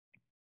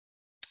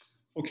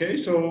Okay,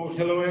 so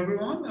hello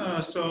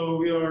everyone. So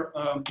we are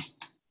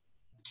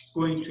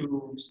going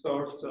to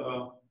start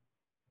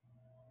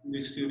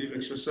mixed theory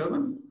lecture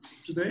 7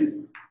 today.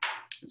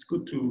 It's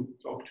good to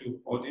talk to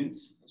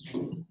audience as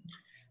well.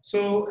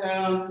 So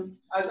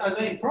as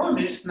I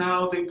promised,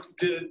 now the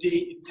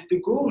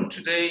goal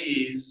today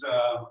is,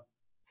 I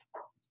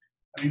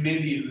mean,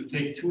 maybe it will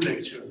take 2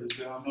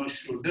 lectures. I'm not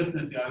sure.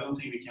 Definitely, I don't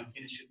think we can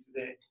finish it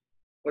today.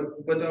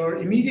 But our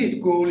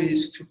immediate goal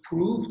is to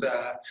prove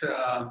that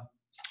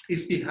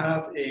if we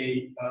have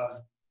a,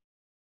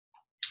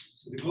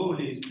 so the goal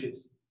is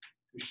this,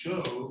 to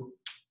show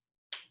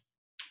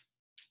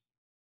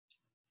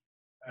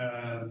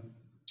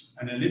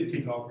an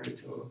elliptic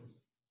operator,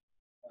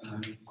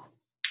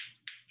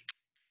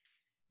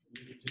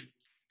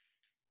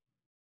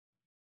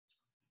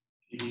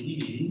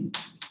 P,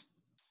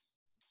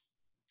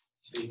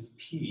 say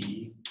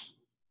P,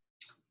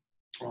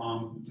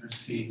 from, let's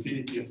say,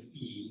 infinity of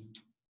E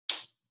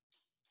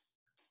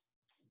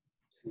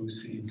to,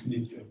 say,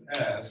 infinity of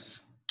F,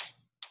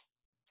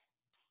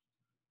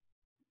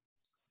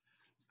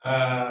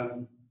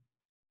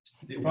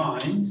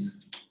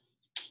 defines,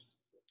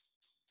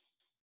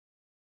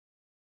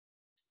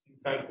 in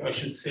fact, I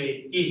should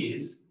say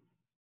is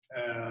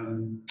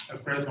a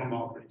Fredholm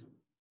operator.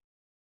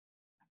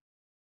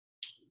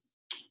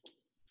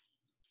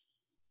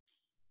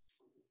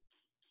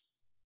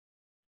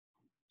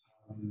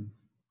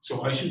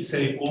 So I should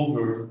say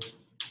over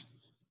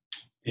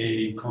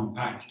a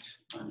compact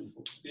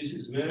manifold. This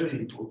is very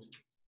important.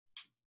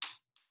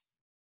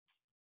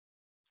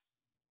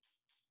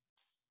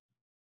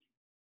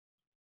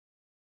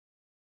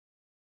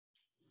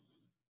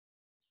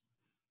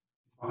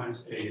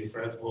 Defines a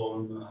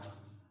Fredholm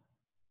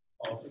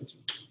operator.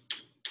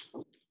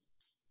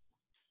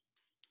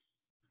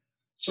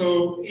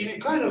 So in a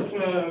kind of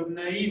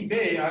naive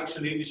way,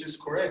 actually, which is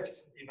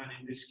correct, even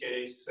in this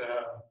case,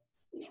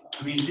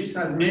 I mean, this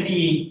has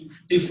many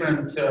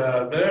different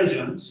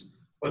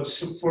versions, but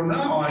so for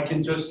now, I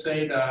can just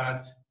say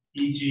that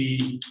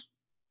e.g.,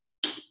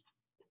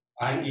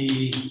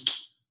 i.e.,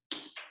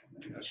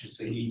 I should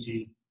say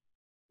e.g.,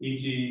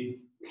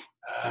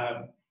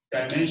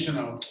 dimension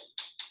of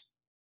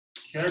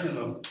kernel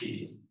of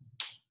P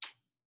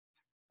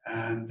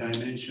and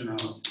dimension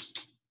of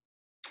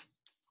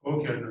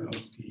co-kernel of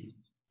P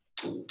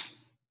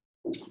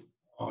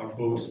are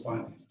both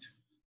finite.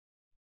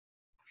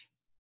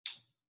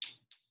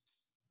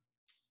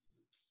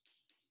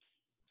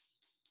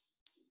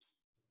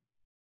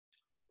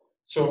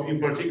 So in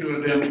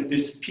particular, then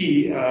this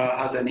P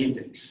has an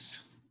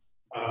index,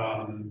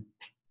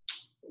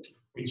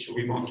 which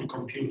we want to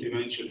compute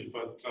eventually,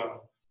 but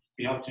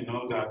we have to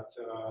know that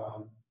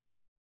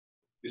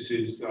this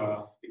is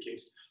the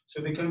case.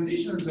 So the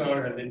conditions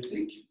are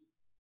elliptic.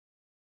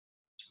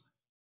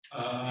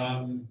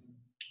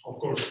 Of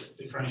course,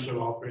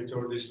 differential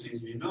operator, these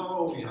things we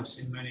know, we have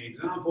seen many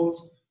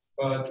examples,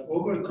 but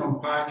over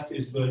compact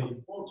is very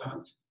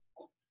important.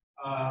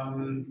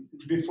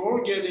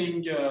 Before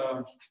getting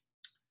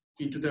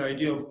into the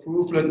idea of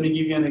proof, let me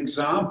give you an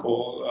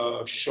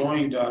example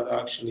showing that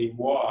actually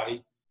why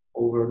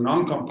over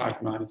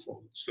non-compact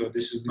manifolds. So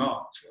this is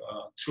not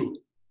true.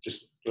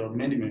 Just there are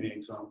many, many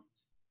examples.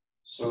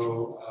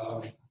 So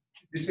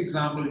this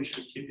example you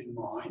should keep in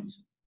mind.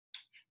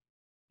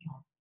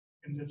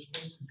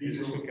 Is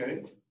this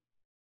okay?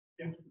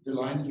 Yeah. The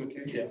line is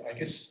okay? Yeah, I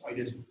guess.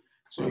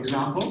 So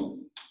example,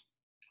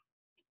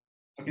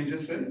 I can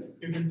just say?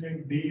 You can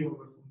take D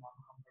over some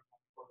non-compact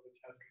manifold,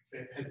 which has,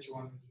 say,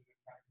 H1, which is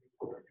infinitely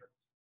operator.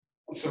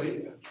 Sorry?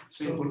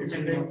 So you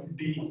can take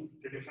D,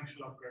 the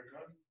differential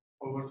operator,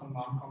 over some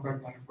non-compact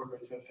manifold,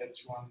 which has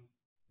H1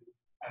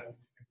 and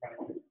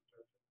infinitely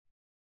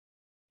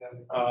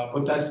operator.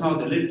 But that's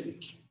not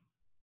elliptic.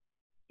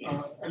 You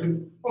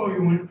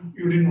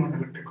didn't want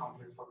elliptic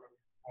complex operator.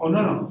 Oh,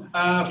 no.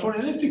 For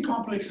elliptic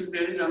complexes,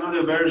 there is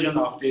another version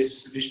of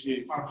this which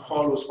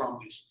follows from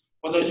this.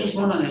 But I just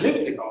want an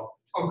elliptic operator.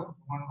 Okay,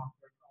 one operator.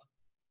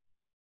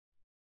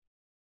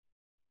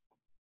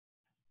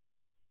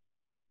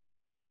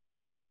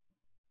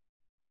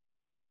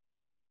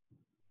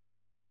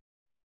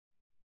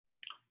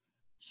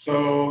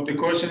 So the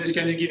question is,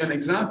 can you give an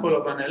example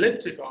of an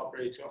elliptic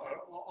operator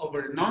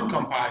over a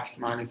non-compact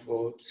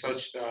manifold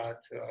such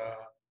that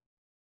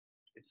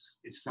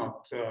it's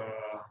not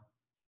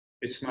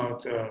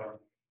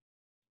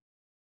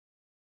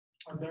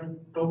Are there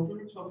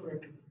Toeplitz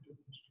operator?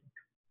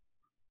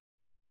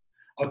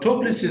 A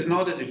Toeplitz is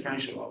not a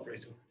differential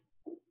operator.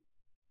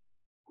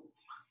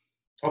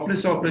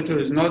 Toeplitz operator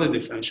is not a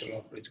differential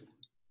operator.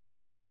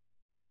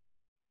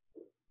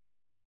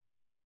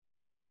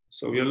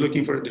 So we are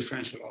looking for a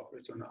differential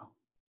operator now.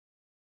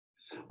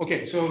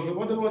 Okay, so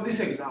what about this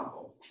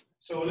example?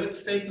 So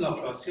let's take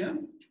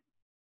Laplacian.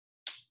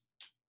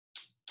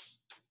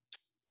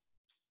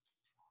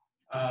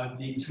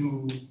 D2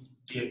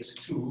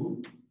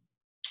 dx2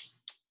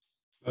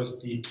 plus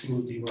d2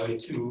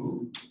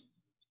 dy2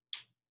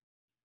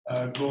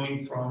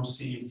 going from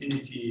C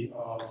infinity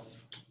of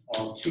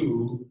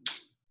R2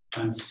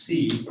 and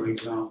C, for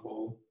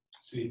example,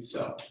 to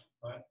itself,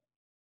 right?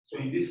 So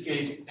in this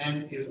case,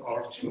 M is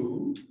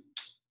R2.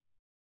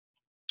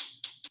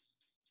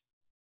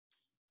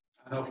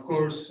 And of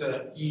course,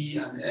 E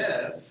and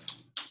F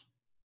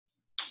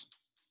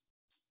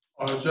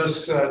are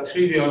just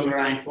trivial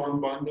rank 1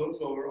 bundles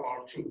over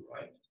R2,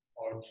 right?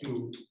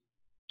 R2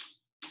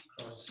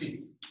 cross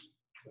C.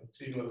 So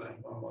trivial rank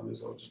 1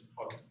 bundles over C.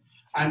 Okay.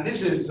 And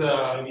this is,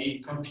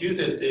 we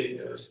computed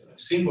the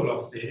symbol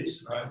of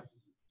this, right?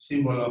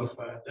 Symbol of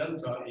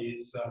delta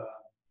is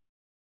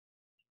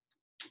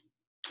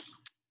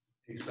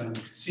X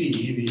and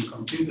C. We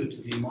computed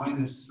to be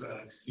minus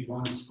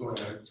C1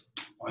 squared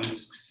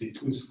minus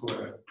C2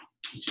 squared,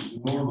 which is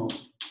norm of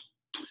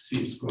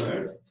C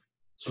squared.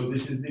 So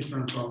this is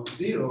different from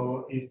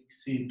 0 if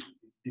C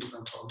is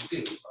different from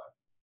 0, right?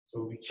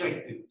 So we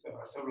checked it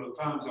several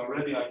times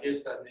already. I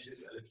guess that this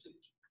is elliptic.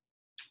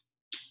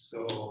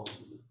 So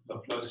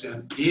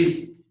Laplacian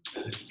is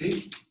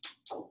elliptic.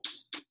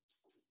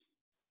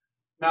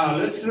 Now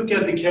let's look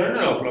at the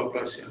kernel of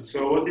Laplacian.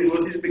 So what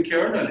is the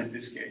kernel in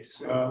this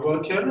case?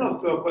 Well, kernel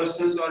of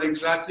Laplacians are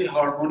exactly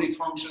harmonic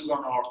functions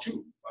on R2,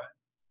 right?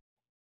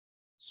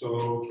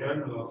 So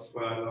kernel of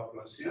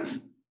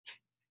Laplacian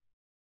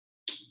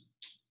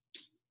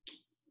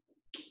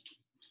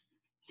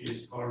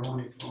is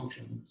harmonic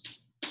functions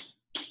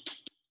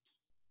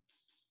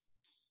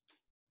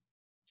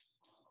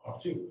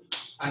R2.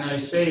 And I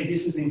say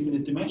this is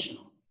infinite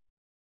dimensional.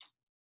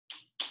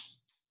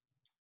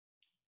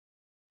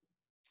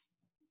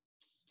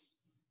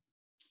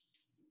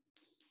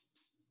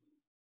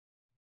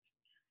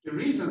 The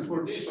reason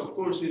for this, of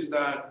course, is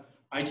that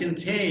I can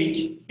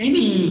take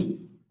any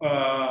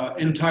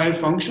entire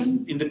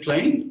function in the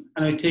plane,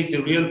 and I take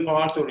the real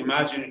part or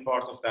imaginary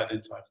part of that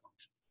entire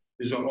function.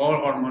 These are all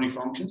harmonic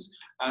functions,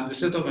 and the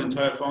set of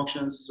entire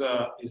functions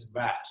is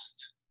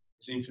vast.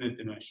 It's infinite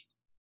dimensional.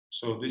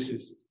 So this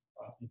is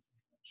infinite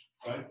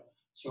dimensional, right?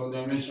 So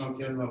dimensional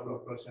kernel of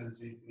Laplacian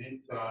is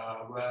infinite.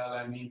 Well,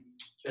 I mean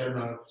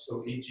kernel,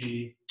 so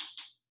e.g.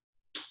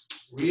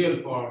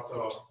 real part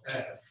of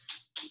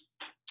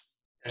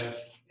F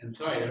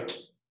entire.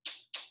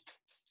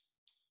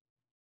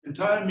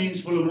 Entire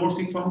means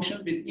holomorphic function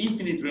with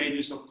infinite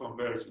radius of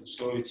convergence.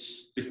 So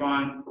it's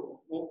defined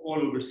all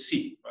over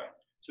C, right?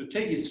 So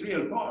take its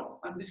real part,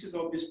 and this is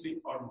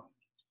obviously harmonic.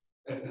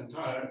 F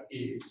entire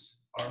is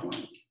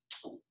harmonic.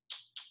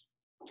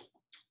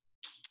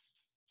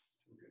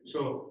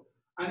 So,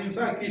 and in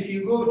fact, if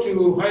you go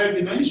to higher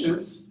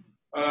dimensions,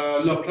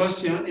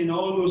 Laplacian in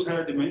all those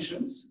higher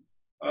dimensions,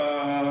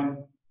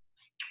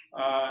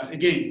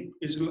 again,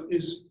 is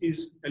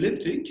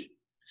elliptic,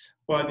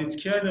 but its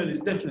kernel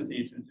is definitely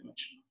infinite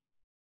dimensional.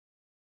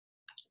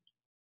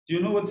 Do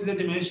you know what's the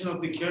dimension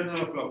of the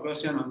kernel of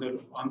Laplacian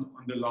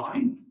on the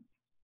line?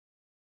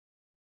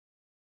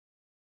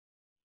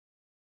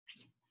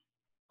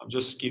 I'm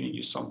just giving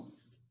you some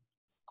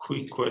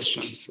quick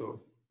questions,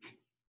 so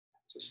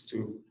just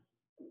to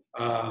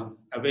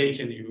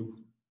awaken you.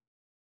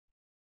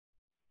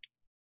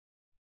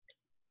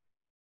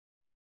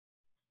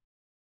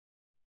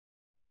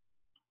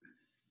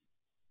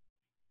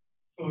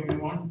 So you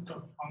want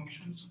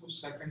functions whose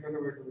second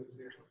derivative is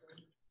 0,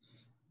 right?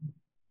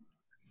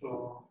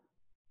 So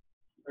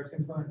that's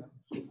infinite.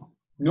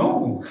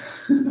 No.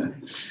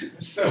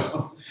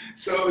 so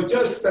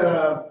just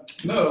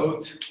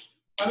note.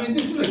 I mean,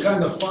 this is a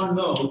kind of fun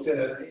note.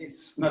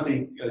 It's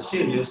nothing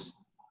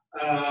serious.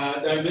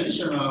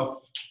 Dimension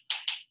of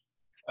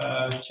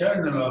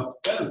kernel of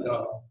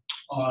delta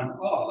on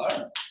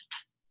R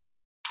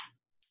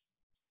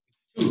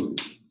 2,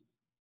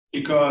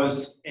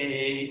 because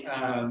a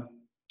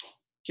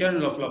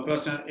kernel of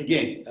Laplacian,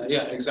 again,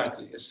 yeah,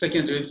 exactly. A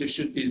second derivative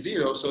should be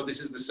 0, so this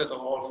is the set of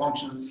all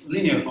functions,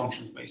 linear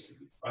functions,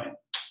 basically, right?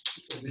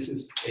 So this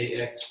is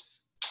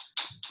AX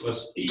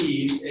plus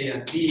B, A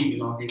and B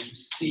belonging to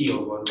C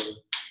or whatever.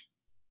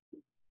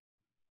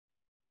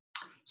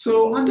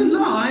 So on the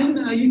line,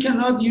 you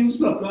cannot use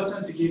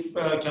Laplacian to give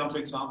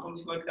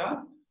counterexamples like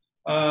that,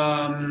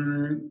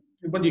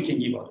 but you can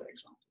give other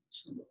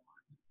examples.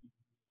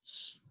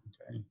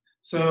 Okay.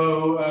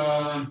 So,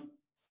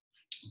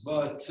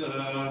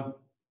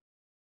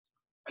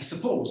 I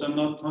suppose, I'm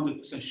not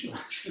 100% sure,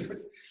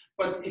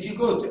 but if you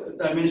go to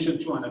dimension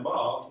 2 and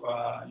above,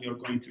 you're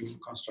going to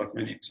construct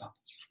many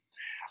examples.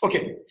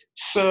 Okay,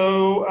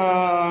 so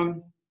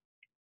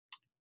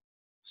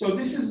so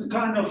this is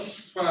kind of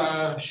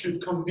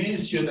should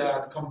convince you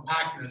that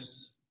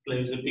compactness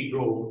plays a big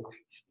role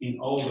in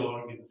all the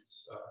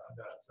arguments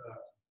that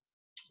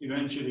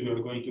eventually we are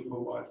going to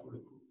provide for the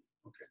proof.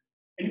 Okay,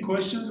 any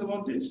questions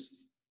about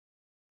this?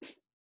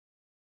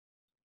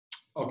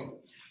 Okay,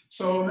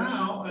 so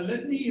now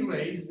let me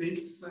erase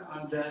this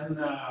and then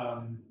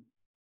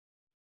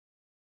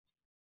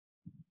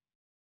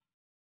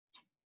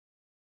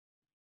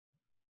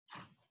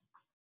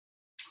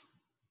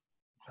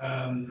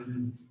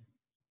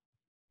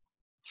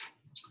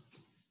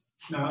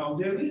now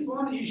there is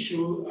one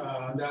issue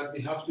that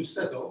we have to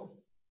settle.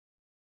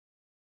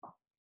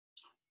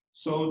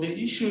 So the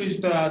issue is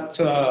that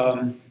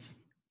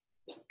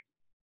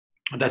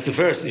That's the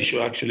first issue,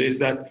 actually, is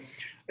that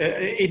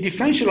a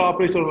differential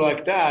operator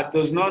like that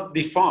does not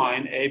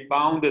define a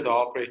bounded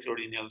operator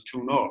in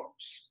L2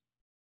 norms.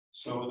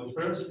 So the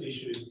first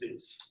issue is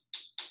this.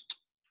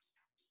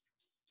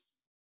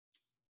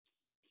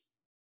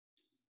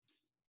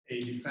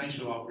 A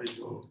differential operator.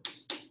 So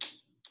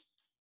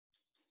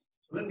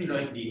let me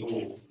write the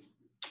O.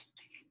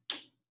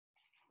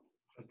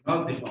 Does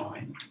not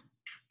define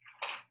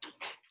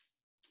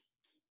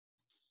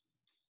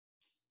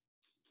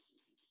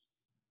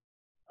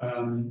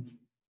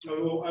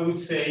I would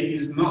say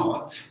is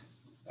not,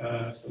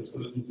 so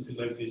let me put it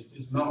like this,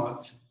 is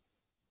not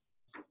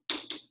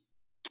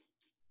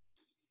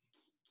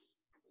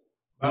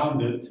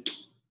bounded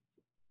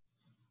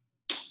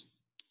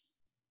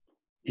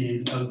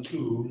in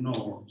L2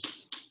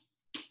 norms.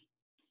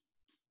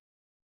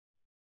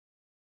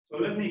 So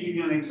let me give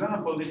you an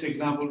example. This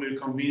example will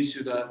convince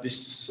you that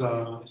this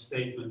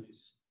statement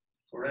is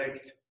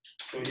correct.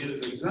 So here's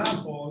an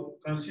example.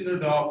 Consider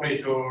the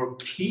operator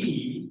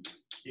P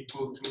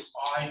equal to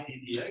I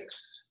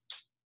ddx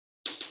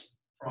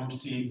from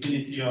C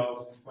infinity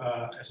of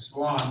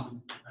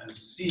S1 and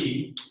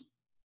C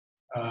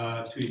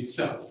to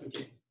itself.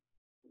 Okay.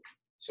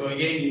 So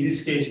again, in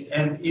this case,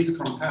 M is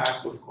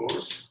compact, of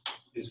course,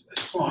 is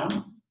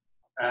S1,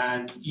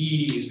 and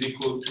E is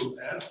equal to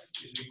F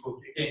is equal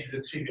to, again, it's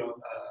a trivial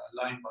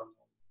line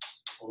bundle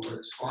over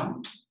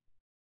S1,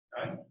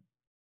 right?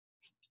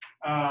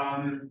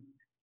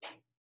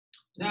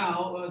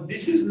 Now,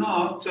 this is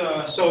not,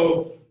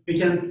 so we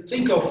can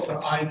think of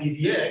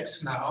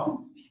IDDX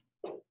now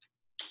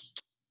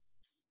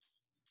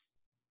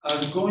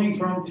as going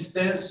from this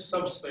dense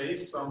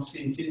subspace from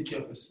C infinity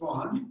of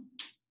S1,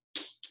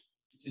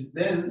 which is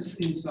dense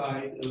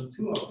inside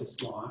L2 of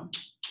S1,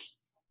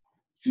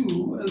 to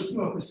L2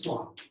 of S1.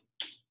 So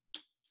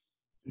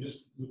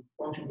just the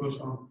function goes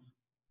from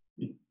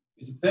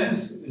it's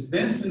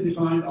densely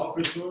defined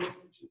operator,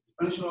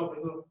 differential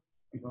operator,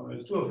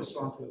 L2 of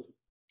S1 to L2.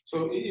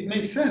 So it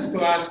makes sense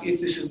to ask if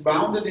this is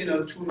bounded in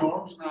L2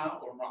 norms now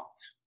or not,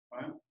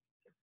 right?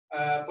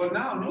 But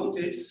now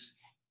notice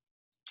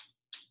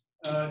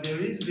there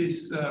is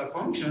this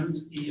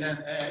functions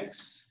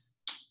Enx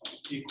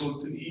equal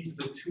to e to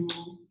the 2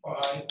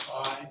 pi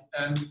I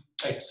n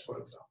x, for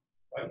example,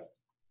 right?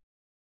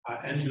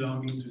 N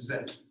belonging to z.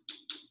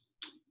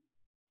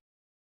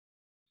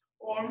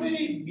 Or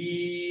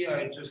maybe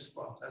I just,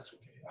 well, that's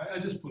okay. I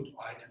just put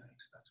I n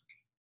x. That's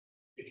okay.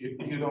 If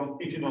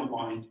you don't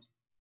mind.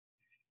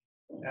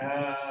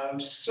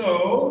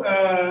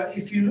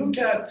 If you look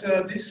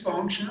at these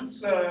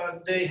functions,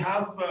 they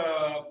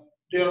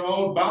are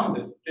all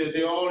bounded.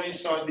 They're all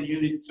inside the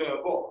unit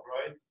ball,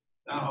 right?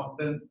 Now,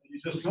 then you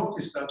just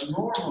notice that the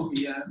norm of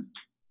En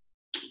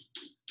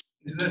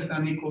is less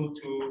than equal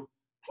to,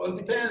 well,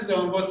 it depends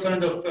on what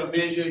kind of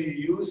measure you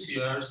use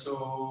here. So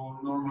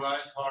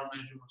normalized hard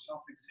measure or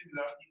something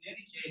similar. In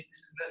any case, this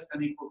is less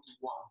than equal to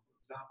 1, for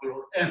example,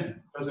 or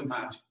n, doesn't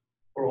matter,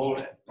 for all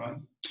n,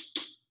 right?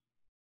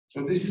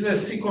 So this is a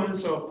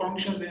sequence of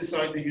functions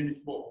inside the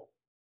unit ball.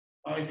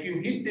 If you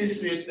hit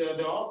this with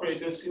the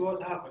operator, see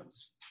what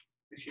happens.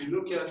 If you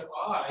look at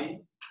I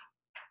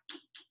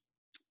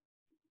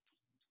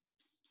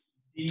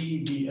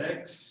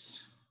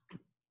ddx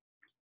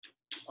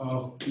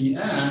of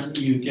En,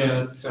 you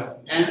get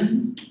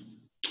n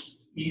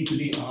e to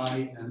the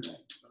I and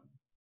x.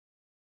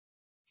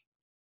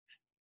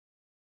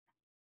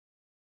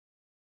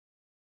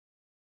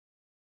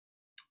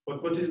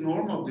 But what is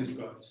norm of these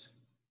guys?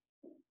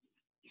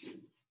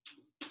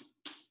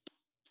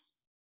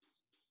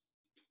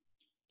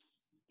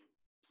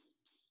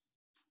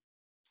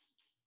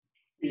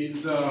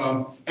 Is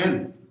n,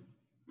 and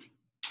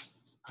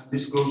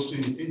this goes to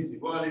infinity.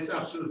 Well, it's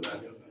absolute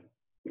value of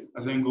n,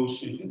 as n goes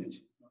to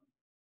infinity.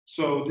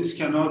 So this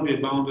cannot be a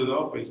bounded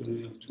operator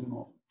in L2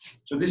 norm.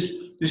 So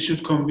this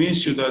should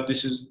convince you that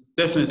this is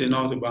definitely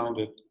not a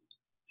bounded.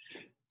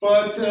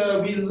 But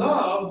we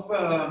love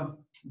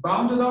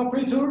bounded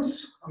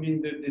operators. I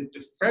mean,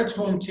 the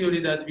Fredholm theory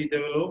that we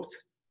developed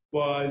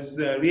was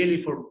really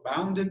for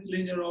bounded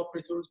linear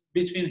operators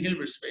between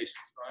Hilbert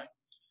spaces, right?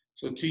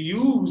 So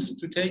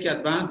to take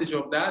advantage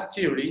of that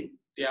theory,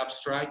 the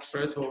abstract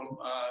Fredholm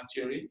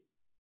theory,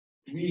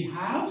 we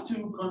have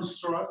to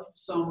construct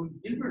some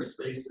Hilbert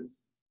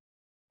spaces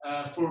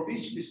for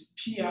which this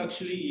P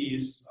actually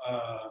is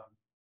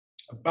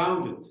a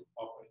bounded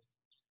operator.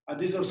 And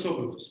these are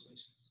Sobolev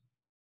spaces.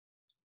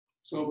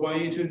 So by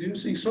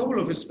introducing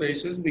Sobolev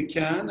spaces, we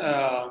can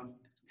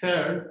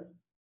turn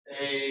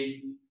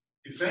a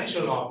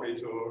differential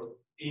operator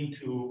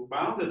into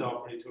bounded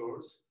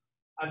operators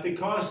at the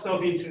cost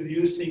of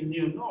introducing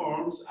new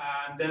norms,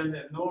 and then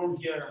the norm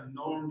here and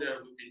norm there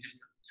would be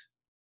different.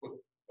 But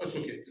that's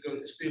okay, because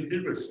it's still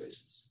Hilbert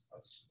spaces.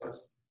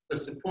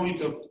 That's the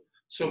point of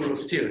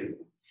Sobolev theory,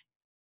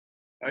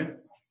 right?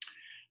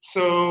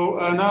 So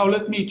now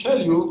let me tell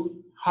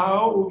you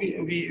how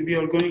we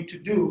are going to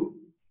do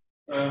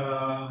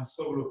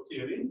Sobolev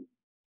theory.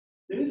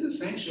 There is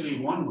essentially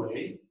one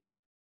way,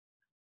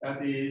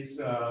 that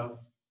is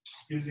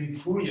using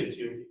Fourier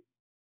theory.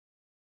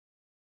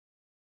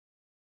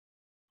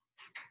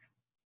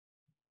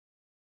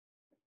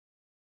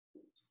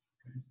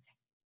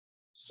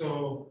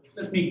 So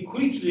let me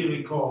quickly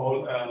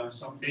recall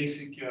some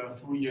basic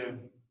Fourier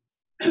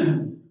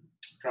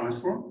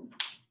transform.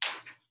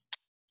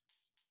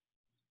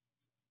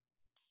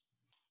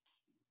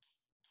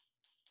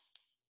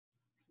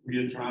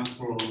 Fourier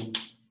transform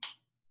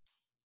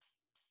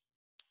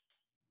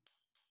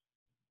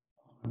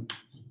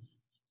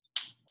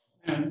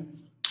and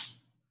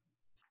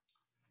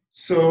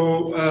so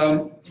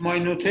my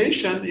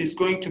notation is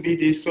going to be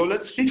this. So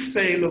let's fix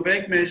a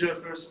Lebesgue measure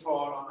first of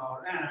all on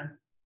our N.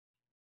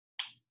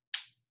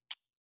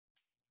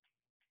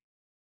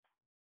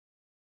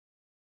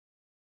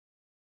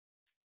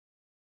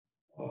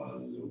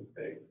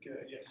 Lebesgue,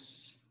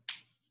 yes.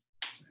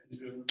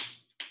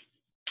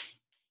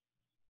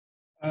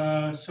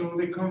 So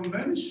the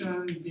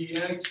convention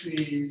dx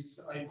is,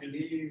 I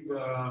believe,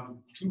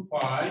 2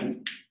 pi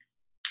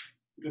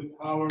to the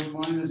power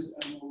minus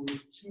m over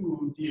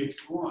 2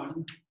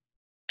 dx1.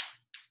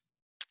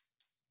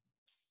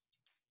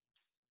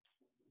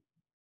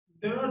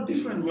 There are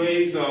different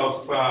ways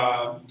of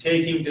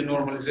taking the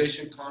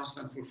normalization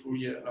constant for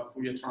Fourier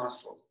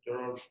transform. There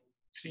are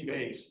 3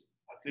 ways,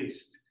 at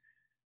least.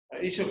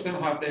 Each of them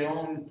have their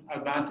own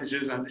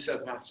advantages and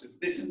disadvantages.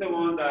 This is the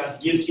one that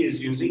Gilkey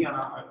is using, and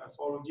I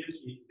follow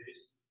Gilkey in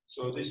this.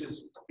 So this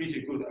is pretty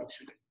good,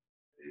 actually.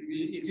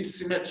 It is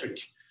symmetric,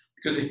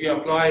 because if you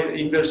apply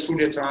inverse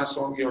Fourier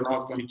transform, you're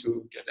not going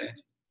to get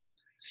anything.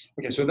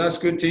 Okay, so that's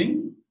a good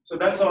thing. So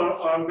that's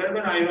our when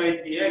I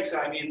write dx,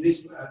 I mean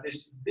this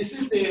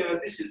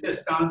is the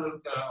standard,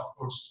 of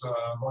course,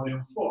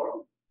 volume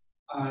form,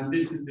 and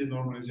this is the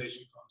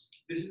normalization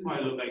constant. This is my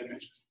Lebesgue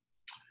measure.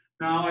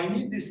 Now I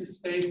need these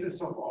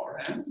spaces of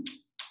Rn,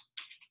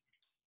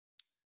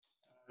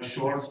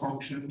 Schwarz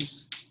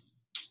functions.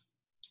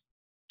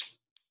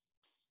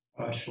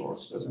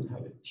 Schwarz doesn't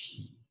have a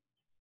T.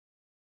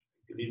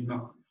 I believe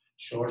not.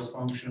 Schwarz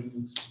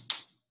functions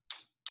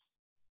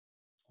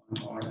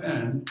on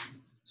Rn.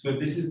 So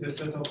this is the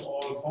set of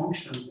all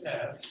functions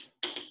f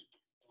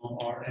from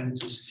Rn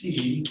to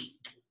C,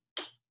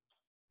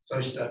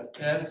 such that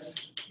f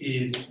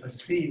is a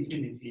C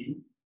infinity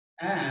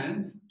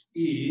and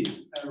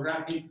is a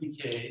rapid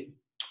decay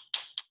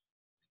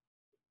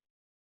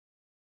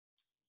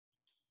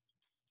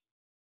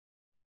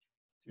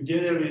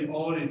together in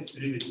all its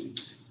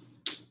derivatives.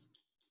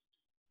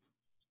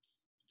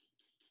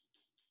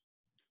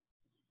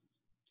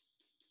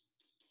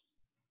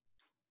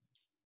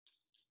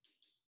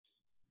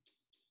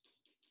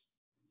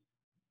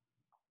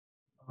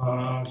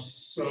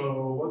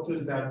 So what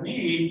does that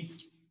mean?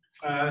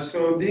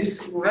 So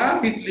this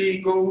rapidly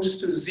goes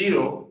to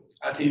 0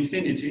 at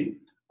infinity.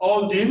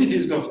 All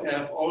derivatives of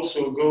f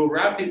also go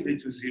rapidly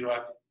to 0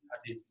 at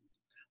infinity.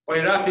 By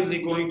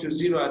rapidly going to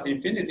 0 at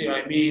infinity,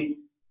 I mean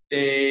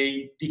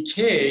they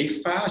decay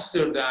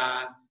faster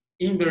than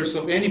inverse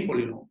of any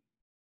polynomial.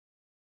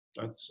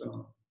 That's it.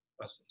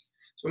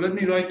 So let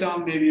me write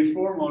down maybe a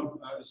formal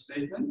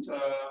statement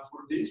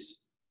for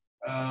this.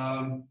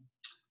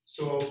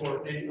 So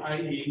for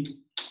i.e.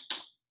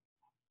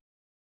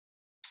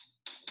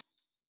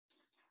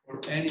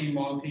 for any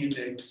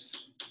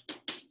multi-index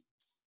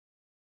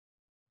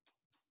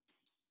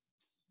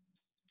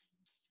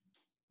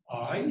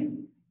I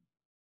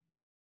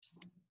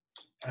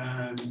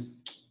and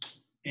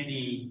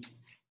any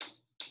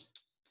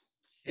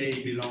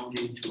k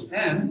belonging to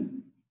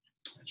n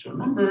natural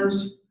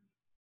numbers,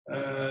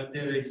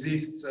 there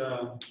exists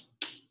a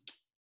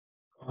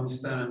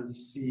constant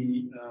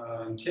c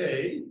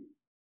k,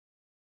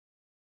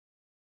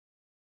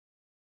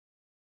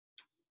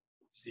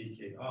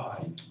 cky,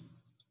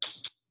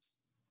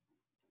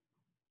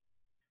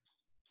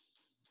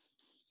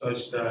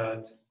 such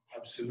that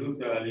absolute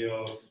value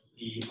of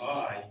ei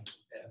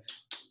f,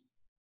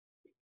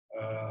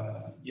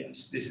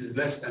 yes, this is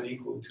less than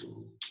equal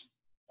to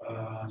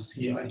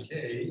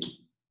ck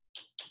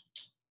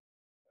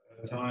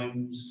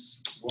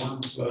times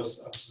 1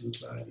 plus absolute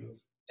value of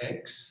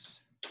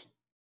x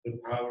to the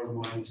power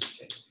minus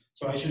k.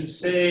 So I should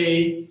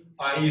say,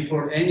 i.e.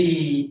 for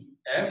any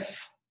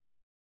f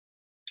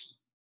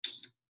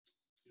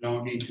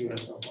belonging to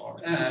S of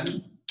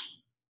Rn,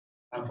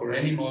 and for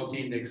any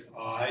multi-index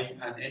I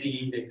and any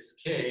index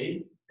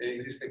k, there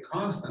exists a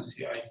constant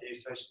Cik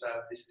such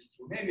that this is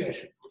true. Maybe I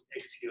should put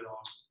x here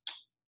also.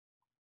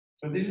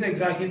 So this is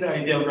exactly the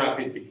idea of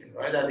rapid decay,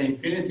 right? At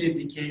infinity, it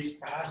decays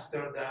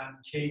faster than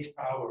k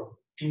power,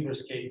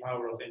 inverse k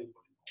power of any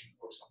polynomial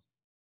or something.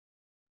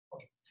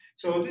 Okay,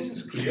 so this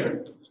is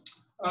clear.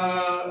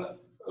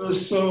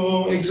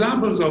 So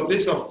examples of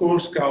this, of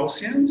course,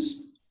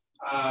 Gaussians.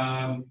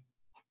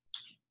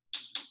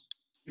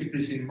 Keep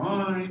this in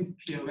mind,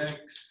 p of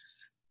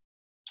x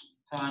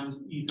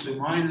times e to the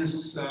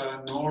minus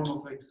norm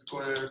of x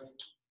squared,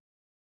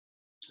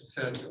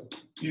 etc.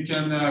 You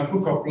can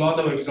cook up a lot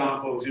of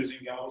examples using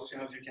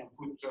Gaussians. You can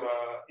put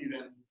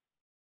even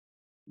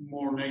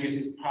more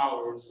negative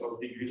powers of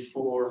degree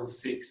 4 and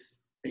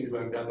 6, things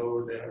like that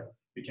over there.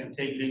 You can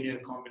take linear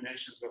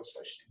combinations of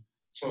such things.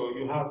 So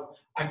you have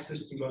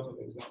access to a lot of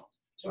examples.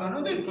 So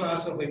another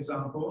class of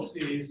examples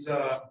is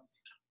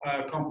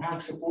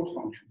compact support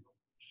function.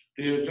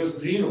 They are just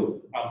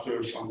zero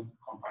after some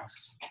compact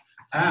support.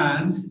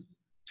 And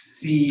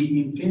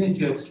C,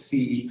 infinity of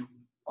C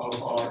of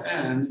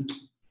Rn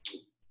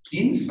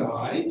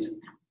inside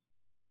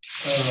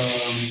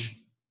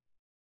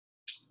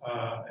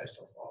S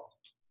of R.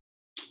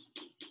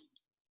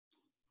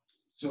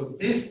 So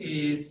this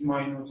is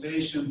my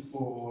notation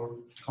for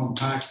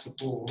compact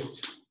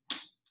support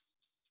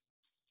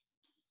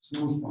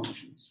smooth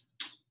functions.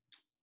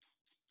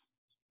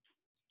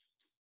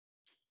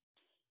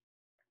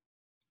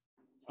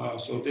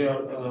 So they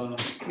are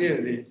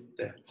clearly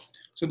there.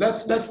 So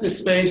that's the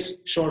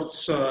space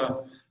shorts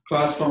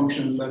class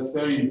function that's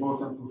very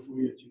important for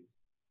Fourier tube.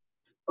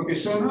 Okay,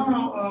 so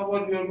now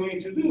what we are going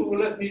to do,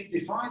 let me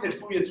define the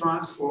Fourier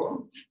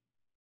transform.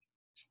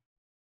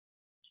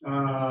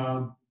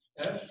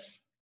 F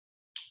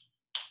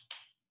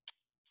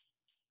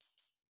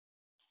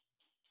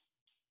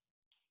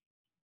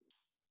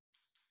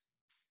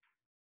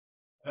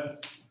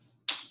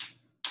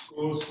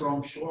goes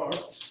from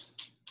Schwarz.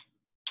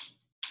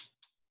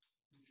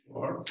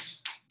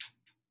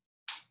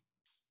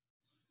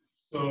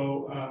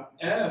 So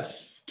F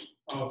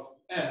of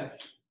F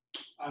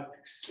at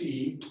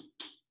C,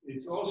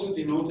 it's also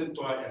denoted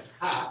by F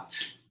hat.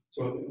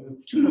 So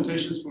two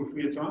notations for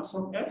Fourier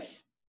transform,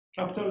 F,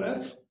 capital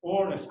F,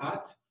 or F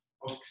hat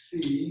of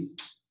C,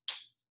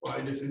 by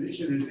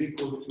definition, is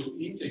equal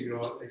to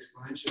integral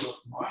exponential of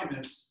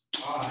minus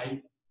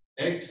I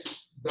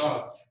x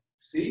dot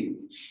C,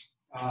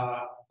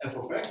 F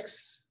of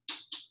x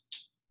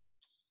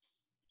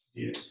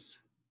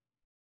dx.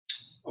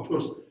 Of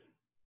course,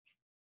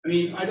 I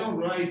mean, I don't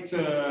write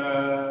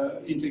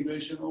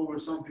integration over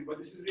something, but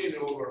this is really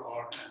over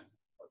Rn.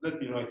 Let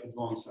me write it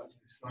once like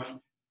this, right?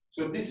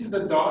 So this is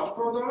the dot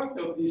product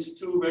of these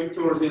two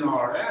vectors in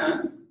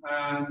Rn,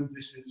 and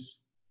this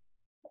is,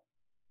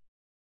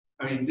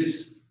 I mean,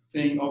 this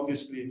thing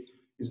obviously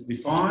is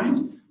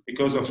defined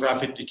because of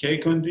rapid decay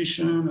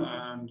condition,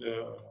 and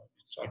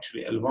it's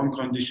actually L1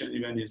 condition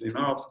even is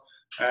enough,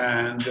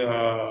 and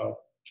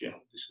yeah,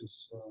 this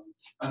is,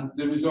 and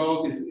the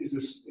result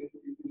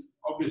is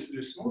obviously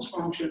a smooth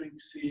functioning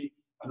C,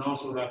 and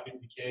also rapid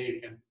decay.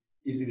 You can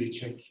easily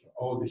check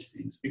all these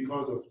things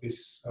because of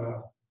this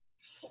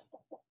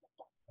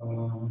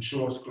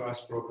Schwarz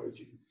class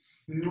property.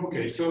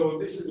 Okay, so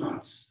this is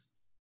nice.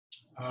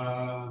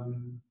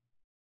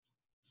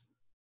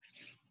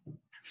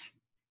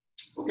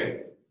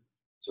 Okay,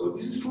 so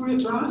this is Fourier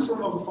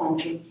transform of a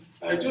function.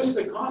 Just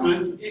a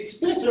comment, it's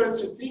better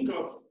to think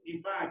of, in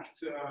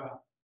fact,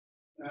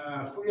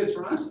 Fourier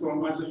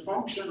transform as a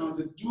function on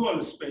the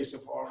dual space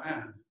of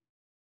Rn.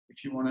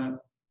 If you want to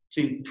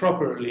think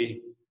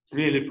properly,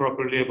 really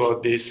properly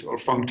about this, or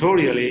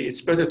functorially,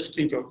 it's better to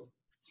think of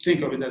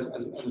it as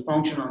a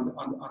function on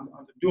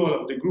the dual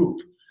of the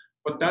group.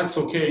 But that's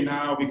okay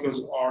now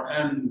because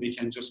Rn, we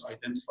can just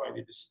identify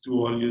it as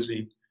dual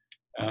using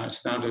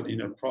standard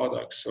inner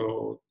product.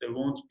 So there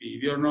won't be,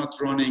 we are not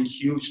running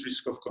huge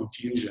risk of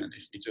confusion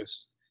if we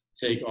just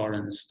take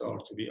Rn star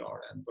to be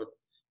Rn. But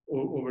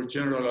over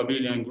general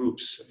abelian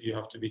groups, you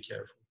have to be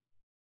careful.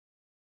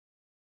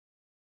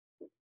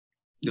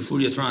 The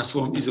Fourier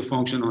transform is a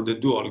function on the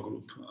dual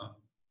group,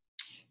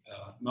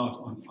 not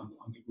on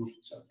the group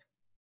itself.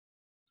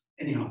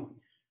 Anyhow,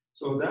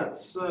 so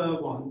that's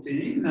one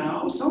thing.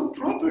 Now, some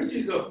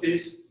properties of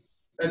this,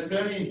 that's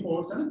very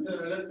important.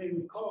 Let me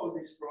recall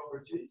these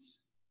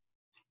properties.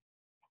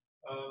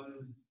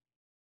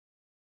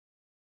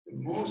 The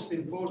most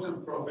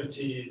important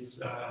property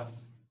is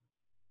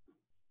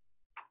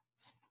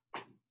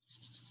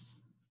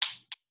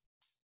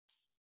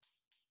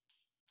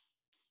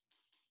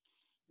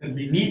and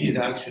we need it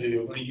actually,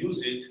 we're going to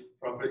use it,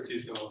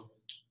 properties of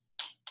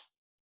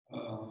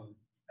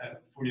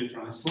Fourier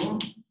transform.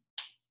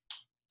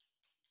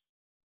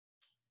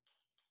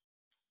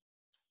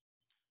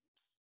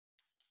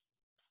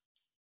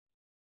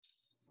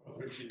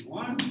 Property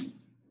one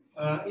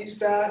is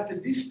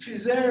that this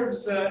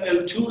preserves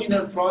L2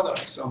 inner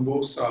products on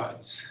both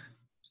sides.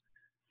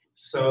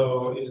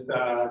 So is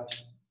that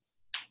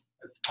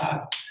F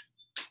hat,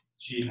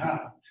 G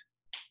hat,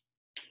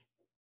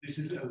 this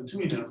is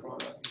L2 inner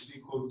product is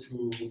equal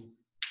to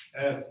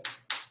F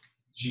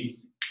G.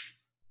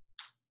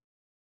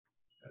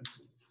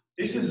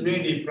 This is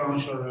really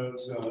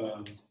Braunschweig's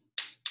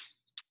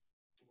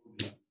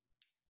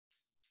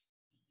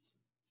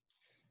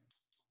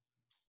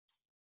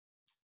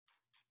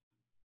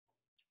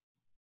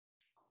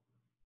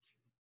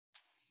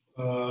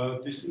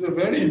this is a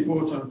very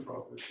important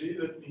property.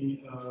 Let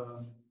me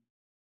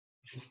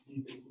just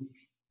need a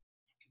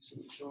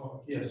quick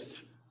show. Yes,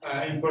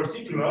 in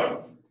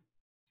particular,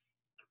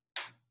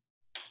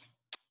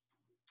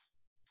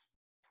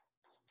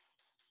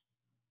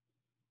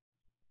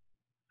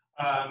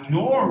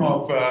 norm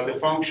of the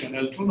function,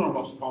 L2 norm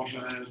of the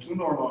function, and L2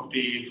 norm of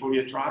the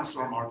Fourier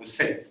transform are the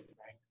same.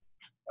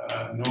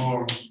 Right?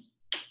 Norm.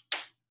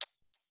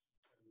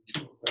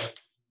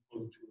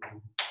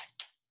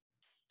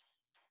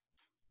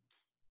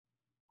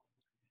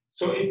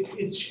 So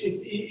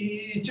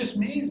it just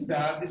means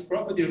that this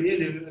property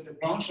really, the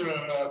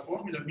Blanchard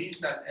formula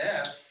means that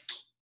f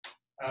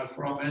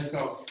from S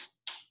of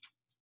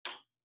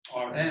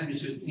Rn,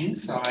 which is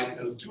inside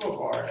L2 of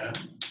Rn,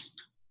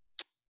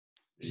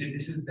 you see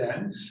this is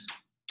dense,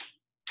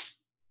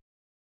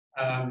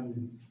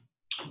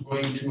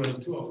 going to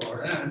L2 of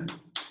Rn.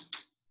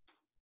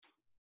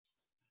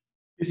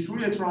 This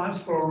Fourier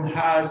transform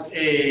has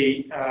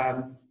a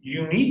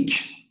unique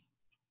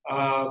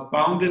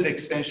bounded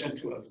extension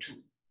to L2.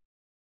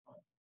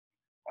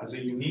 Has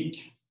a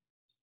unique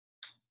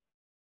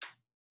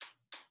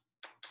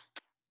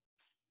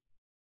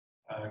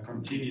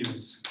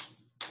continuous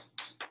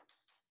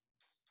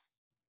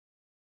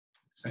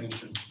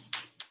extension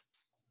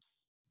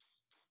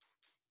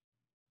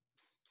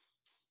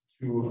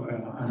to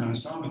an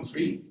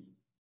isometry.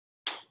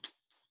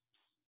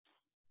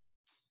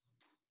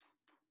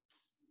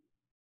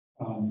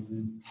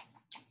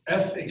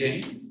 F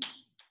again,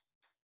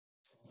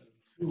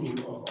 2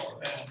 of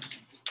Rn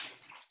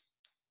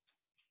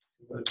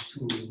to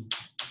 2 of Rn.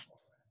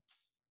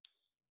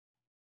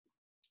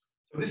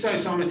 So this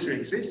isometry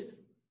exists.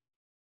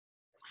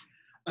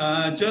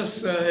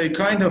 Just a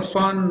kind of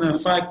fun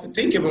fact to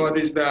think about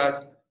is that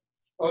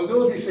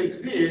although this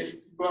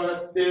exists,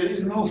 but there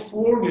is no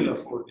formula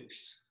for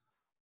this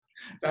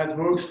that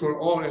works for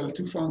all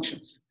L2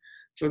 functions.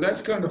 So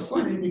that's kind of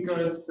funny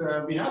because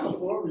we have a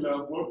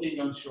formula working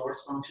on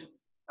Shor's function,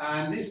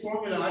 and this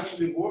formula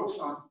actually works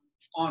on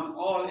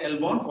all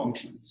L1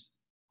 functions,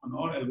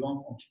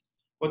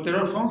 But there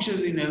are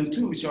functions in L2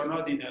 which are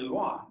not in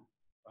L1,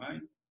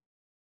 right?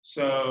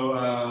 So,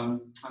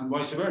 and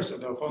vice versa,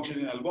 there are functions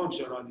in L1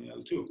 which are not in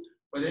L2.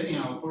 But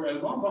anyhow, for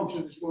L1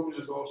 function, this formula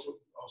is also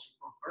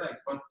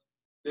correct. But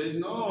there is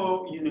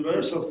no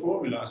universal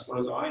formula, as far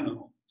as I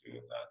know,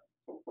 that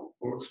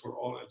works for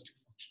all L2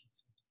 functions.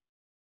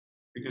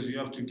 Because you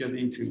have to get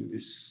into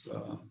this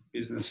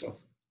business of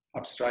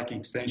abstracting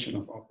extension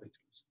of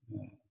operators.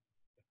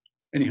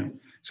 Anyhow,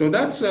 so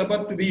that's,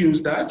 but we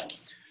use that.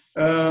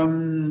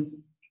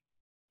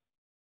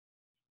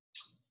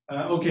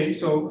 Okay,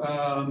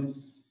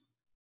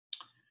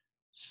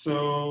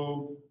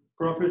 so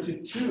property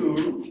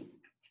 2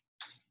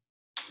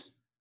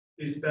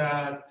 is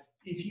that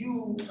if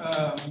you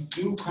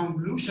do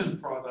convolution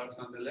product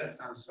on the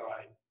left-hand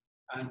side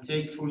and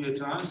take Fourier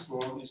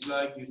transform, it's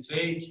like you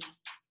take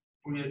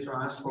Fourier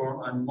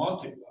transform and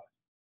multiply.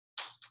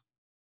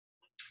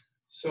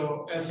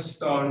 So f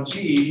star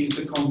g is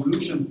the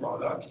convolution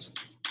product,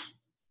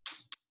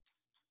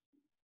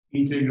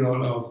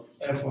 integral of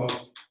f of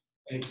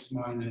x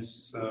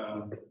minus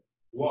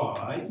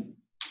y,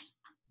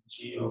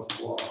 g of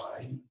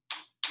y,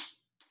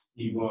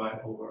 dy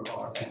over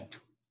Rn,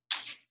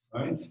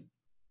 right?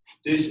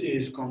 This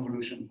is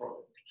convolution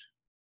product.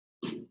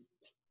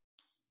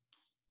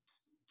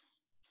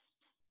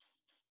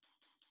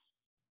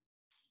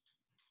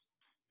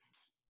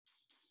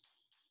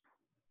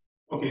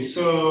 Okay,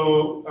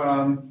 so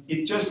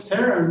it just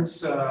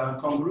turns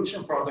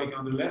convolution product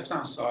on the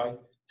left-hand side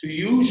to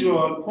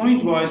usual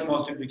pointwise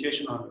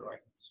multiplication on the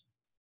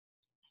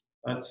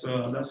right-hand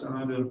side. That's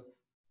another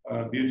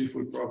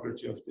beautiful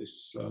property of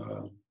this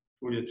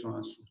Fourier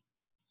transform.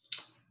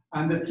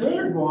 And the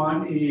third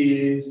one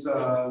is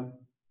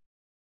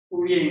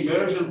Fourier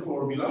inversion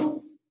formula.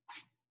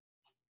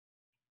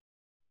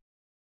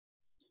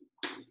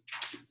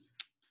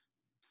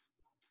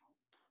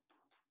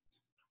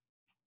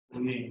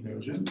 Fourier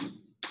inversion.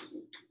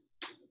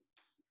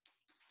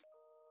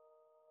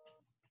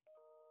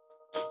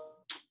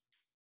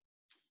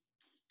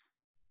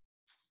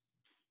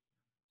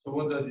 So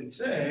what does it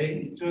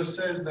say? It just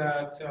says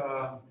that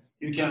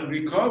you can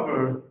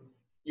recover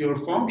your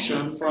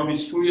function from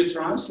its Fourier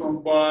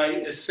transform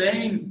by the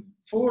same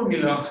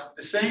formula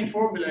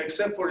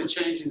except for a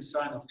change in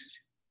sign of c.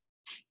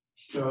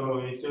 So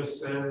it just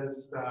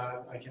says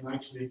that I can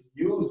actually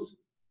use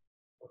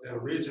what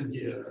they've written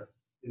here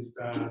is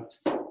that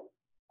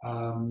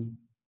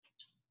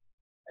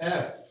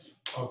f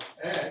of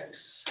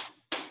x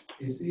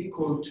is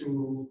equal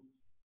to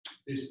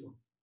this one,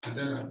 and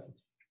then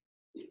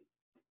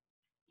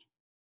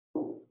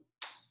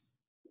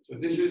so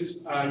this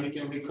is, you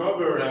can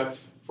recover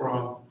f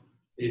from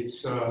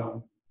its,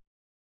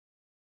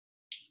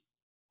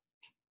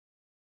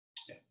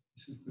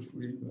 this is the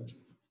Fourier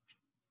inversion.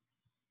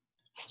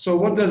 So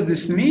what does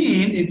this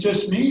mean? It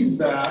just means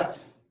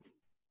that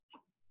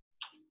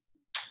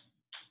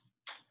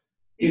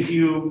if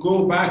you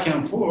go back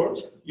and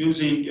forth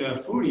using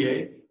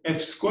Fourier,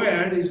 f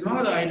squared is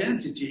not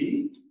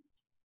identity,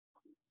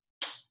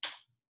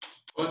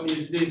 but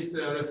is this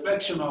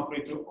reflection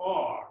operator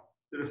R.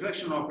 The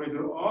reflection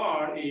operator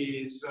R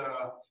is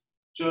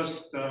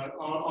just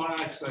R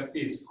acts like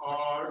this.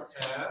 R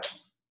f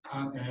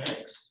and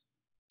x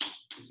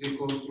is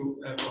equal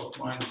to f of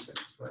minus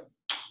x, right?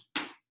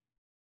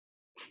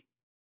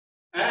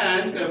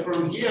 And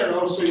from here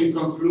also you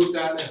conclude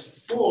that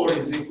f4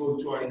 is equal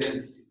to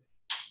identity.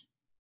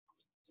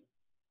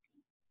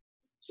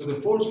 So the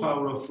fourth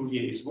power of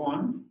Fourier is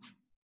 1.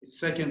 Its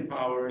second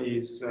power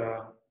is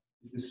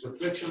is this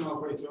reflection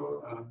operator.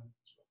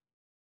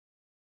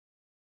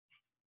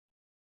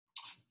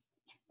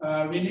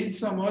 We need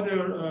some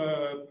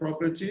other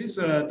properties.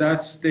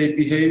 That's the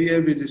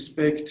behavior with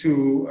respect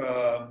to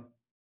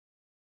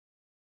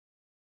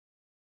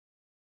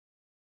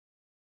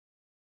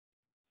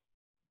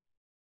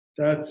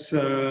that's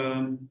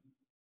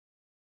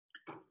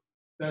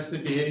the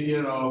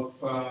behavior of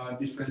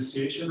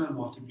differentiation and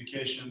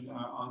multiplication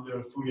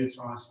under Fourier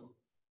transform.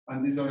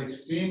 And these are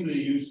extremely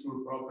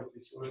useful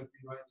properties. So let me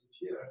write it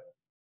here.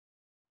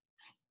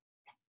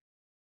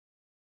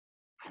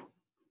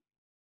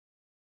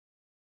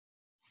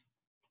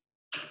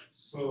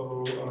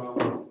 So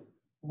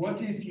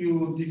what if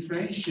you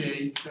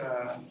differentiate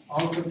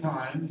alpha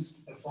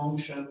times a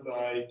function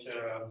like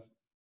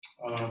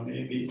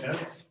maybe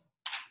f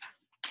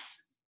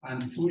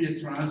and Fourier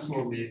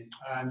transform it,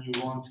 and you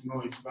want to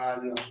know its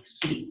value of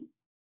c.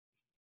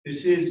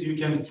 This is, you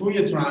can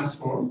Fourier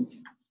transform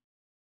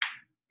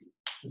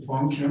the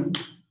function,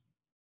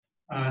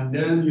 and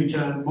then you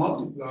can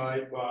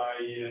multiply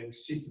by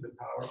c to the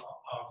power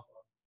of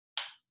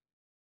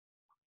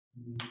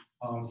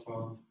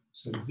alpha.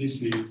 So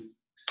this is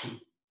c.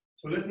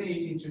 So let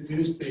me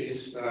introduce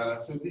this.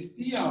 So this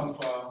d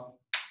alpha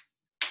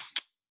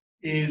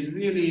is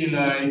really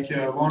like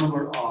 1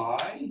 over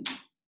I,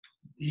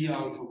 d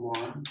alpha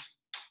 1,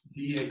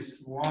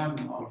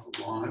 dx1 alpha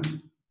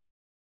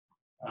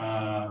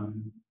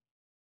 1.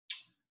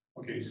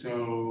 Okay,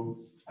 so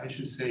I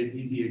should say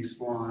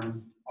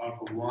ddx1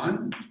 alpha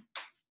 1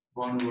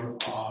 over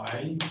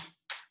I,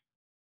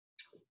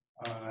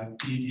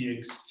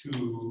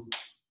 ddx2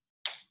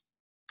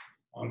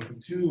 alpha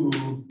 2,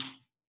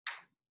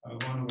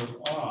 1 over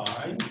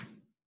I,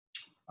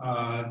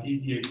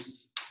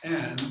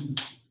 ddxn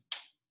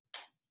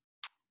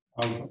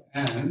alpha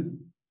n.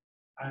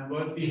 And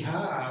what we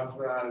have,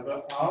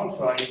 the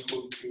alpha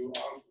equal to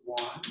alpha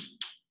 1,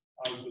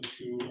 alpha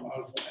 2,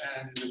 alpha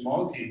n is a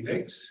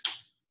multi-index.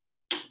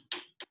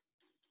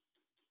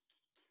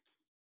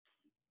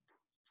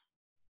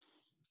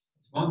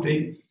 That's one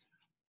thing.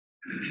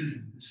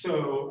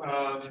 So,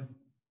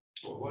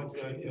 well, what do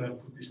I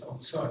put this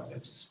outside?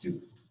 That's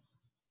stupid.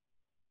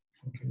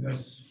 Okay,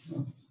 that's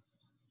not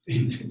the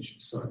intention,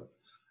 sorry.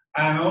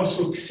 And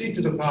also c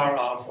to the power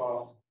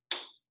alpha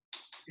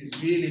is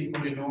really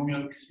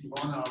polynomial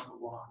c1 alpha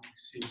 1,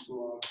 c2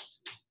 alpha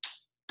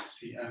 2,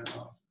 cn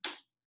alpha.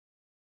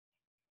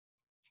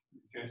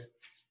 Okay.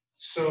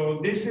 So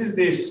this is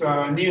this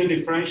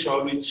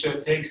neo-differential which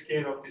takes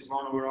care of this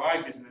 1 over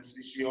I business,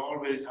 which we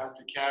always had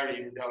to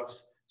carry with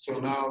us. So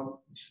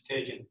now it's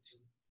taken,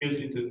 it's built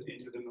into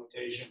the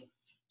notation.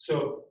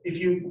 So if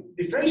you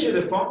differentiate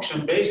a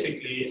function,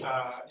 basically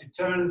it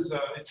turns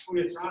its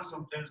Fourier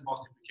transform turns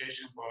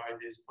multiplication by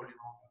this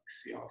polynomial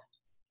c alpha.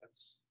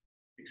 That's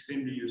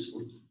extremely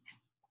useful,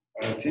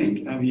 I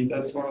think. I mean,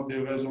 that's one of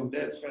the raison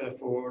d'etre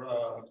for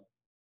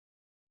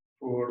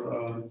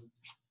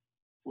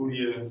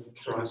Fourier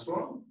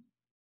transform.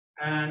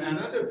 And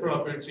another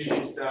property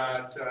is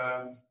that,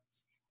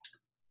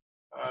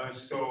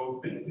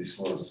 so this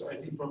was, I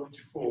think, property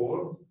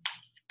 4.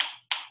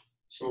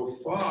 So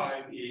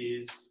 5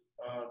 is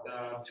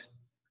that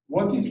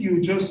what if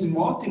you just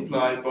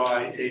multiply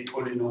by a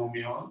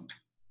polynomial,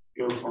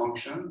 your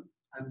function,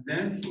 and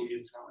then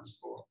Fourier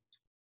transform,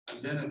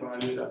 and then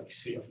evaluate at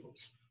c, of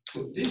course.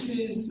 So this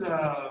is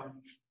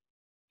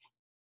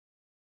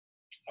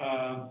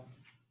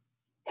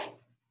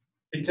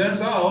it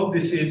turns out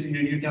this is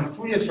you can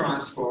Fourier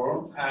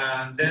transform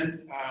and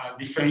then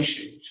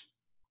differentiate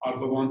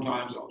alpha 1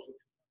 times alpha 2.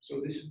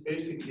 So this is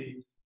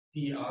basically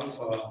d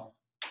alpha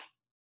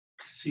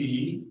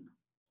c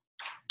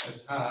f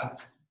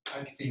hat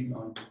acting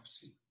on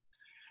c.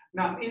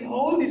 Now, in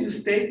all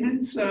these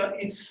statements,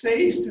 it's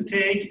safe to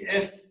take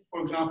f,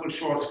 for example,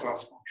 Schwarz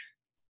class function.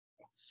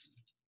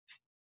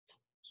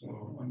 So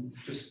I'm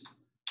just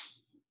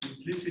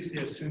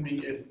implicitly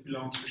assuming f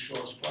belongs to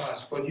Schwarz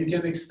class, but you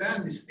can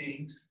extend these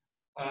things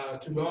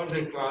to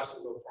larger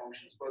classes of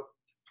functions. But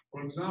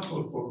for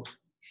example, for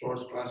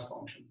Schwarz class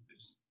function,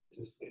 this is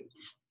a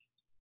statement.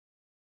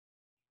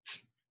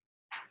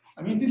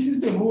 I mean, this is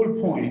the whole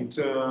point.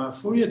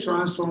 Fourier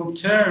transform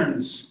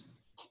turns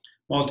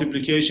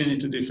multiplication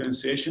into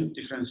differentiation,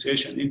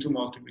 differentiation into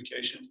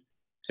multiplication,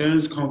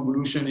 turns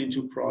convolution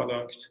into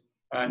product,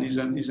 and is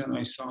an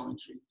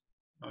isometry.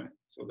 Right?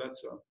 So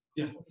that's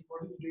yeah.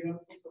 What is the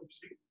alpha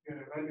substitute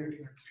you're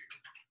evaluating at c?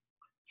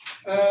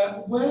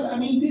 Well, I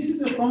mean, this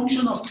is a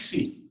function of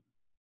c.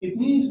 It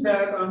means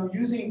that I'm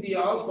using the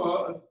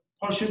alpha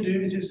partial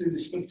derivatives with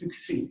respect to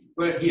c.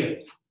 Where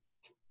here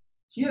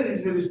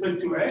is with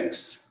respect to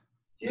x.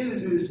 Here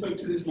is with respect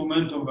to this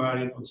momentum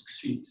variables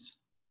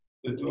x's,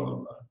 the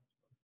dual variable.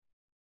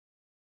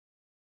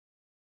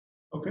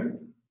 Okay.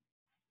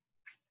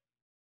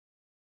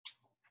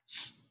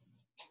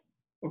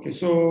 Okay,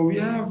 so we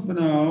have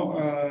now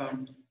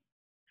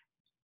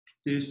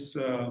this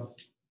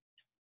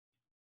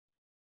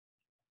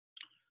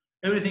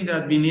everything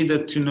that we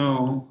needed to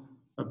know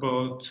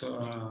about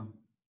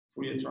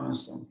Fourier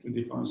transform to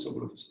define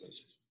Sobolev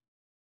spaces.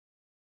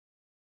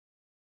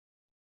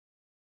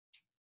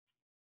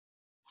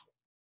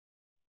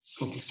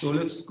 Okay, so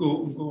let's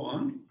go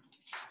on.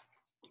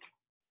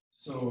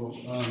 So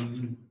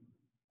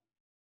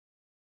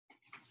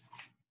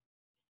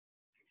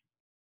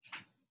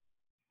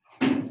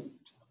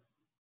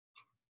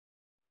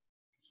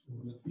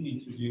let me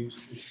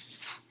introduce this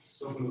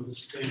Sobolev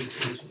space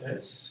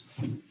HS.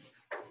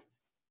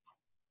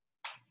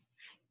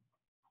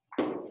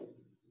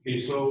 Okay,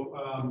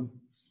 so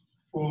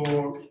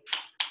for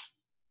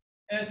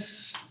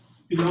S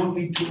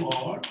belonging to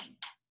R,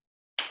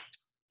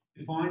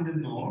 define the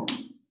norm.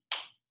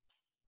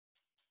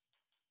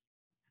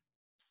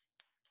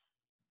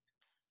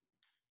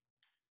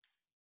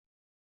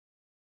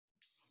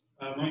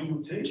 My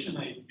notation,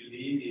 I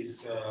believe,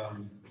 is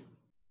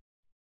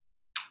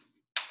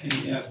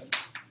any F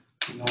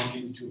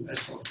belonging to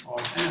S of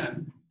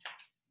Rn.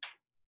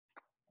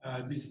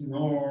 This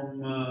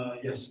norm,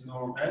 yes,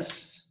 norm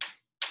S.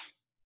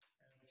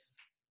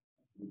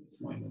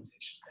 It's my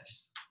notation,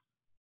 S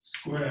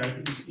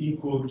squared is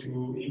equal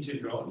to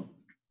integral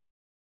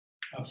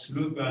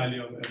absolute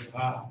value of F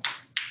hat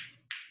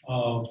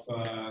of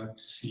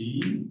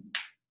C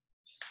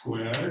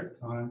squared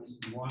times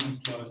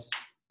 1 plus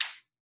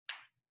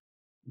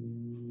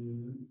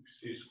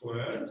C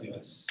squared,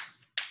 yes,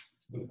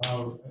 to the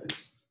power of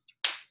S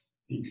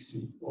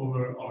C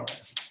over R.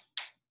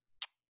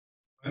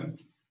 Right?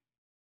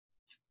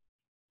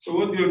 So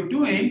what we're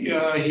doing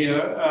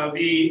here,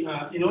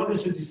 in order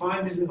to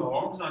define these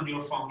norms and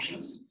your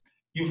functions,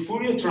 you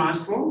Fourier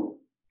transform,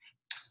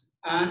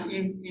 and after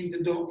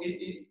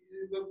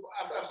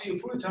you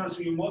Fourier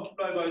transform, you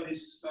multiply by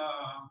this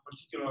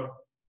particular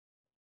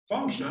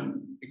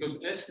function, because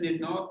S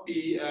need not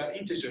be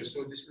integer,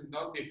 so this need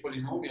not be a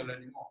polynomial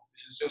anymore.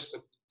 This is just a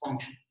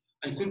function.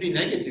 And it could be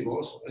negative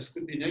also. S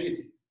could be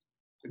negative.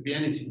 It could be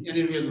anything,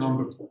 any real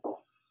number.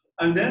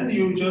 And then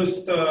you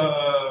just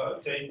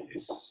take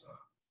this.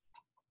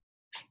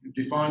 You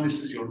define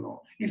this as your norm.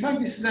 In fact,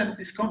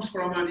 this comes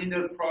from an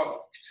inner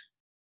product.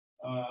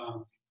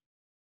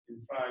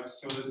 In fact,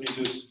 so let me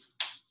just,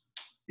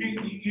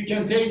 you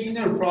can take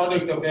inner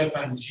product of F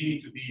and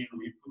G to be,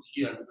 we put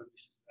here, because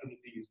this is,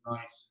 everything is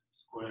nice,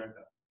 squared.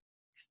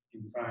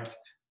 In fact,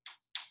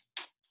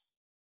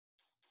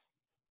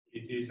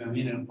 it is an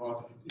inner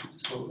product.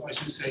 So I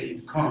should say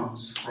it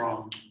comes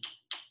from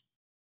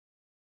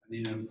an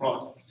inner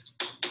product,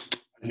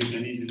 as you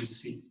can easily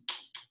see.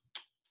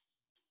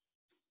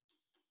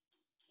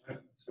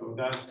 So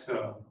that's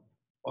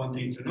one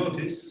thing to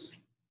notice.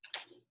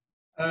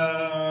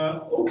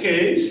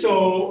 Okay,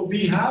 so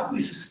we have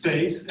this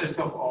space S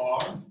of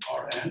R,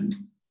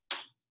 Rn,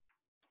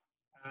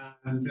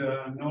 and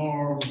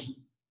norm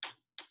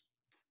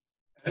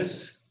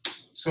S.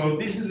 So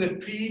this is a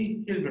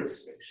pre-Hilbert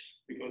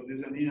space, because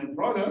there's an inner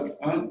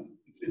product, and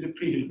it's a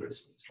pre-Hilbert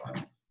space,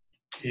 right?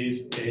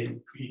 Is a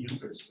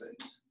pre-Hilbert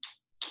space.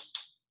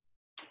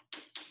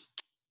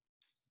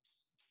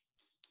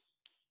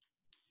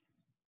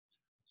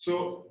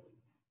 So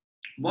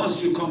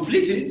once you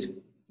complete it,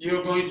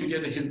 you're going to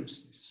get a Hilbert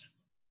space.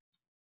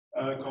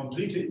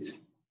 Complete it.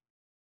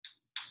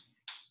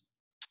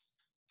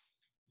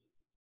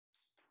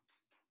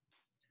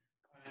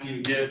 And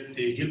you get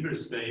the Hilbert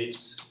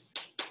space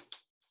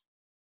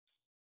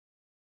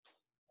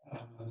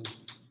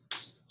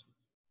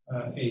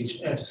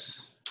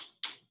HS.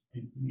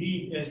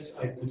 Leave S,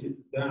 I put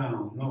it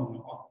down,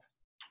 no, up.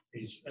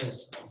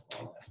 HS of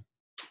Rn.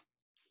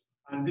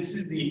 And this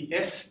is the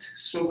est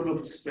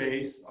Sobolev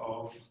space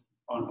of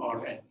on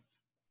Rn.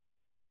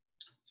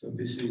 So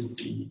this is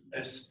the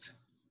est.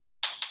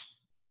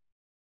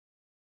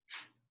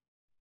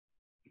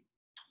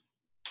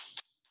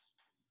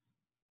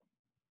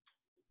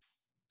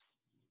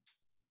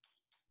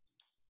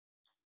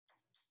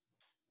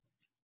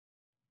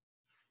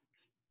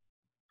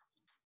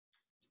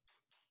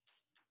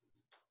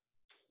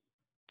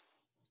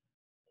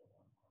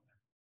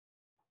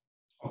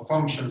 Of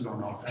functions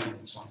on Rn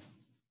and so on.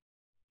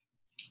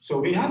 So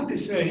we have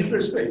this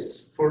Hilbert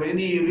space for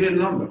any real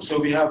number. So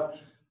we have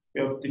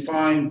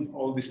defined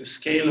all this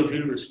scale of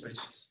Hilbert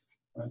spaces.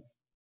 Right?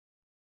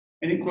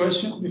 Any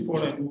questions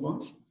before I move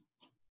on?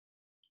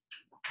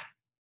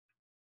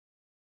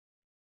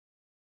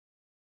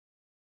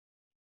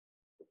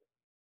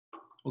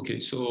 Okay,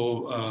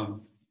 so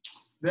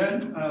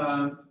then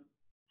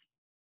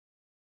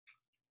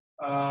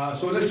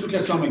so let's look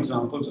at some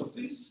examples of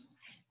this.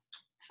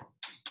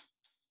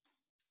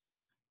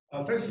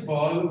 First of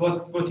all,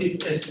 what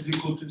if S is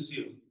equal to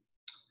 0?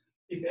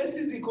 If S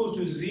is equal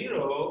to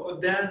 0,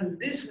 then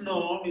this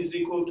norm is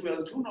equal to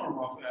L2 norm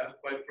of F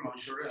by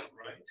Plancherel,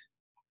 right?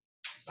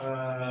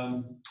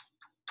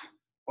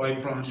 By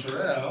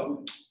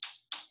Plancherel,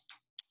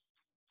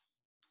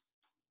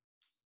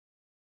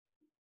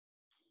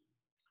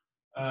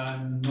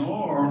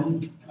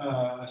 norm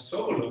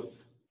Sobolev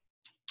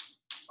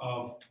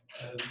of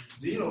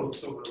 0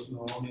 Sobolev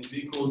norm is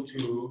equal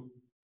to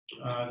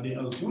the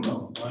L2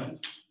 norm, right?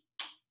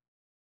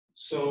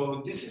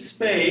 So this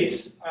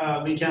space,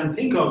 we can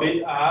think of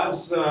it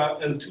as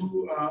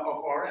L2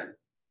 of Rn.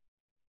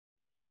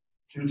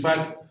 In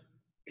fact,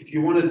 if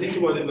you want to think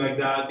about it like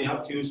that, we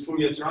have to use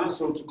Fourier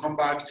transform to come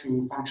back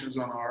to functions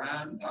on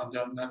Rn, and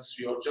then that's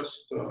your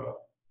just.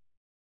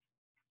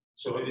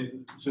 So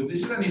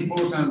this is an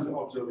important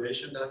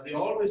observation that we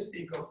always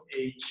think of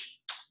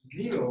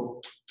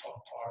H0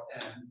 of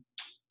Rn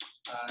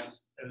as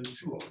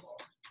L2 of R.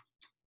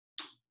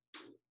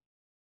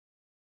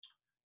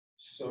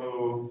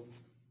 So,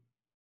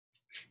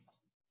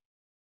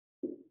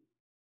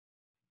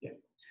 yeah.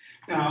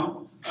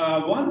 Now,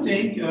 one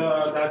thing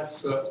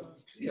that's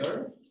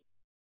clear,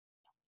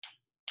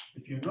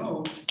 if you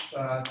note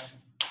that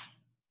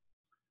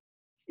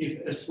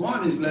if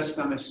S1 is less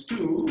than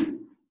S2,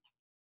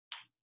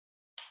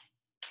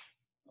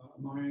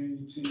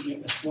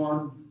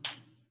 S1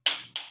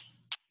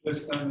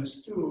 less than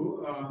S2,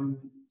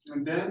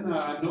 and then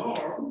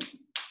norm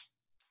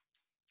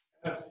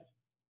F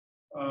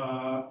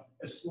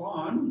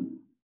S1,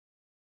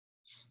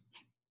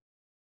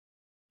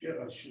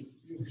 yeah, I should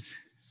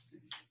use this.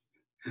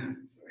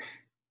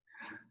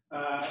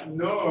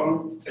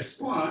 Norm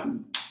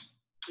S1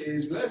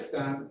 is less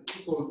than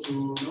equal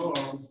to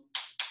norm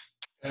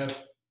F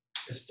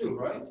S2,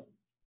 right?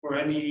 For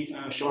any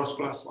Shor's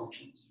class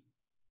functions.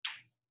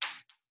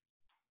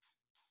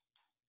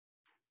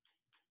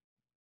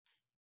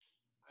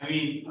 I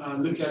mean,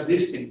 look at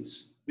these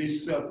things.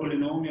 This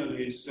polynomial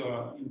is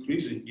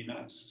increasing in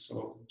S,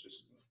 so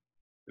just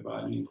the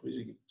value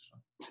increasing in S.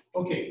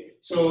 Okay,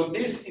 so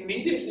this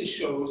immediately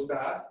shows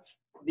that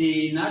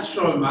the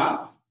natural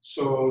map,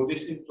 so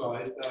this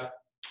implies that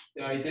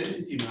the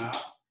identity map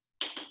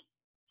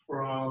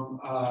from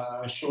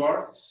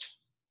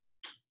Schwarz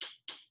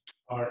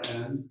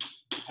Rn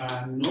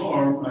and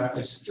norm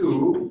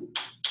S2,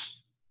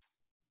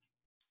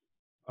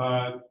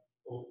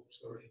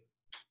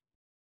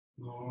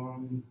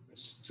 norm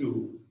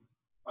S2.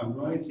 I'm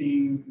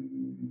writing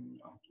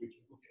okay,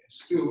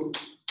 S2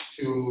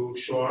 to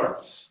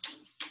Schwarz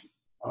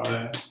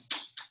Rn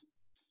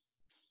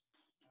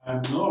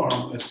and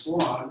norm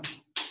S1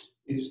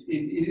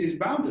 is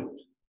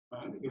bounded,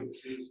 right?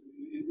 Because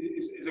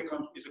it's a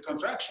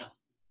contraction,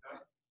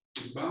 right?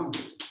 It's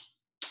bounded.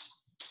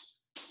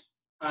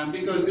 And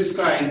because this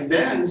guy is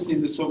dense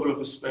in the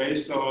Sobolev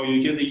space, so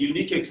you get a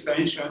unique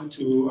extension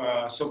to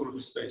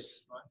Sobolev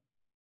spaces, right?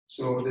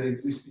 So there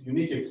exists a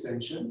unique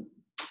extension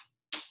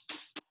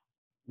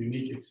to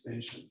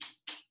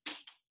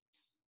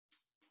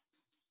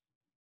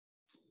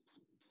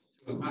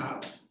the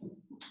map.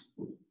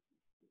 So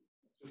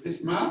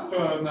this map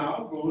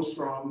now goes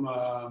from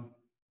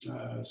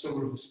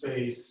Sobolev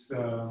space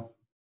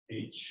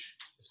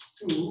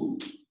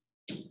HS2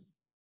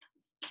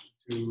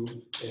 to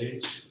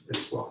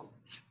HS1.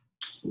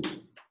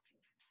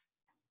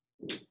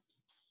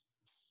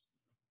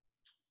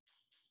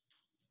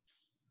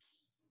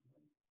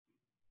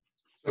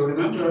 So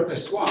remember,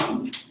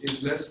 S1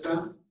 is less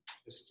than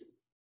S2.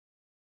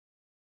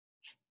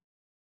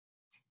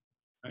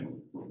 Right?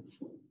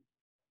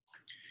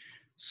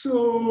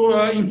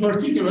 So in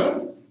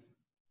particular,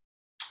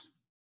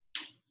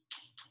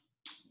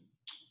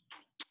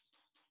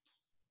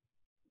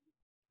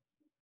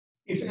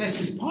 if S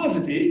is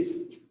positive,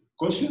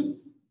 question?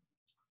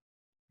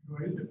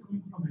 Why is it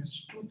going from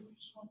S2 to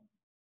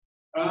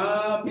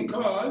S1?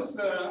 Because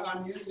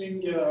I'm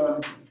using,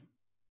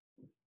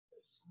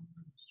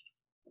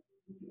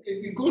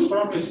 it goes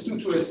from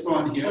S2 to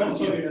S1 here. Oh,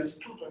 sorry, S2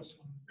 to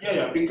S1.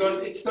 Yeah, because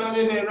it's the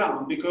other way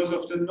around, because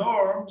of the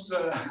norms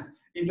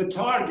in the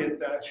target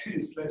that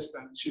is less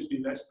than, should be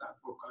less than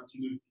for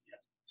continuity. Yeah.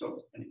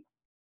 So, anyway.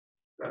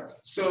 Right.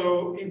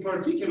 So, in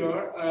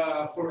particular,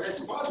 for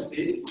S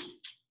positive,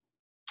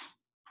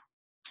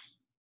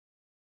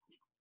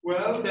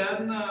 well,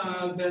 then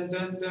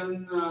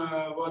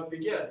what we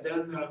get?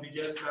 Then we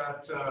get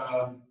that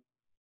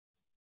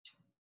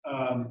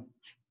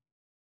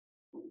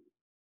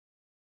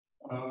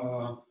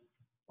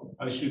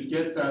I should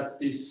get that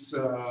this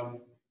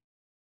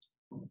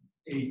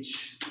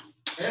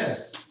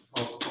HS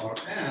of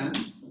Rn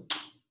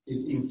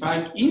is in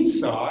fact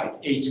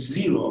inside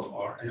H0 of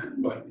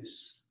Rn by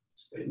this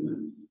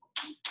statement.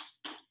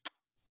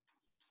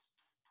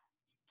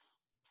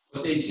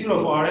 But H0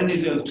 of Rn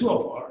is L2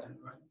 of Rn,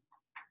 right?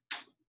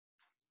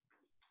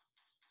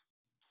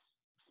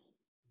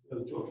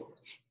 L2 of Rn.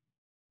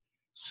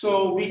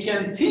 So we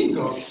can think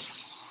of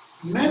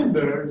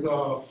members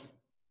of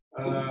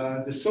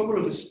the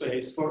Sobolev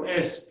space for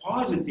S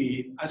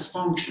positive as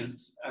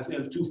functions, as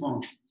L2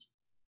 functions.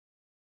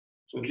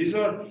 So these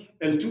are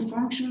L2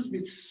 functions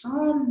with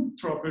some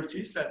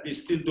properties that we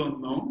still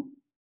don't know,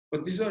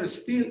 but these are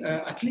still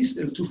at least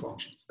L2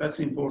 functions. That's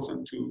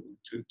important to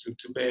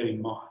bear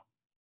in mind.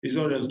 These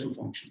are L2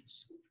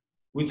 functions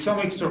with some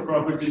extra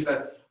properties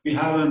that we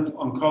haven't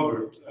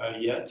uncovered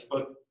yet,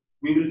 but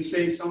we will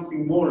say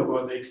something more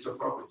about the extra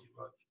property.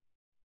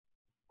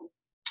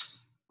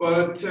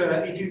 But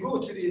if you go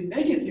to the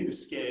negative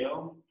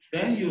scale,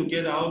 then you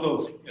get out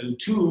of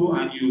L2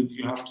 and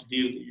you have to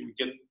deal, you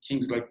get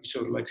things like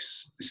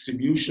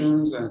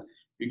distributions, and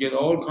you get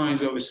all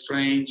kinds of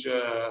strange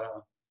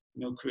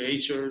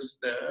creatures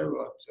there.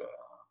 But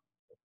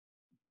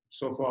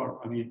so far.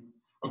 I mean,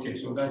 okay,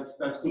 so that's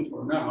good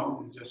for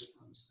now.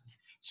 Just understand.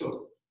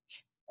 So,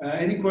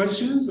 any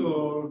questions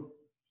or?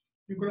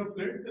 You could have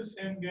played the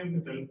same game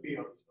with LP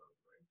also,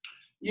 right?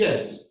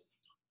 Yes,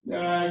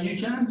 you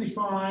can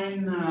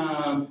define.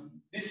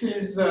 This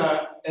is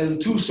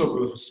L2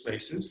 Sobolev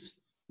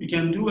spaces. You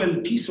can do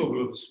LP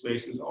Sobolev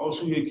spaces.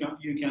 Also, you can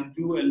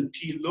do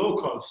LP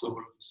local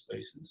Sobolev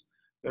spaces.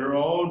 There are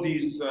all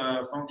these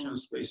function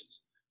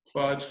spaces.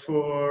 But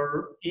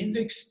for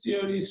index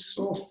theory,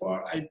 so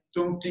far, I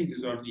don't think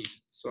these are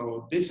needed.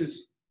 So this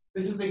is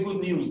the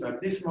good news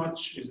that this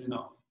much is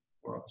enough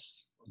for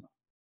us.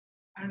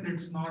 And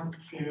it's not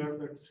clear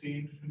that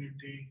C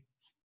infinity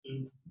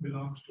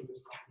belongs to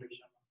this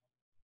completion.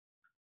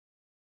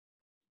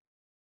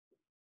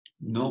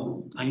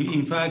 No,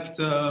 in fact,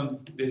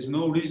 there's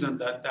no reason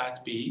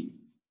that be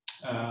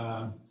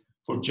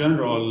for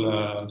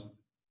general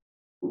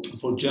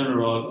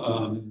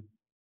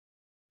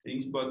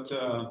things. But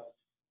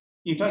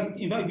in fact,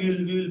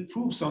 we'll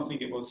prove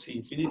something about C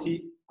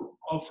infinity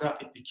of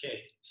rapid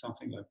decay,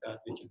 something like that.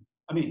 We can.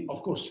 I mean,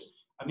 of course.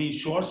 I mean,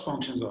 Schwarz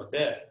functions are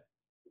there,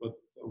 but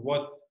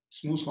what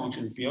smooth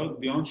functions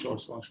beyond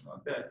Schwarz function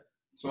are there?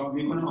 So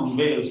we're going to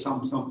unveil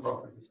some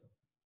properties.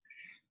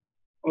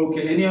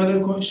 Okay. Any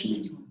other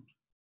questions?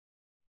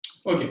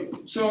 Okay,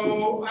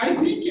 so I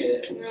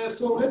think,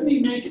 so let me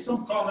make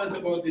some comment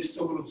about this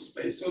Sobolev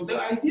space. So the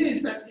idea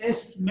is that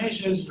S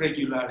measures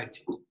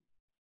regularity.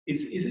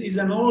 It's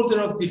an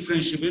order of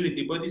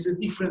differentiability, but it's a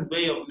different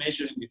way of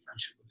measuring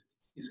differentiability.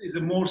 It's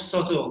a more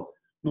subtle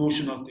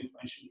notion of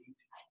differentiability.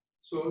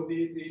 So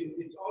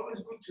it's always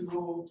good to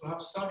know, to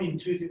have some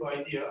intuitive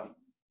idea.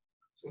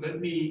 So let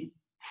me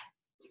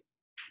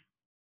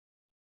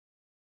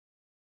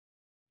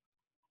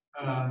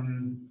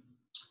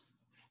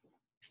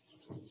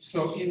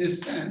so in a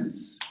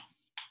sense,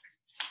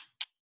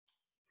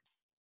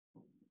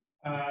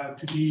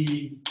 to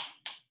be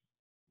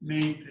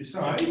made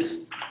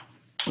precise,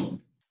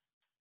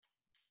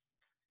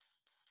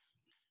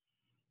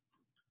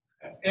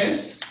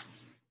 S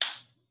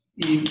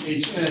in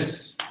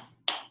HS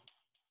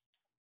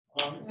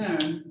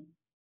Rn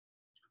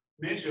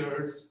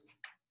measures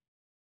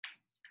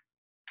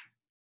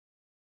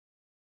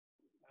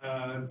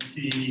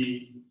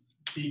the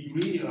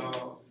degree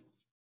of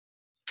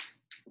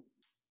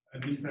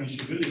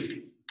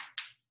differentiability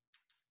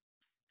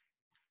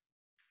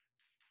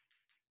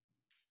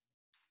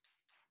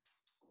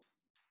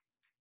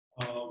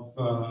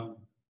of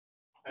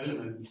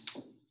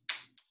elements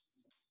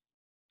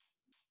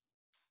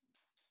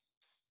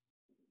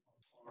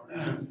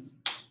Rn.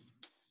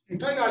 In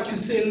fact, I can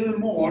say a little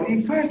more.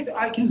 In fact,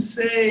 I can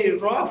say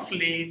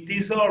roughly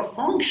these are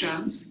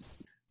functions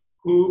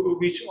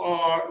which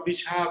are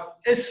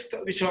S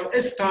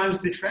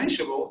times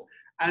differentiable,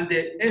 and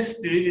the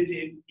S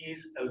derivative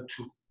is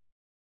L2.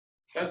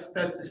 That's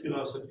the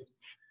philosophy.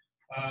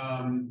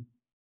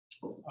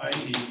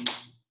 I.e.,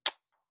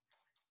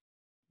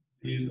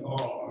 these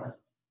are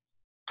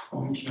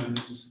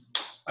functions.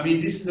 I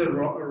mean, this is a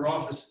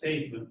rough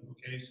statement.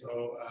 Okay,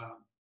 so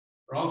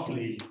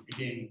roughly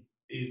again,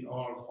 these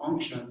are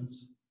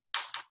functions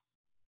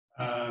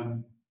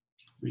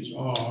which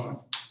are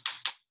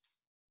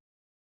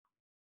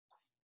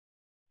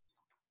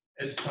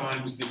S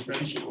times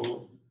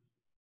differentiable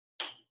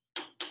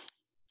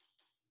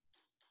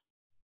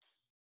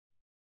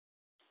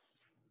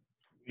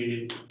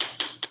with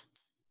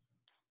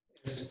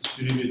S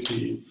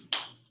derivative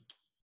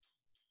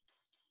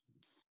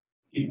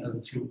in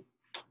L2.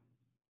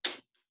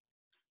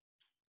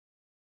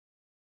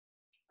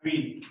 I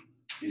mean,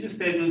 this is a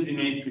statement we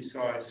made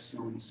precise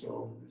soon,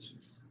 so this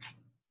is.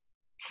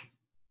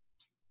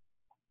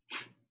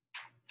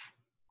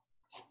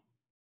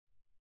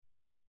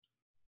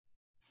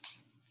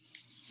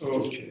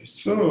 Okay,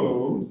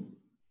 so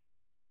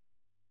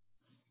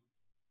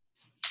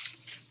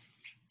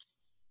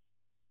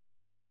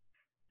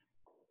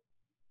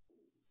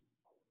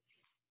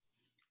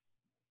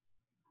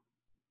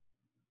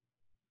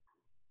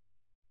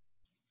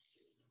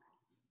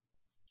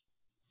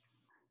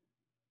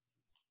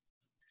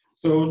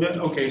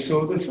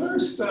so the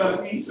first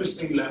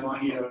interesting lemma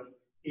here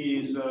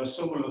is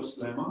Sobolev's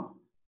lemma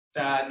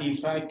that in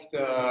fact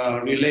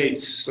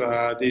relates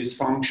these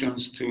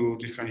functions to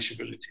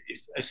differentiability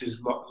if S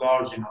is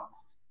large enough.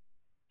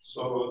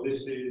 So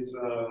this is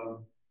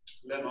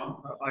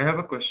lemma. I have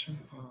a question.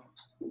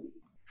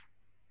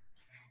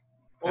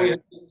 Oh, yes.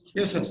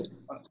 Yes.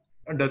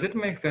 Does it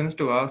make sense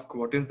to ask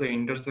what is the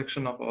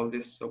intersection of all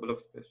these Sobolev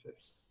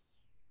spaces?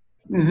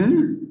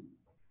 Mm-hmm.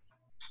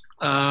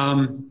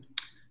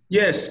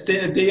 Yes,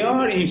 they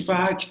are in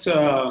fact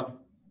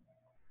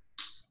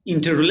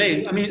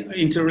interrelate. I mean,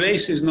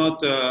 interlace is not.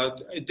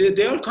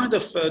 They are kind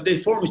of. They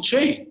form a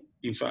chain.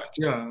 In fact.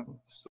 Yeah.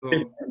 So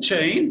they form a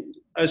chain.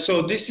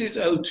 So this is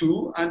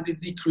L2, and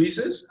it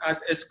decreases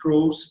as S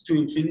grows to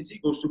infinity,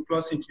 goes to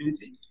plus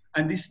infinity,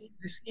 and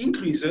this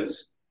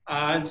increases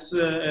as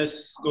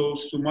S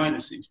goes to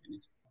minus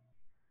infinity.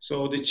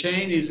 So the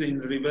chain is in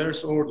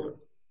reverse order.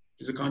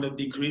 It's a kind of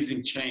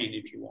decreasing chain,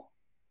 if you want.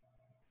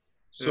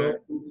 So,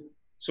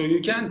 so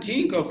you can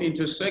think of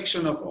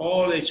intersection of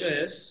all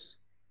HS,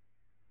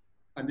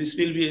 and this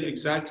will be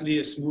exactly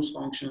a smooth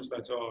functions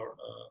that are.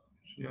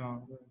 Yeah.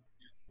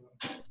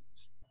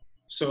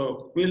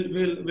 So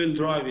we'll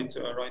drive it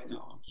right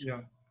now.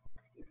 Yeah.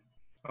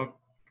 Okay.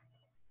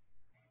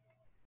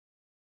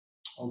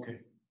 Okay,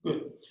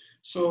 good.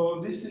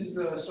 So this is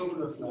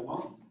Sobolev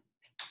lemma.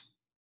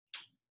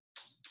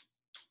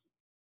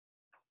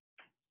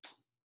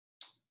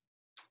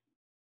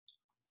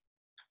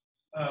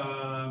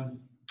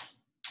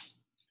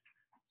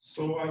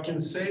 So I can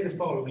say the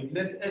following: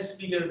 let S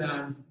bigger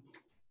than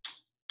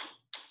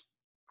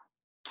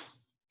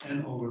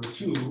n over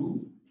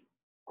 2,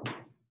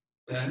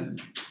 then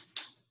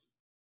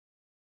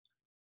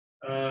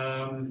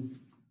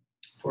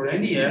for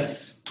any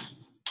f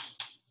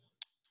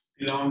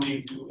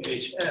belonging to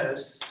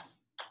HS,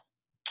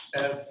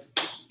 f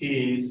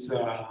is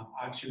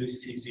actually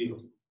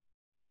C0,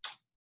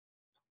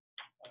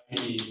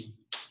 i.e.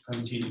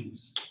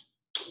 continuous.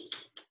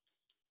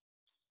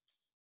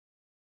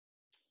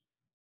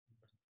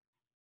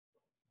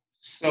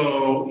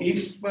 So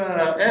if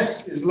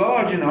S is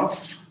large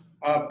enough,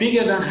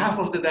 bigger than half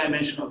of the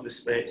dimension of the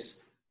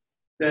space,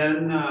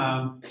 then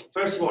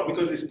first of all,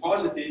 because it's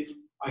positive,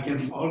 I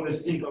can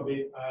always think of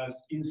it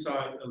as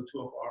inside L2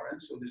 of Rn.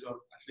 So these are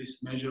at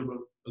least measurable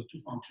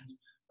L2 functions.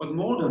 But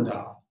more than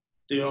that,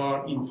 they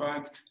are in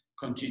fact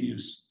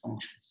continuous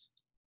functions.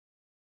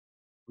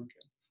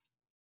 Okay.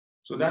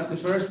 So that's the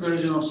first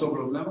version of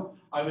Sobolev lemma.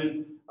 I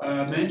will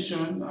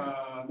mention,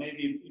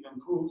 maybe even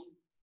prove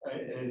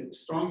a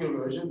stronger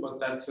version, but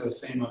that's the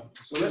same.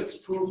 So let's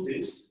prove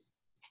this.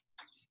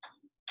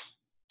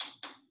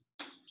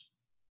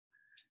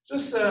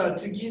 Just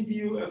to give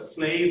you a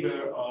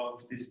flavor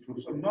of this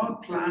proof. I'm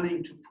not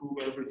planning to prove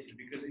everything,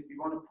 because if you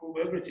want to prove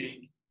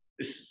everything,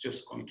 this is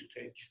just going to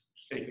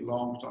take a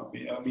long time.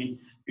 I mean,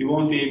 we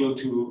won't be able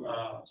to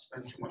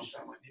spend too much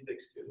time on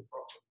index theory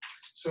problem.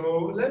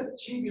 So let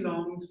G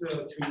belongs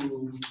to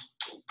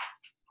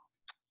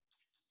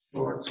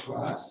Schwarz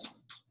class.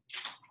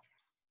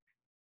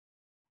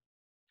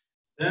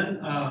 Then,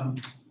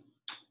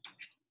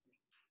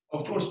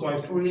 of course, by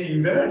Fourier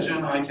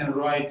inversion, I can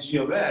write G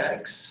of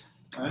x,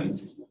 right,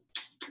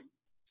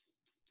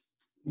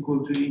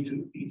 equal to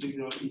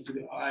integral e to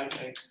the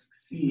ix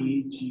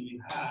c g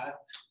hat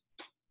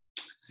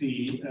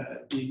c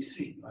big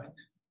C, right?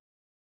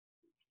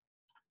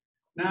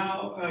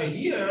 Now,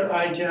 here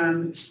I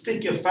can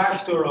stick a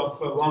factor of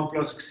 1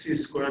 plus c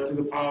squared to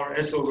the power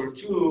s over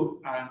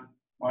 2 and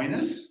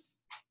minus.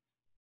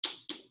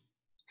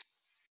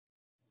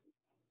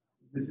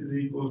 This is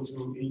equal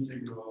to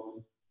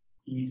integral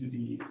e to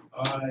the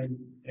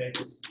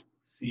ix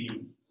c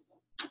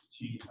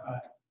g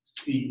hat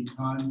c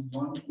times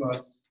 1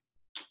 plus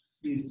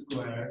c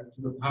squared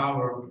to the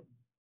power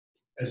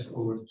s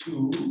over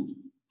 2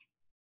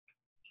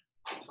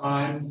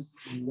 times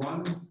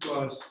 1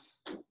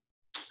 plus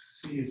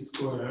c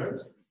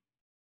squared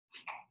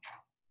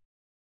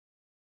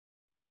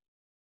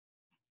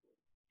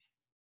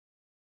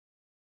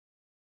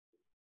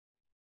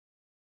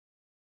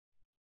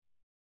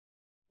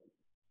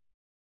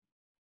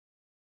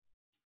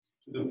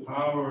to the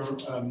power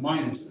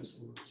minus s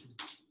over 2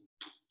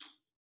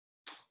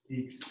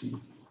 dx.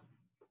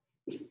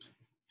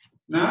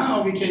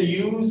 Now we can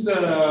use,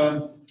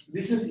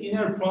 this is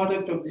inner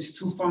product of these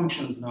two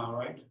functions now,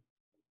 right?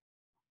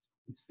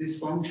 It's this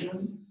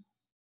function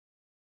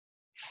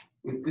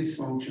with this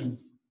function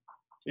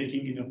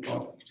taking inner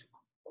product.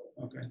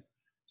 Okay.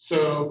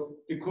 So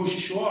the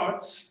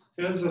Cauchy-Schwarz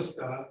tells us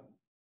that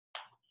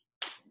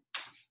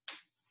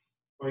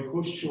by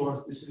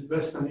Cauchy-Schwarz, this is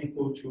less than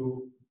equal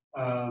to,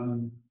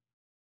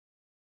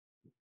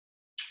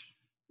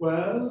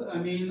 well, I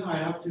mean, I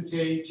have to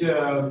take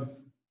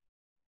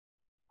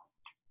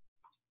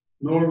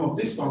norm of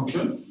this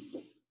function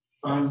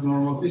times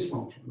norm of this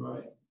function,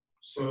 right?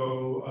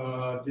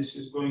 So this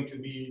is going to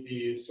be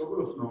the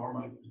Sobolev norm,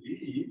 I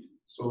believe.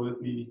 So let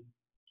me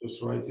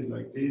just write it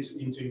like this: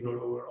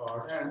 integral over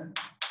Rn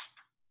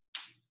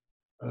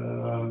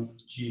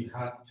g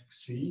hat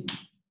c.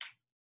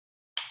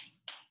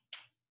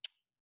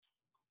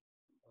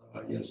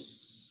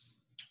 Yes,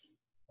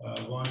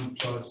 1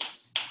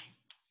 plus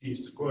c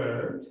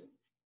squared.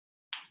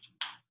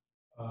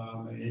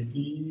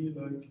 Maybe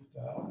like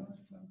that,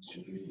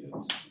 actually,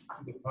 yes.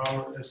 To the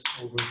power s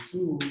over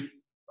 2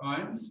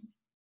 times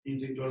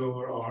integral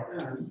over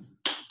Rn.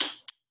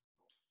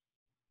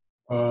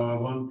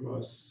 1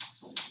 plus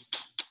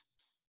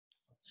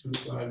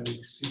absolute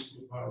value c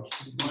to the power of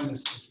 2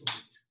 minus s over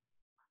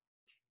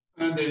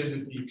 2. And there is a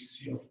big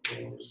C, of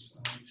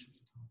course. This is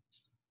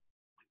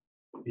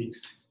big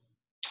C.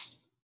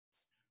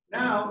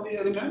 Now,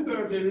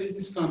 remember, there is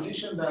this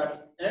condition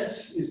that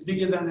S is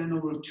bigger than n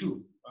over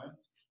 2, right?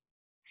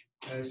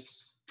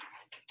 S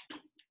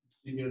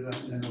bigger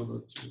than n over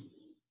 2.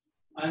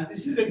 And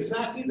this is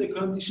exactly the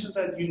condition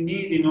that you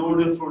need in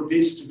order for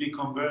this to be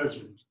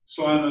convergent.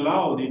 So I'm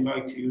allowed, in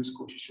fact, to use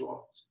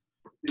Cauchy-Schwarz.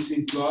 This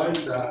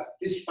implies that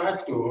this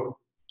factor,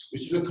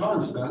 which is a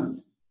constant,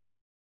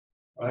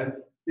 right?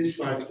 This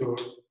factor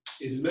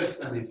is less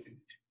than infinity.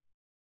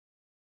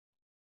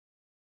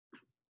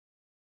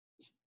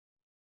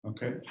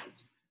 Okay,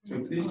 so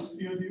this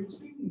you're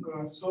using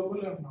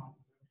Sobolev now,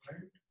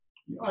 right?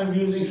 I'm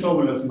using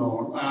Sobolev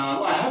norm.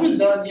 I haven't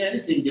done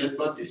anything yet,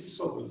 but this is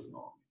Sobolev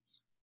norm.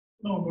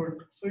 No,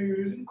 but so you're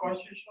using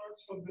Cauchy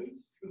charts for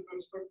this with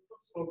respect to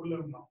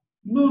Sobolev now?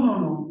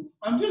 No.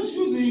 I'm just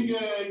using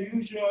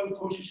usual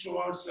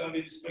Cauchy-Schwarz with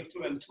respect to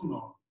L2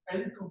 norm.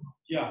 L2 norm?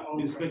 Yeah,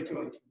 with respect to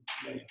L2.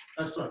 Yeah,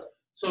 that's right.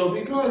 So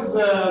because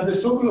the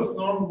Sobolev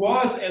norm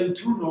was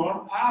L2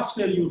 norm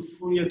after you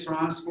Fourier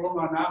transform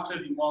and after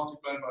you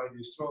multiply by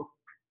this, so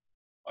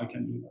I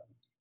can do that.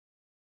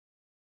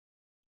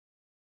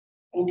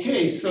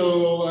 Okay, so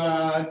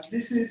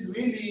this is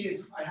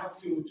really, I have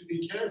to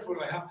be careful.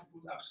 I have to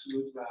put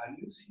absolute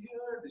values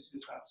here. This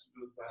is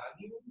absolute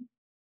value.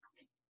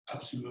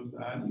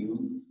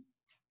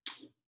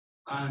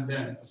 And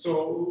then, so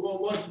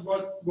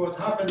what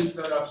happens is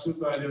that absolute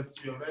value of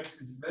g of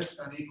x is less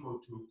than equal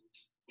to,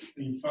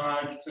 in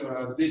fact,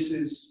 this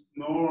is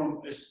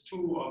norm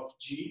S2 of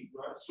g,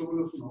 right?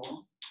 Sobolev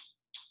norm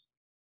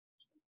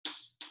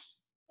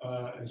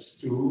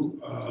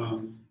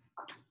S2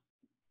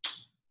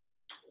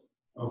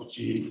 of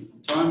g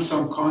times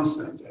some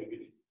constant, I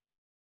believe,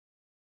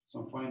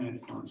 some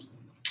finite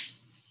constant,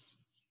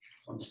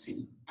 some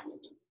c,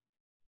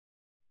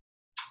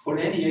 for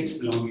any x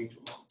belonging to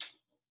 1.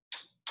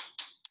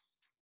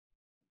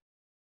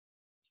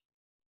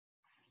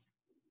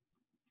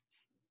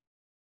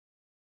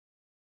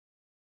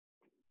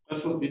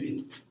 That's what we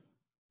did.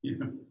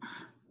 Yeah.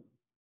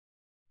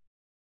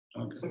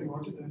 Okay. Sorry,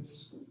 what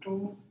is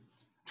S2?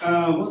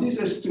 What is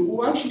S2?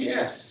 Oh, actually,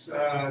 S.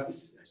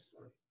 This is S.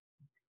 Sorry.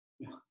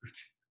 Yeah, good.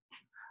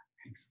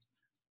 Thanks.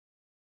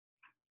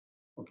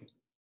 Okay.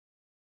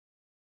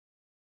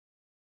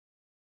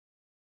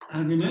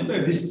 And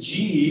remember, this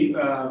G,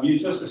 we're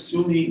just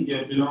assuming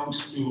it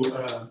belongs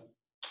to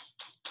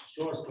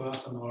Schwarz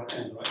class on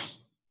Rn, right?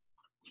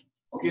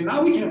 Okay,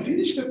 now we can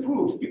finish the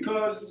proof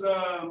because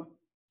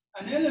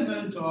an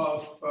element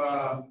of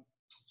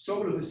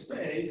Sobolev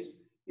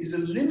space is a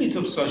limit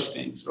of such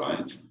things,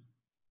 right?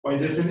 By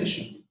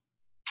definition.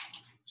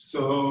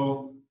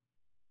 So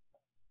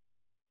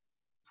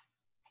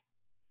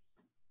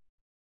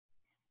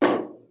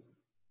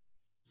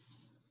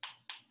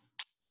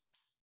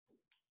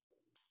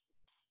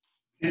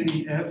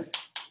any f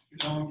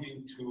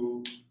belonging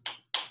to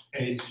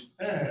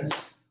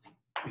Hs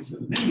is a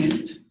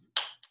limit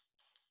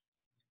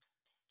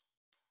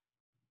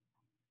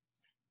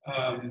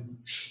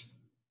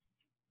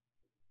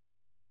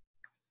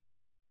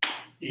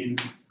in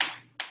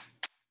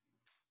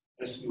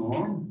S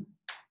norm.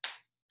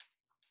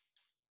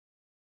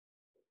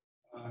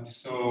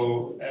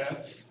 So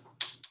f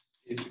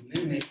is the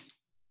limit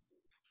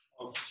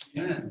of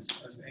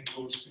Gns as n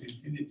goes to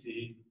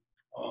infinity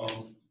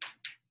of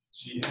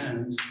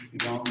Gns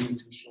belonging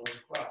to Schwarz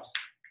class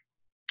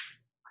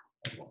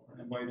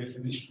by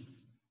definition.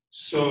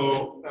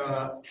 So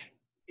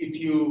if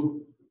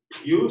you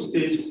use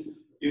this,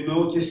 you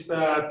notice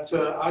that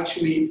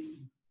actually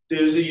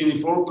there's a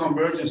uniform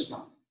convergence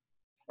now,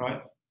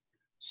 right?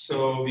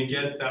 So we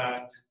get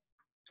that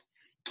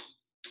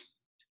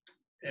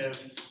f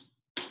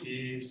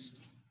is,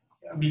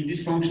 I mean,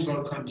 these functions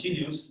are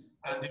continuous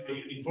and they are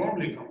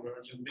uniformly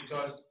convergent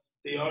because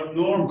they are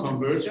norm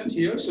convergent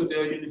here, so they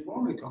are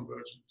uniformly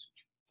convergent,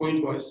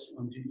 pointwise,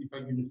 in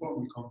fact,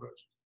 uniformly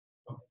convergent.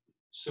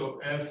 So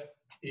f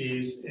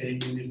is a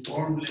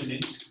uniform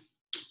limit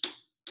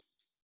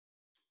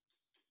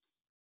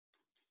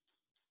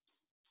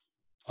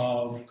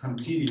of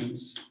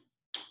continuous,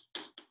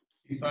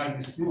 in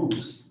fact,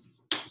 smooth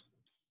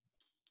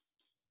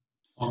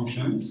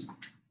functions.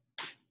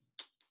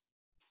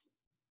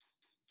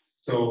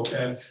 So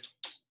f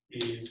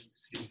is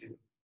C0.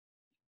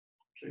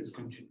 So it's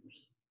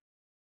continuous.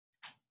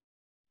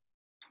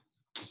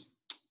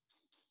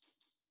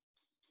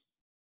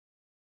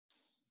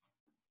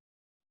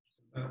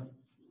 That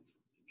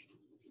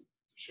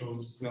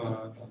shows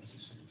that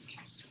this is the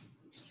case.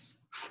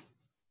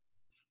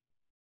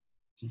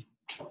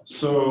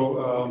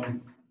 So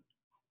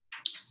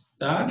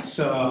that's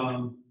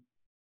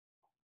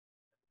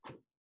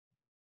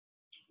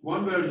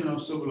one version of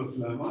Sobolev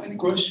lemma. Any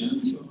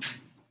questions?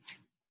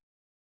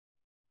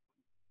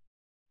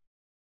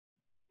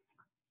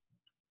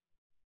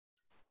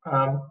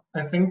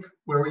 I think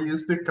where we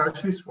use the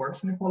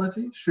Cauchy-Schwarz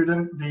inequality,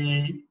 shouldn't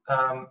the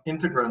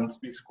integrands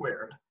be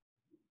squared?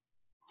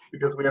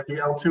 Because we have the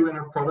L2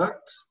 inner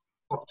product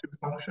of two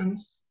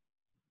functions.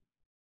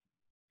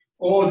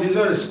 Oh, these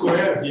are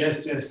squared.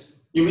 Yes,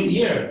 yes. You mean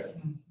here?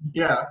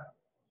 Yeah.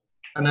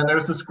 And then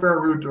there's a square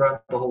root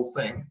around the whole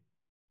thing.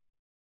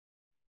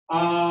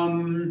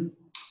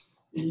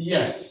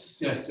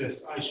 Yes.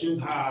 I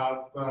should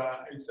have,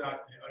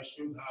 exactly. I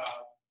should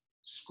have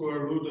square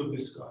root of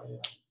this guy. Yeah.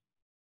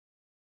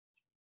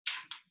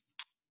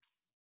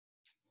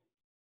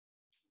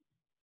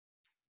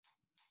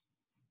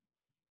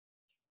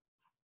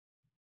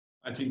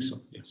 I think so,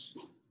 yes.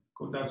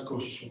 That's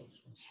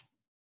Cauchy-Schwarz.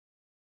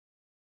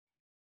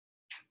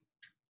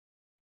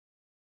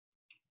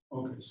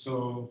 Okay,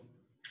 so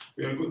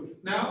we are good.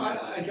 Now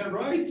I can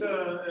write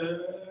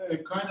a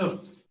kind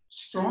of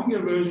stronger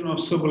version of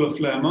Sobolev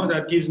lemma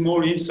that gives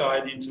more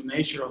insight into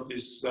nature of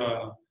this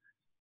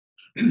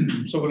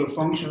Sobolev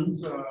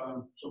functions,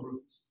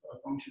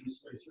 function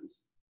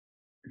spaces.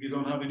 If you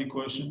don't have any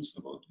questions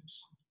about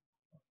this,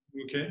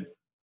 okay?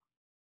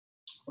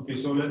 Okay,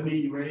 so let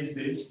me erase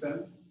this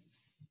then.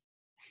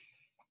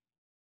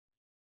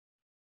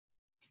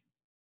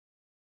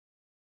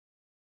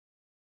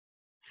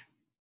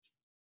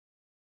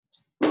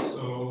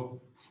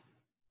 So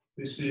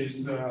this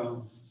is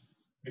a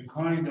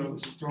kind of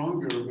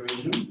stronger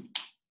version.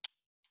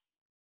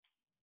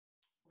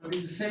 But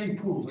it's the same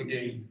proof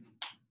again.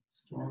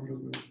 Stronger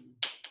version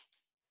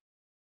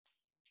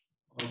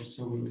of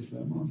Sobolev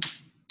lemma.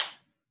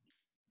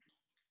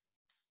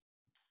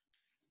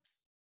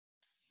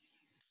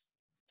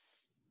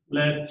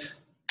 Let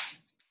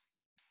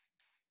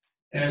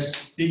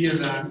S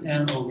bigger than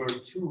n over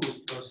 2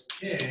 plus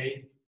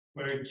k,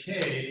 where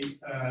k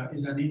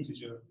is an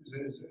integer,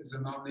 is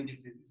a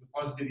non-negative, is a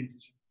positive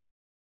integer.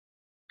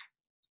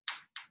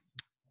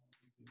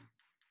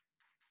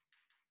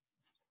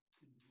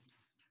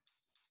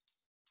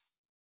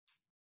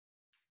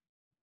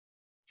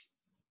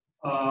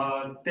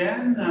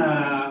 Then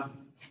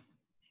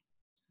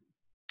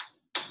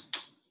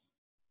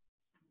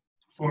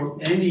for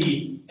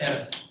any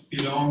f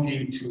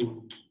belonging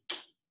to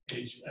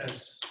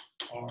Hs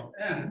or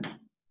n,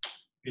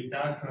 with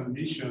that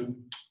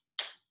condition,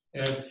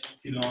 f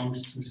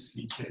belongs to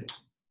Ck.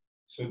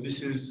 So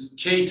this is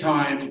k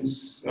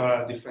times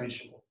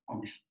differentiable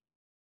function.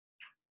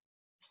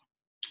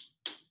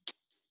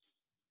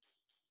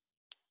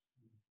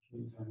 K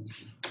times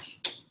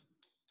differentiable.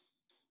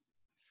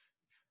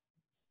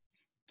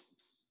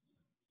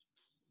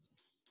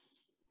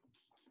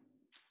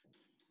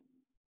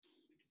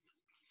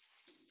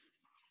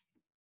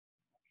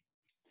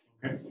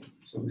 Okay,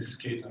 so this is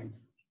k times.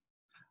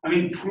 I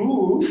mean,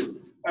 proof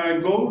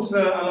goes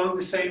along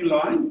the same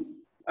line,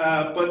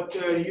 but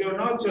you're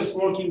not just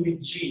working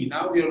with G.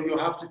 Now you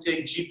have to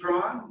take G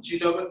prime, G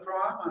double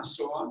prime, and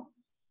so on.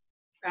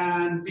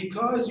 And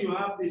because you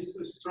have this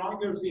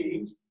stronger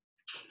thing,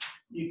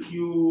 if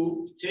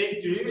you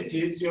take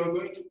derivatives, you're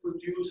going to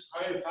produce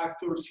higher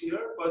factors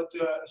here, but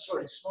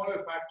sorry,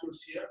 smaller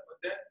factors here, but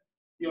then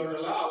you're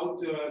allowed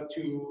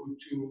to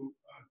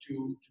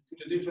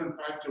put a different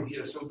factor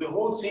here. So the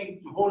whole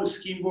thing, the whole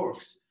scheme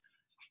works.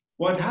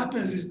 What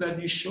happens is that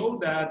you show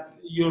that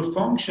your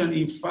function,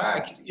 in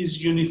fact,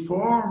 is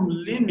uniform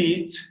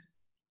limit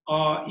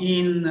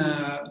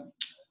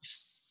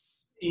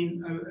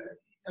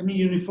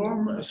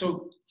uniform.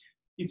 So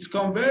it's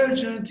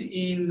convergent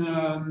in.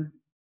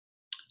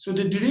 So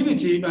the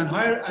derivative and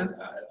higher and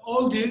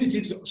all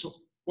derivatives. So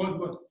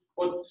what?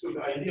 So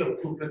the idea of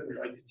proof. Let me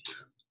write it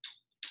here.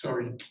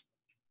 Sorry.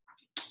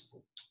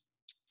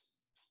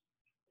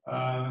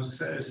 A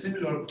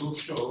similar proof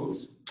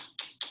shows.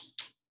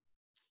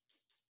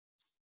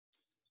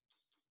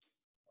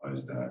 What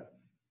is that?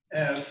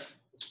 F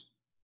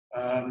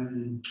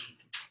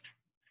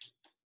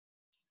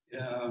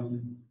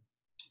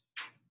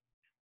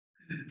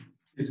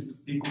is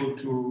equal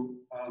to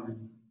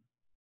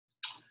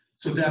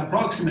so the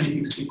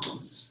approximating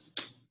sequence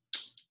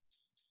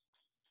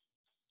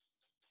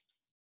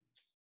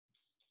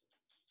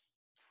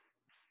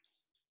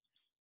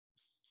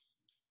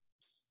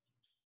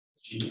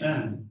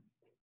Gn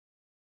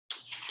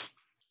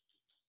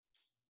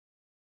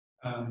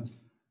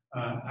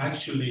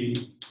actually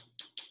is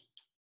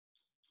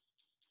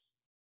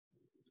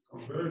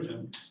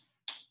convergent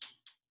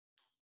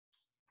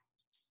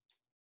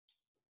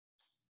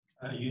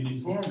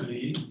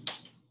uniformly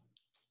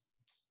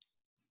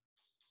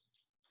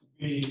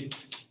with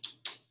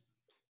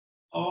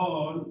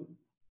all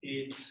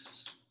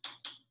its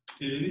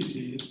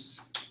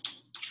derivatives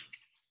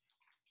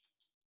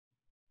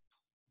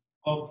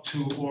up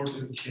to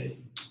order k.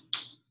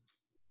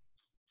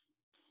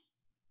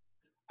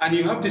 And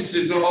you have this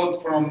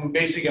result from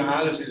basic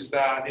analysis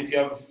that if you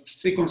have a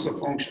sequence of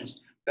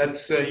functions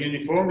that's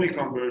uniformly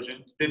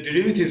convergent, the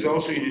derivative is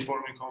also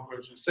uniformly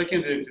convergent,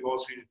 second derivative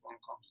also uniformly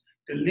convergent.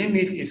 The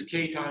limit is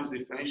k times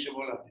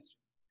differentiable at this.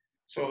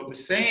 So the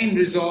same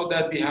result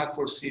that we had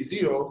for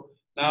C0,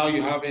 now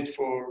you have it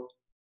for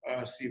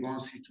C1,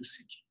 C2,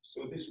 Ck.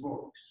 So this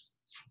works.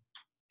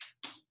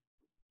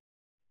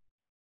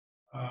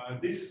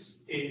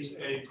 This is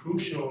a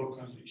crucial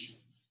condition.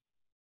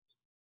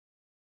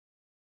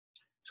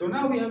 So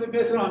now we have a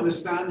better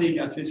understanding,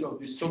 at least, of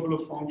these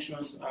Sobolev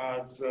functions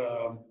as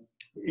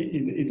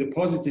in the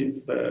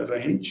positive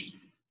range.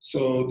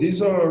 So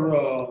these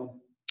are,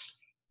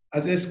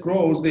 as S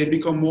grows, they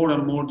become more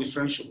and more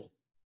differentiable.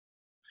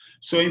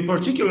 So in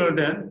particular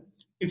then,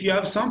 if you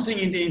have something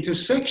in the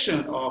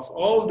intersection of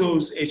all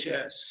those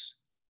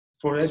Hs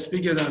for S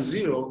bigger than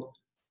 0,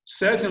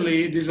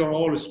 certainly these are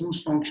all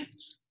smooth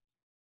functions.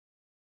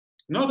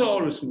 Not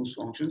all smooth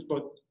functions,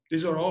 but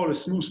these are all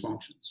smooth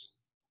functions.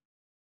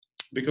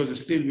 Because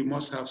still you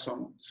must have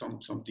some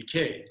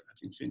decay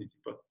at infinity,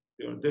 but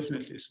they are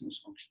definitely smooth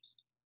functions.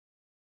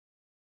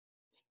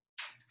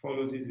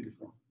 follows easily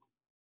from.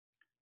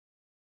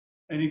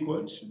 Any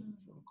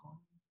questions or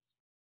comments?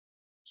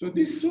 So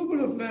this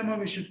Sobolev lemma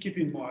we should keep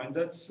in mind.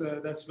 That's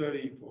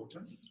very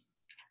important.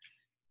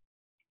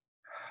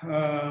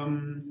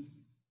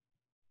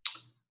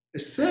 A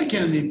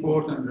second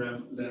important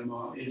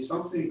lemma is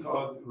something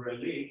called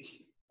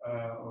Rellich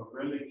or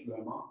Rellich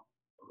lemma,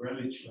 or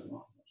Rellich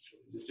lemma. I'm not sure.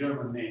 It's a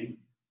German name.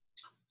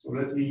 So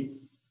let me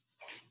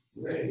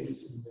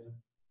raise and then.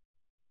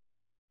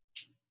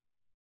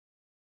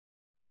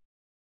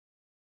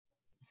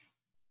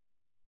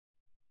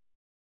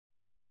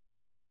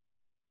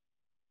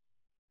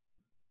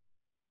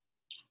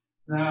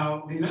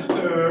 Now,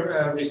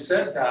 remember we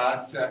said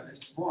that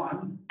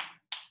S1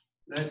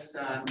 less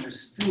than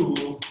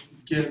S2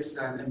 gives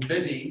an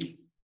embedding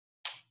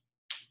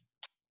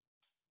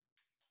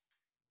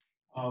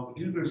of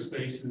Hilbert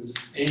spaces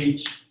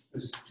H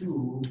plus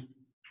 2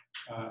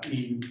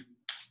 in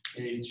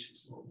H,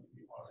 so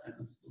we are N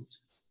of root.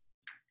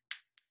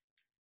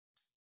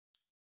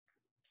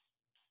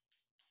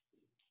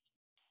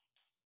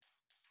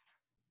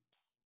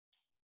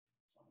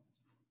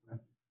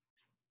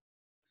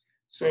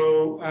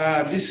 So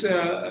this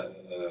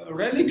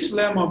Rellich's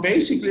lemma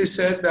basically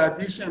says that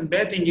this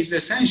embedding is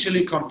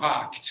essentially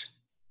compact.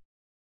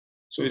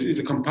 So it's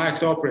a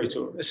compact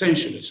operator,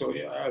 essentially. So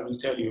yeah, I will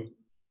tell you.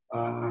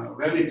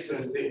 Rellich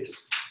says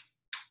this.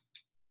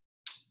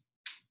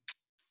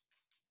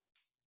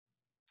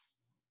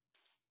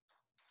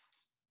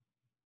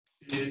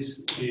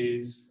 This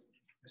is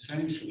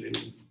essentially,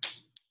 in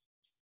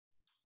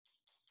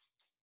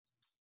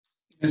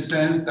the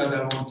sense that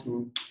I want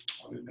to,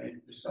 I will make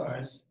it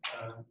precise,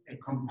 a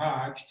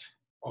compact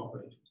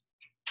operator.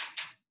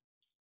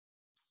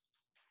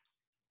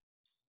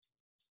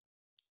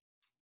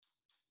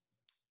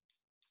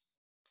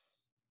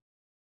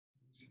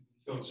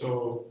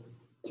 So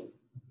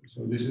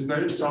this is a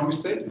very strong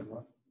statement,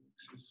 right?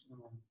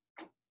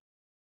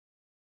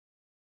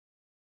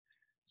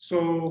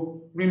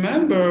 So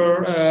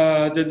remember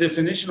the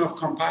definition of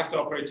compact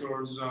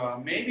operators.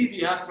 Maybe we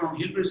had from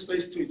Hilbert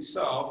space to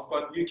itself,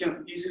 but you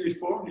can easily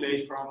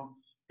formulate from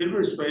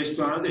Hilbert space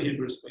to another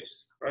Hilbert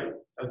space, right?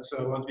 That's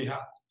what we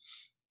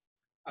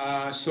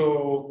have.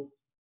 So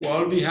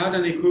while we had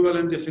an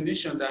equivalent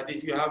definition that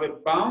if you have a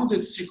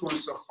bounded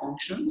sequence of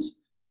functions,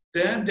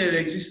 then there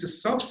exists a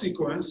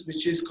subsequence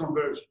which is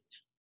convergent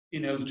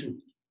in L2.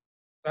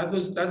 That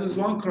was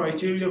one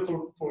criteria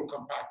for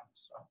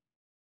compactness. Right?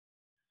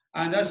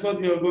 And that's what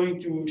we are going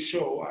to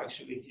show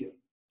actually here.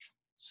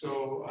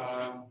 So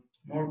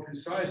more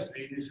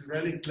precisely, this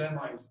Rellich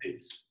lemma is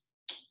this.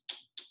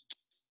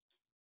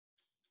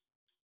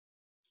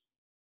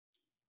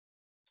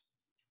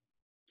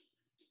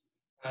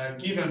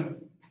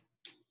 Given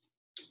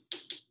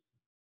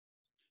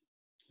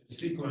the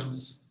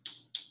sequence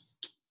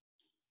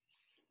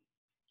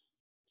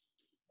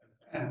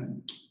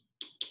N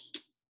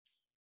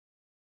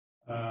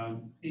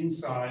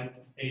inside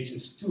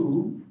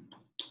HS2,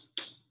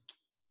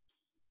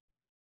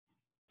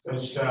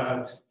 such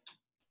that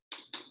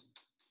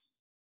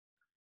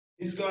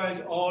these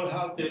guys all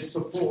have their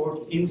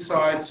support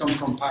inside some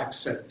compact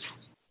set.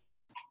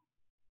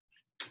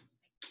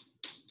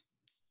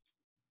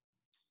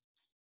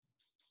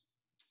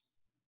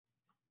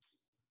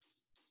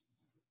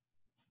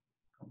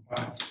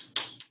 Compact.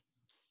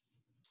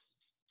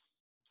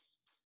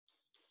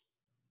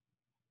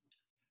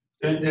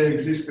 Then there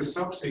exists a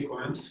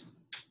subsequence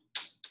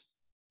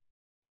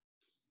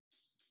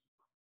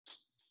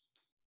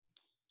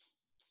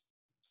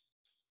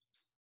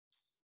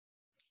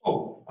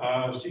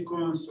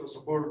sequence of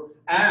support,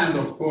 and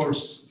of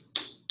course,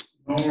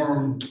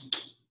 norm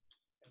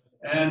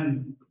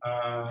n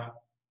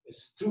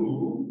is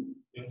 2,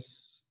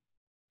 yes,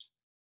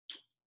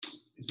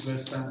 is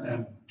less than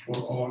n for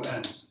all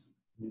n.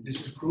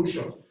 This is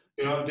crucial.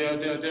 They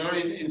are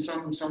in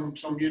some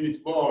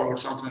unit bar or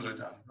something like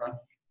that,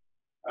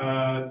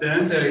 right?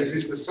 Then there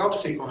exists a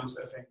subsequence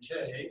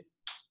fnk.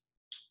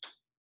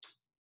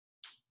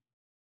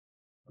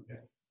 Okay,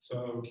 so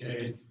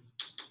okay.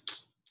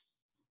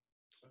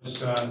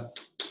 That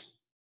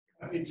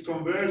it's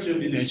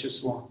convergent in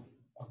HS1,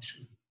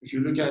 actually. If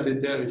you look at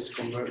it there, it's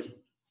convergent.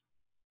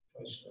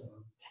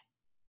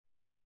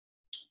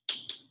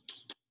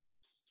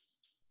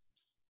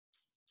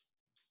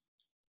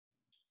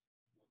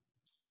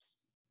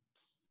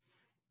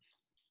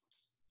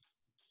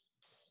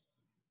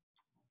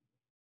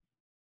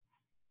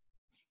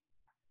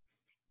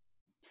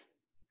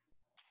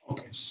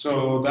 Okay,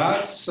 so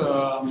that's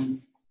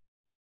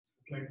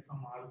like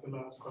some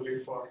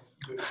Arzelà-Ascoli for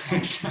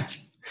this.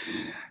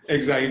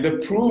 Exactly. The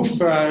proof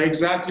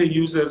exactly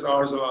uses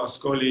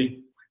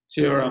Arzelà-Ascoli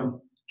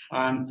theorem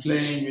and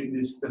playing with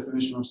this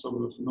definition of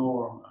Sobolev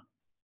norm.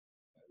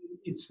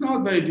 It's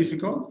not very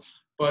difficult,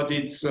 but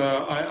it's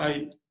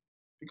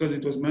because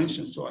it was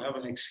mentioned, so I have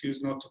an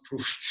excuse not to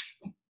prove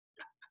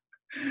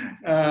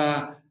it.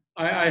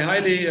 I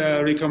highly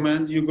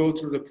recommend you go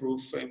through the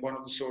proof in one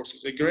of the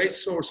sources. A great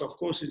source, of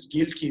course, is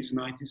Gilkey's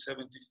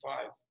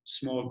 1975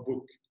 small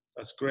book.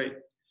 That's great.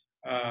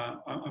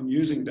 I'm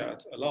using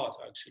that a lot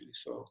actually.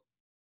 So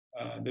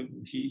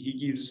he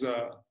gives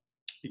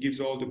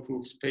all the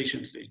proofs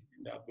patiently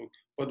in that book,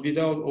 but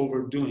without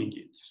overdoing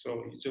it.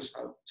 So he just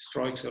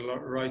strikes a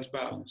right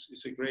balance.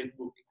 It's a great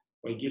book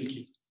by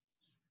Gilkey.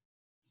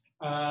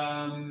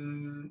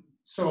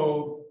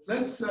 So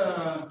let's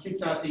keep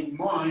that in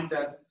mind,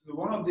 that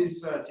one of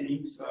these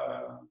things,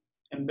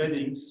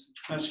 embeddings,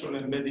 natural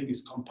embedding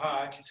is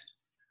compact.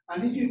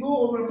 And if you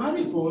go over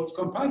manifolds,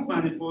 compact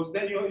manifolds,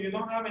 then you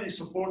don't have any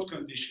support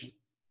condition.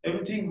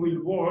 Everything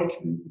will work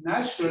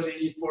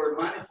naturally for a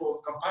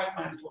manifold, compact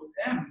manifold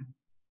M.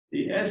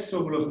 The S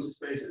Sobolev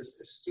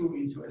spaces, S2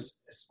 into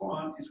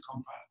S1 is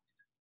compact.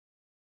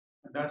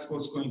 And that's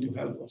what's going to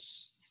help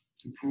us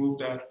to prove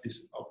that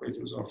these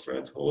operators are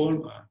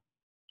Fredholm.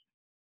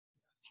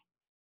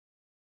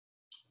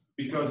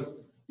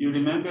 Because you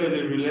remember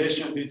the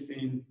relation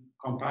between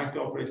compact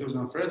operators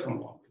and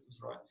Fredholm operators,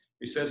 right?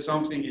 We said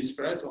something is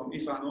Fredholm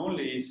if and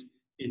only if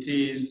it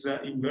is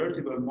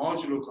invertible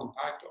modulo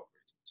compact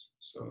operators.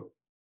 So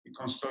we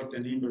construct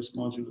an inverse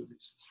modulo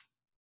this.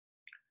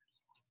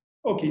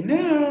 Okay,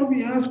 now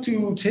we have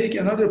to take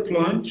another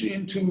plunge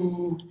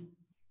into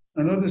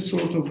another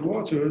sort of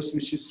waters,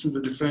 which is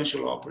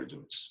pseudodifferential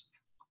operators.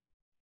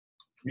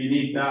 We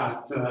need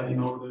that in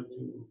order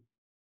to.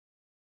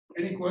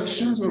 Any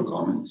questions or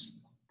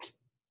comments?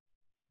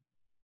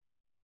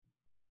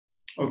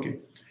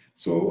 Okay,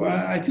 so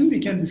I think we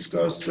can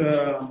discuss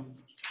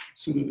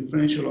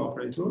pseudodifferential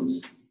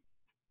operators.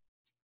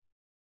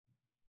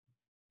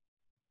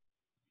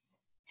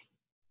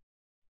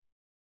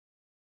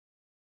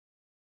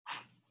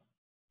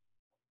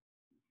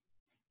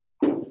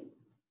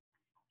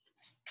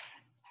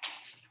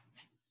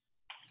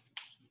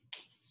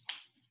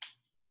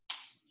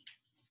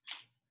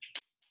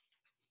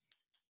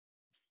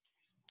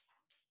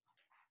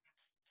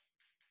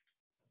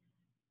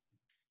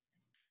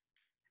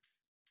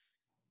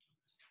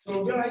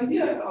 So the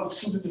idea of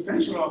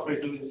pseudodifferential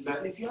operators is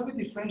that if you have a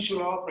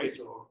differential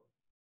operator,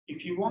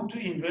 if you want to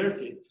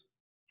invert it,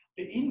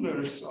 the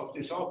inverse of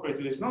this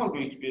operator is not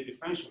going to be a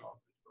differential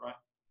operator, right?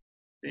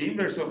 The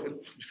inverse of a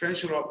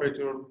differential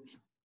operator,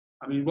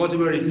 I mean,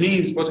 whatever it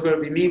means, whatever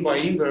we mean by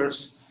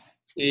inverse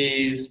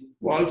is,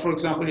 well, for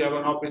example, you have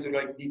an operator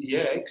like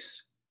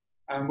ddx,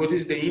 and what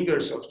is the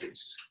inverse of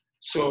this?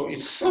 So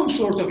it's some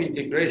sort of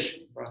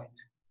integration,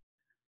 right?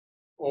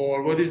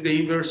 Or what is the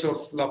inverse of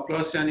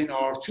Laplacian in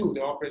R2,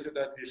 the operator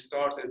that we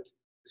started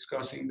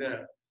discussing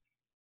there?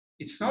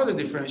 It's not a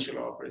differential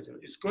operator.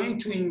 It's going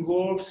to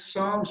involve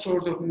some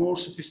sort of more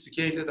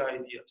sophisticated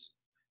ideas.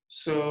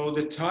 So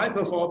the type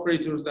of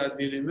operators that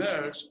will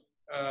emerge,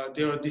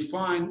 they are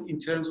defined in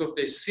terms of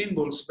the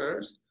symbols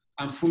first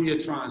and Fourier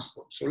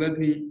transform. So let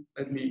me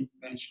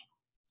mention.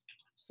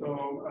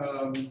 So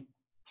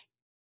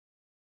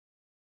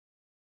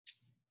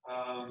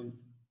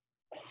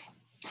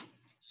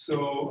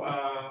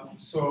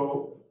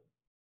so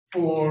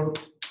for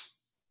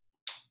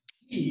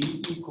E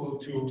equal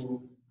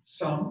to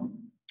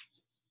sum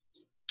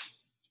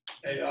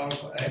A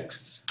alpha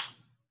x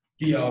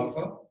B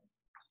alpha,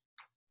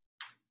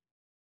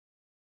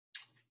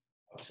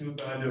 absolute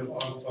value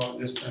of alpha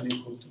less than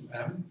equal to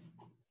m,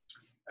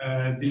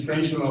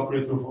 differential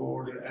operator for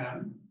order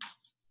m.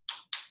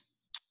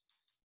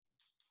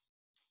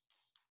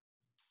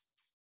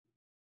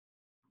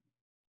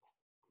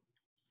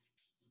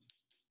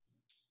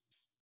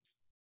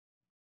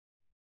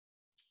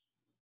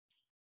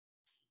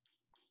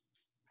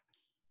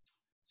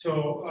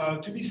 So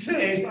to be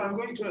safe, I'm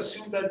going to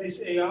assume that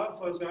these A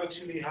alphas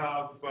actually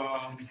have,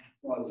 well,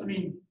 I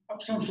mean,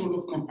 have some sort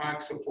of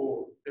compact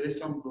support. There is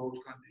some growth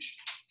condition,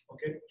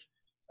 okay,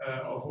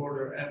 of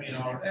order m in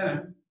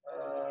Rn.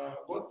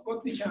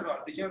 What we can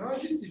write? We can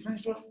write this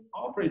differential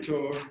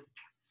operator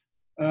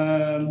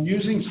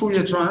using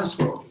Fourier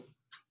transform,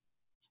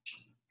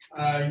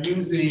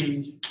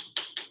 using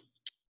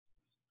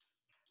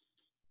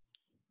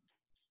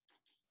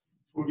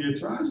Fourier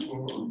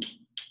transform.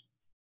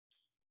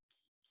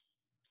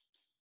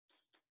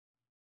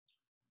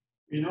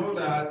 We know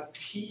that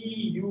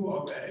Pu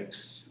of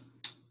x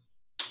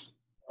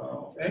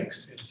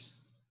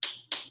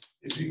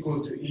is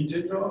equal to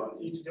integral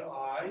e to the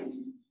I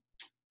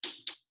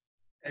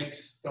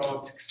x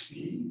dot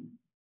xc,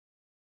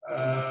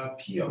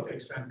 P of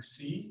x and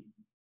c,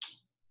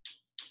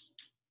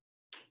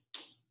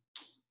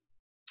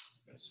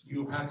 yes,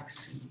 u hat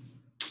xc.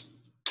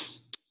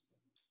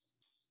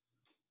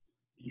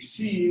 You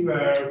see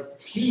where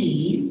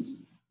P,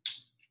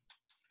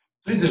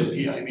 little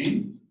p I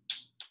mean,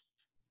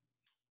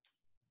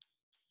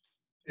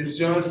 is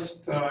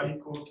just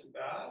equal to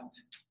that.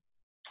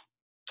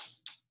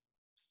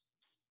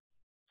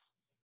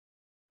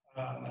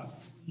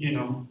 You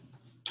know.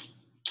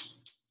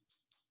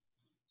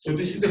 So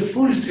this is the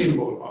full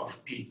symbol of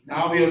P.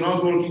 Now we are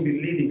not working with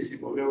leading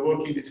symbol, we are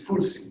working with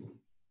full symbol.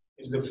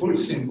 It's the full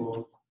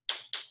symbol.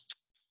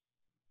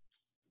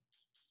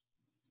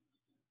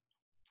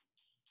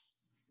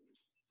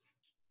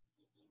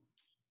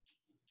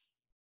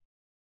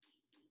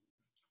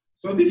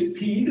 So this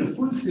P, the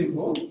full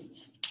symbol,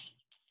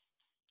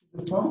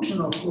 the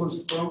function, of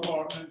course, from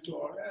Rn to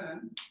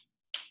Rn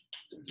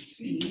to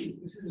C.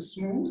 This is a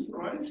smooth,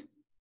 right?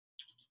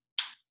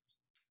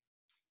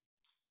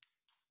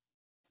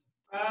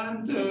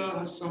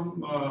 And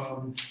some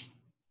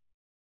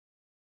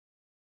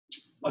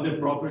other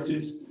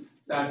properties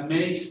that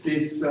makes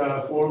this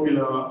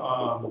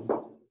formula.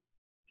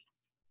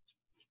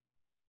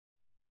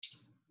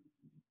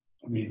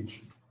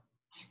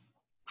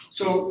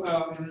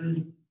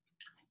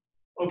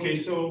 Okay.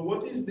 So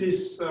what is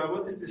this?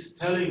 What is this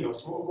telling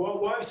us?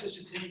 Why such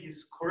a thing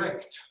is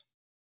correct?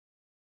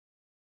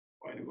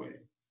 By the way,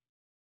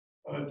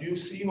 do you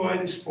see why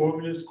this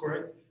formula is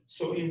correct?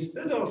 So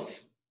instead of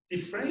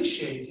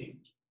differentiating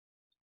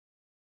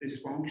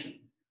this function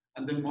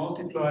and then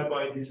multiply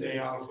by this a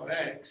alpha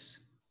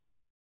x,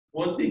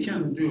 what we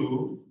can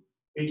do,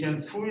 we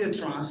can Fourier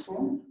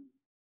transform,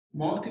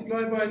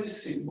 multiply by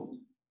this symbol,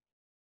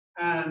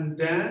 and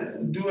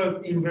then do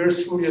an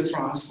inverse Fourier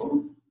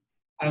transform,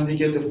 and we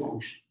get the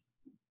function.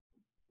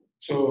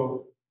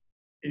 So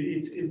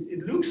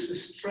it looks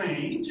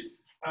strange,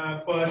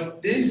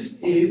 but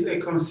this is a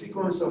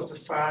consequence of the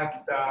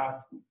fact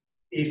that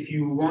if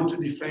you want to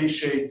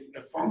differentiate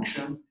a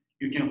function,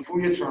 you can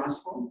Fourier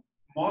transform,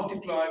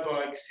 multiply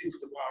by c to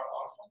the power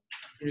alpha,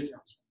 and Fourier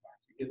transform back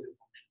to get the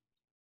function.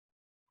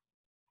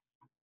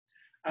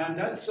 And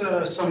that's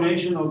a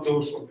summation of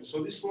those formulas.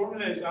 So this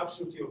formula is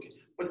absolutely okay.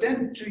 But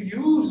then to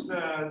use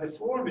the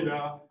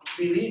formula,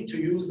 we need to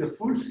use the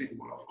full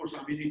symbol. Of course,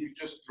 I mean, if you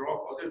just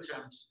drop other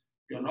terms,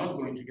 you're not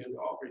going to get the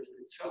operator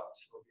itself.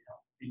 So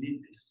we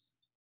need this.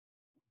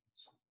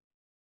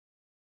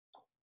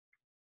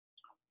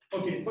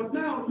 Okay, but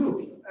now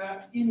look,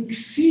 in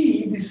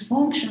C, this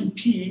function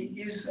P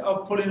is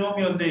of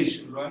polynomial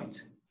nature,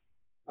 right?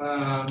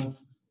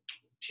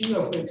 P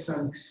of x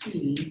and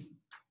C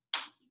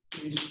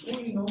is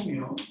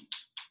polynomial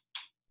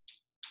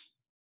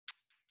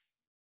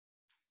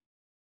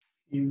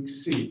in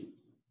C.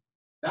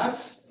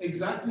 That's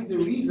exactly the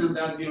reason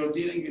that we are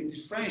dealing with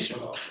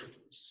differential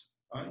operators,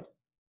 right?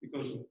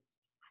 Because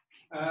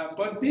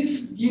but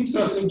this gives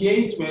us a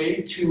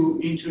gateway to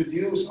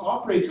introduce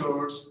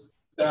operators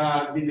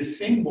that with a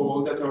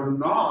symbol that are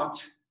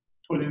not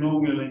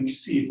polynomial in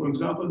C. For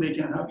example, they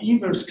can have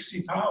inverse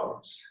C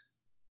powers.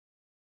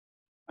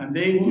 And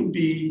they would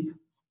be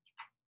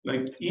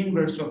like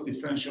inverse of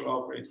differential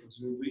operators,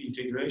 would be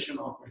integration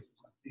operators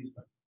like these.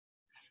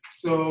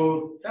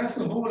 So that's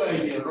the whole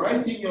idea,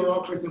 writing your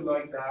operator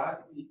like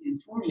that in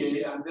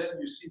Fourier, and then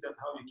you see that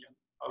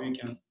how you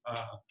can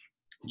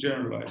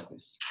generalize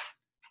this.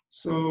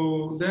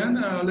 So then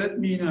let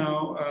me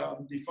now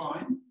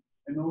define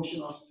a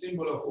notion of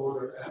symbol of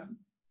order m.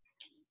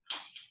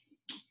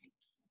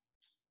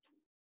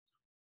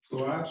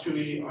 So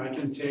actually, I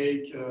can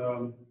take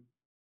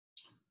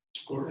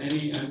for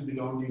any n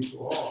belonging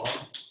to R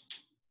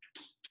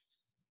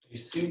a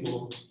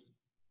symbol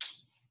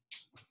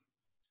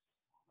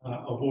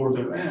of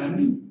order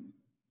n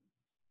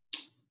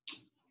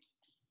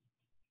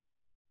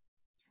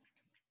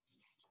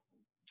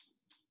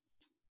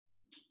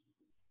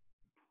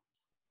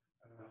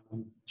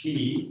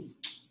P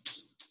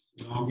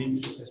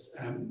belonging to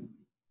Sm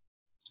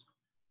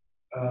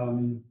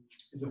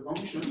is a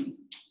function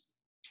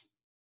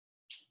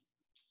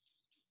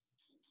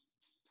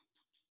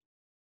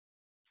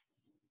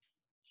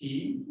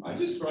P. I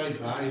just write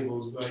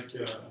variables like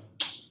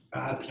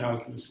bad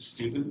calculus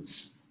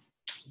students.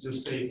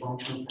 Just say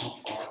function from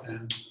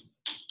Rn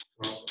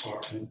plus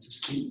Rn to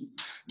C.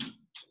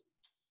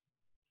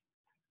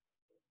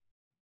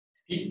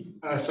 P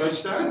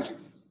such that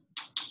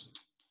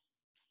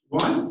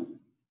 1,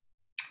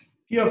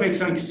 P of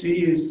x and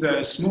C is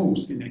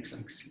smooth in x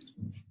and C.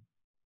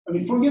 I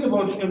mean, forget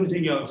about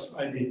everything else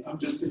I did. I'm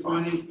just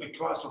defining a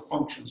class of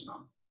functions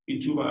now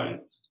in 2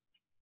 variables.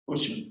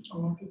 Question?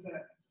 What is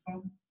that? Sm?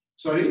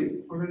 Sorry?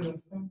 What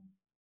is Sm?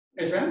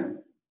 Sm?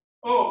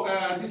 Oh,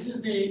 this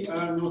is the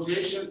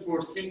notation for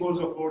symbols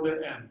of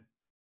order n.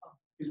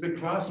 It's the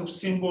class of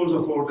symbols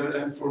of order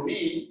n. For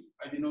me,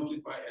 I denote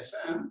it by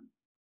Sm.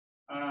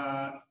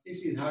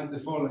 If it has the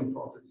following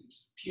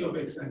properties: P of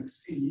x and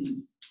C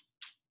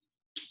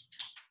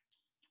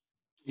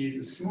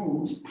is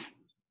smooth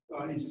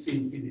is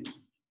infinity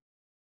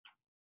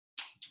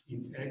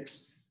in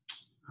x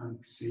and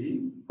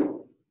C.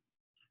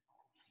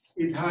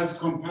 It has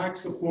compact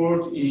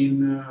support in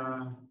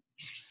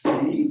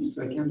C,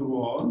 second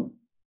wall.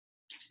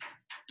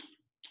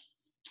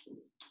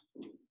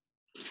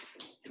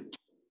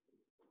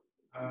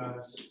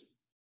 Has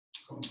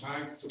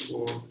compact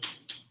support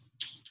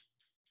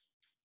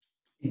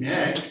in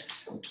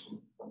X.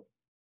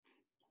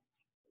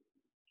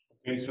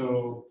 Okay,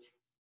 so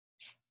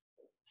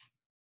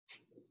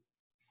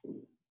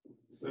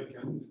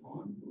second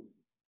one.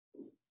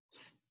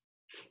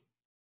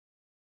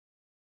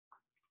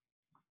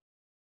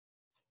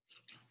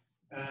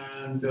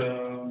 And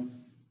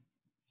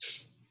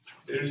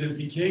there is a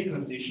decay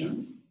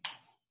condition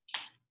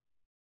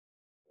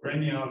for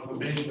any alpha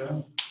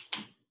beta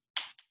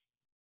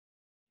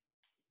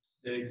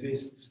that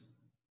exists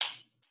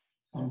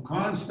some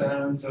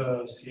constant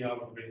C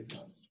alpha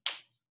beta,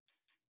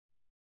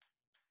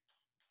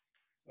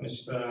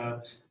 such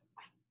that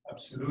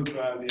absolute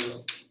value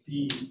of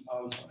d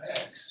alpha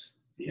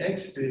x, the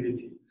x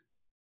derivative,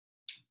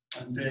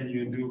 and then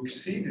you do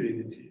c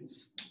derivative,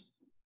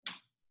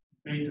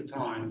 beta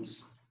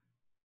times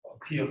of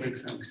p of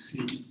x and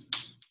c.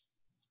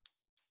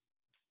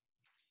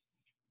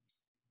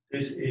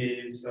 This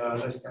is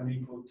less than or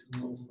equal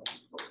to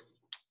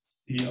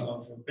c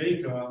alpha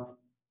beta,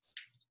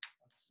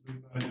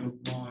 absolute value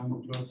of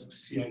 1 plus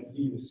c, I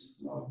believe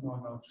is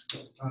not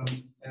square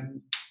times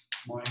n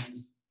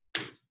minus.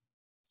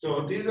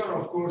 So these are,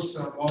 of course,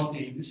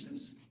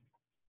 multi-indices.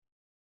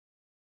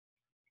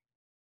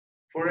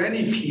 For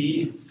any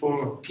p,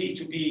 for p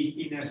to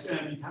be in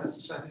Sm, it has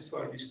to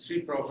satisfy these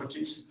three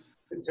properties.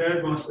 The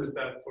third one says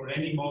that for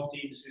any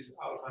multi-indices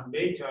alpha and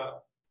beta,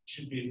 it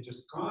should be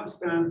just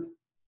constant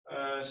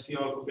C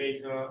alpha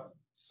beta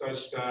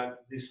such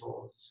that this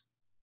holds.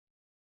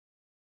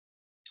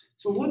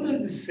 So what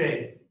does this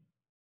say?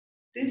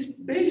 This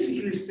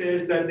basically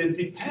says that the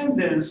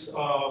dependence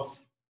of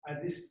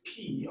this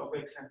p of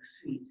x and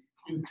c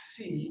in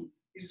C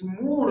is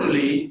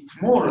morally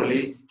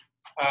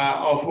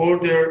of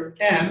order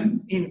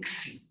m in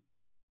C.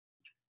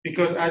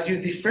 Because as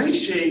you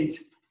differentiate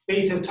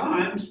beta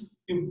times,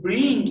 you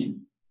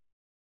bring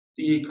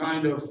the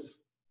kind of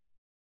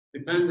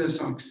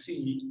dependence on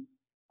C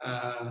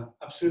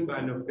absolute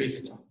value of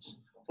beta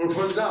times.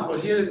 For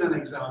example, here is an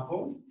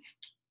example,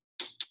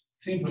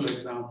 simple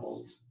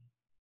example.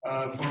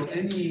 For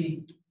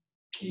any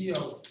p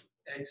of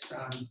x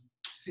and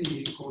c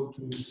equal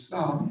to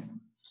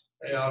sum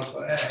a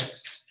alpha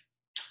x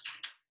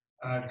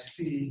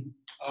c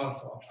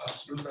alpha,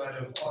 absolute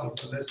value of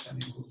alpha less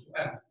than or equal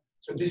to m.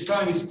 So this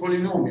time it's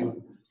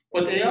polynomial.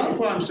 But a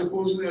alpha, I'm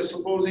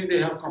supposing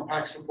they have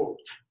compact support,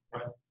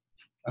 right?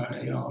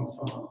 A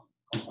alpha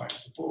compact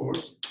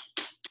support.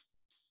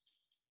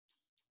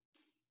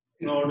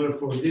 In order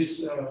for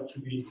this to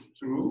be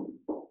true,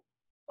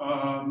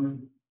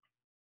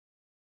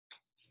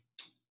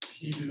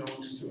 P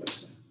belongs to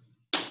Sm.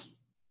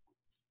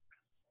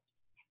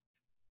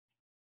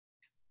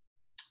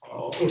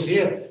 Of course,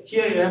 here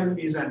m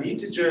is an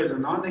integer, is a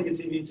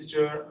non-negative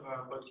integer,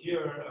 but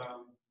here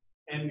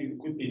m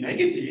could be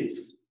negative,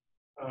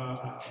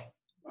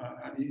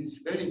 and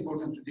it's very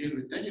important to deal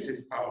with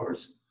negative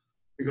powers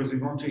because we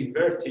want to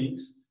invert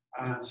things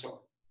and so on.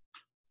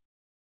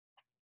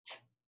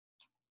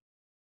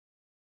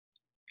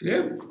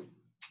 Clear?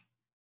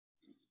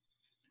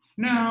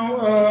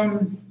 Now,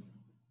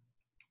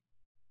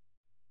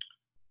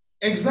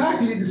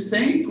 exactly the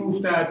same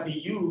proof that we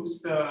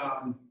used.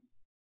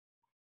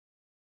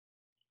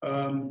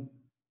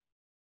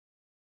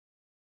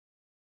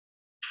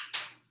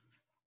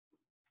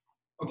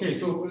 Okay,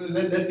 so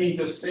let me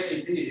just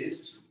say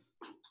this.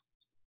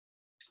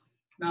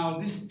 Now,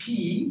 this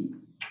P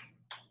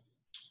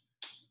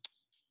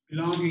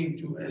belonging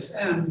to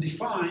Sm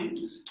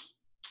defines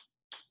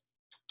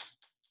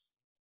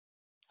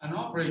an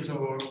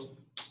operator,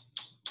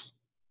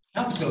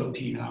 capital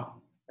P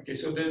now. Okay,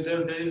 so there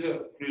is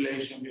a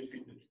relation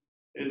between it.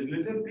 There's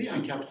little p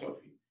and capital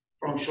P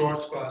from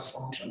Schwartz class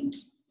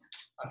functions,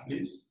 at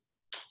least,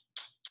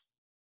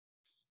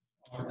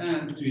 or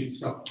n to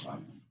its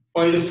subprime.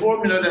 By the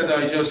formula that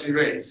I just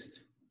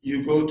erased,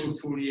 you go to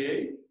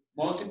Fourier,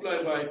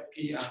 multiply by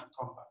P and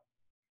come back.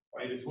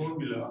 By the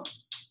formula,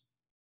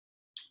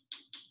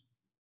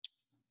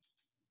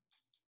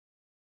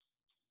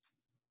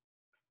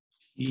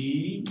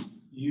 P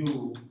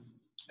u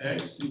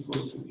x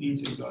equal to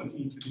integral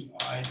e to the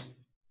I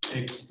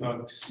x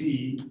dot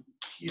c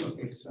p of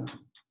x and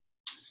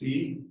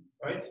c,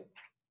 right?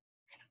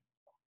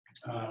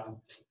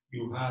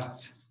 You had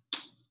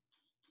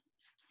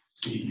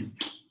c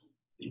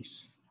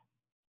this.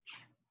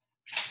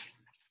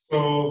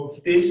 So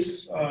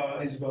this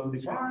is well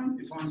defined,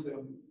 defines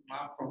the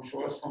map from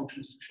Schwartz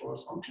functions to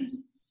Schwartz functions.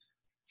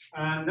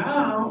 And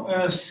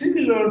now,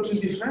 similar to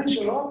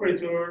differential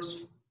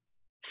operators,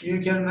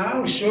 you can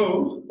now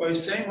show by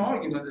same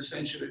argument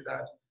essentially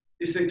that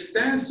this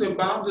extends to a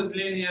bounded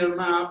linear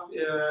map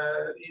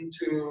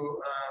into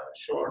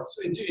Schwartz,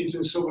 into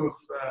Sobolev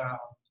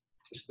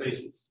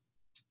spaces.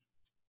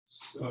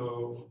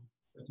 So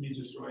let me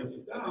just write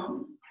it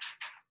down.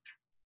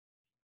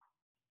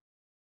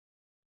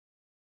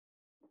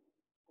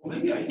 Well,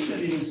 maybe I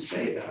didn't even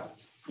say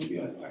that. Maybe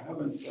I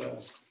haven't.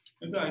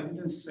 Maybe I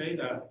didn't say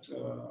that.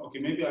 Okay,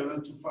 maybe I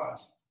went too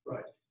fast.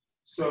 Right.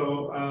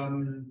 So.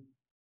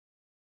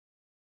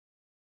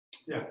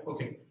 Yeah,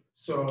 okay.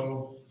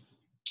 So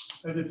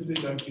let me put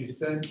it like this,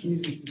 then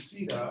easy to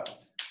see that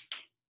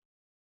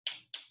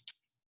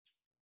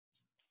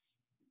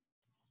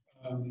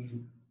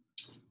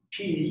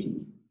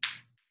P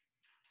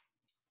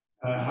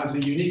has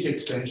a unique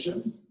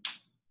extension.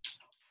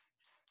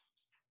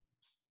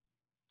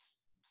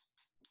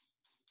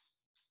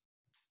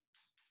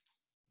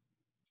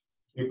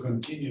 A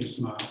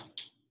continuous map.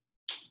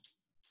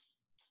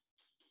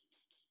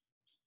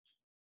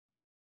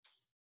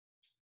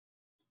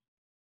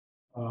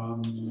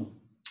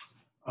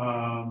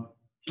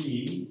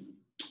 P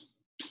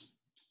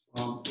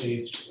from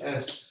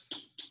HS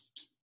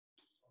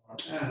or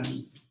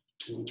N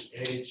to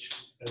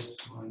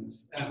HS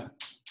minus M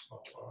of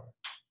R.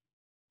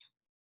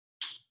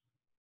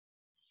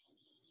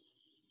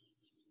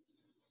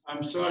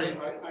 I'm sorry,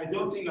 I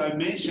don't think I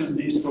mentioned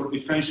this for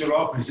differential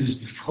operators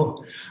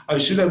before. I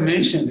should have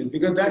mentioned it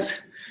because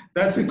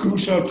that's a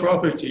crucial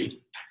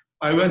property.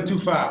 I went too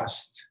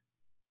fast.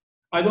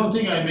 I don't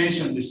think I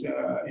mentioned this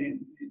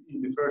in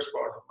the first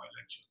part of my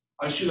lecture.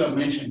 I should have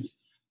mentioned.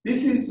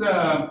 This is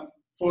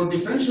for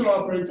differential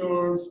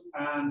operators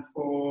and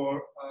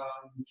for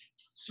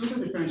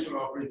pseudodifferential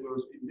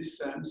operators in this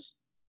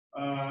sense.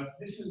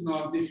 This is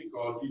not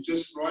difficult. You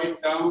just write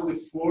down the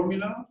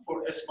formula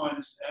for S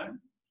minus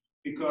M,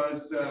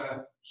 because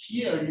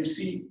here you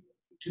see,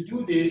 to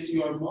do this,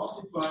 you are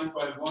multiplying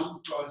by 1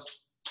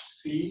 plus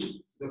C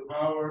to the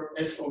power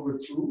S over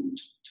 2,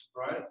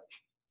 right?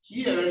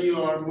 Here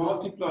you are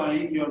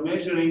multiplying, you are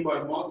measuring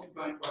by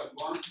multiplying by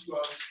 1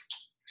 plus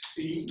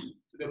C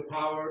to the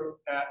power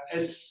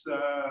S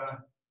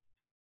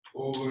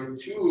over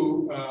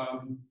 2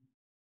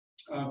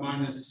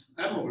 minus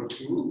M over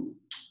 2.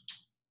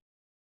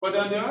 But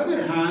on the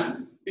other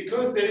hand,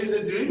 because there is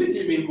a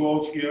derivative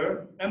involved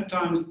here, M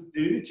times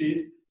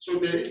derivative, so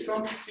there is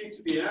some C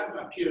to the M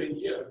appearing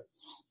here.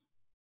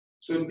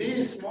 So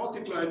this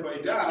multiplied by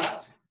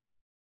that,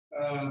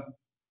 I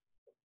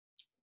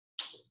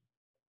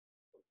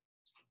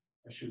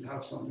should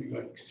have something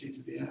like C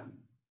to the M.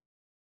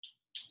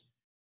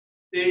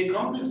 They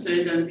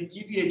compensate and we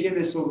give you again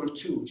S over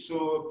 2.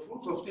 So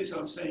proof of this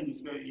I'm saying is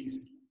very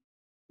easy.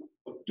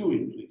 But do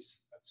it,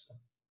 please.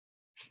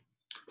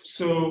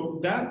 So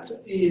that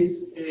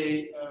is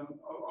a,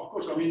 of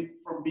course, I mean,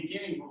 from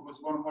beginning it was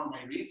one of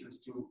my reasons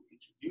to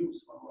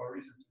introduce, one of our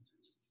reasons to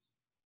introduce this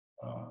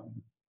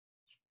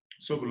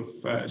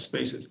Sobolev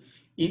spaces.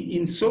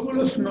 In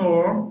Sobolev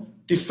norm,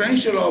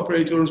 differential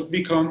operators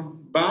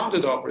become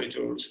bounded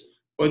operators,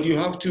 but you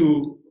have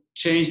to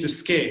change the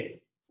scale.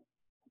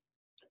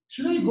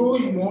 Should I go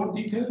in more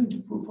detail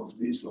into proof of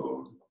this,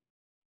 or?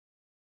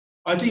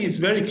 I think it's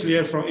very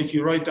clear from if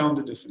you write down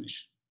the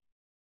definition.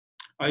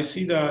 I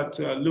see that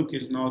Luke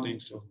is nodding,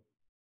 so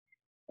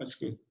that's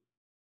good.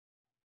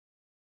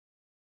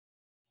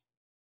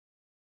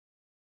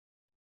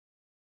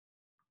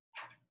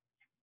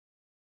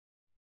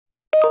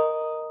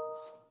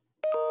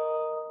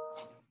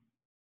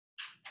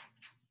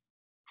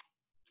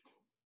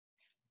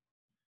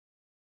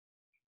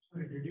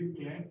 Sorry, did you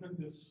claim that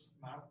this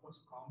map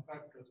was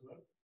compact as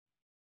well?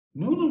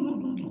 No,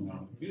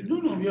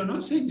 we are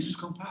not saying this is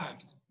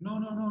compact. No,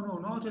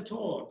 not at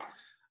all.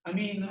 I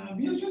mean,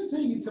 we are just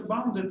saying it's a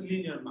bounded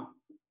linear map.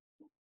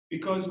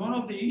 Because one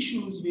of the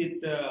issues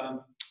with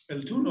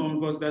L2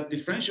 norm was that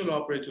differential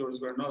operators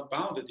were not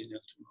bounded in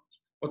L2 norms.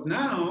 But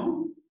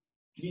now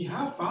we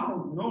have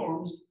found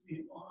norms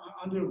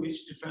under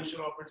which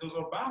differential operators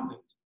are bounded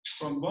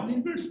from one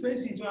Hilbert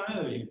space into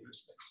another Hilbert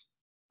space.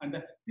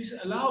 And this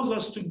allows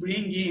us to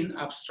bring in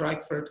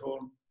abstract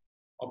Fredholm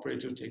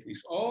operator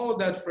techniques. All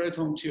that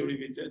Fredholm theory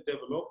we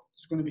developed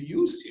is going to be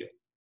used here.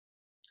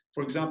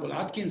 For example,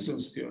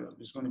 Atkinson's theorem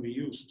is going to be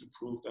used to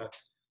prove that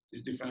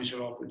these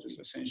differential operators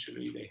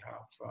essentially they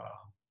have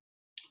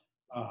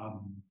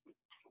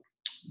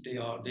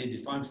they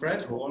define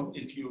Fredholm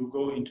if you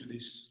go into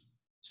this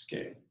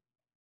scale.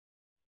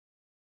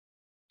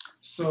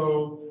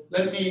 So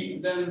let me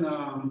then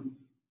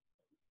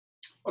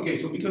okay.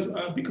 So because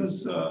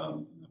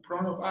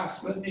Pranov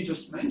asked, let me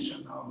just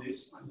mention now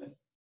this, and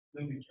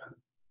then we can.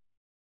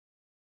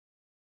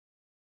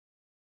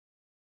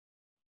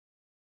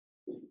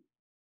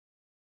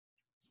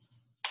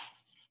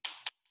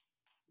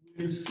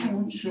 We'll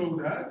soon show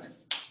that.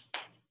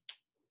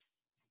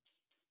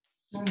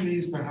 Soon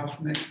means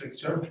perhaps next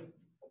lecture.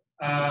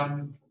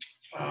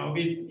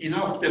 With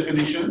enough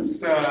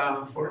definitions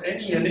for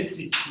any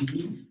elliptic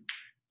T,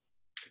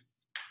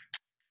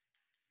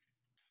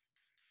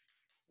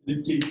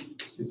 elliptic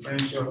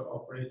differential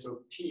operator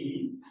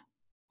P,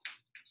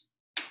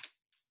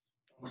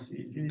 from the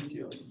infinity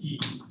of E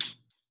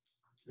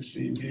to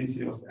the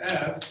infinity of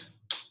F,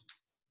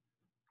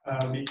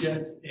 we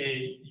get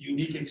a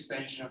unique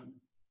extension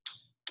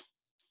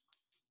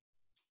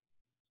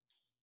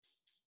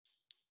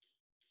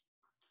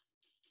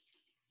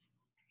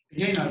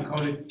again, I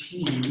call it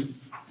P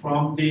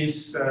from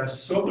this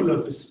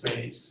Sobolev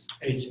space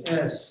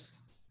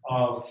HS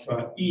of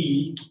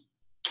E,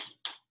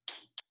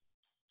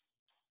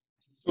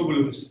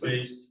 Sobolev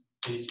space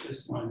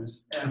HS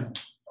minus M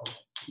of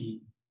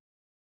P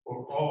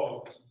for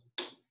all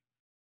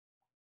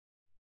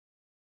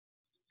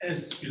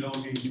S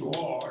belonging to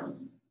R,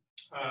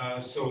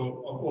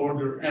 so of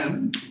order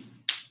M.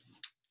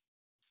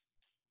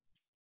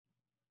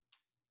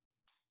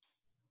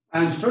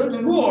 And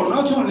furthermore,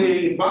 not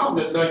only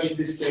bounded, like in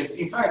this case,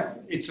 in fact,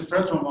 it's a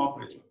Fredholm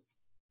operator.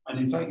 And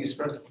in fact, it's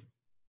Fredholm.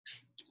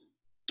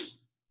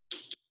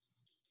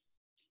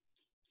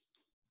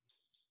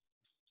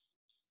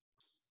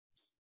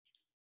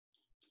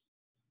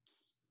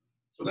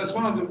 So that's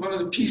one of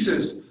the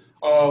pieces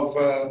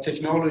of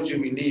technology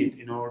we need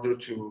in order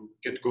to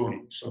get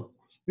going. So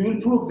we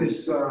will prove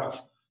this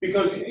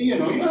because you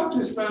have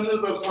to spend a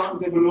little bit of time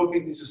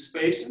developing these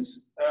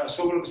spaces,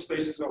 Sobolev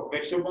spaces of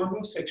vector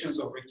bundles, sections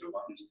of vector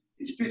bundles.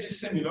 It's pretty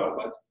similar,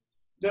 but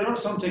there are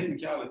some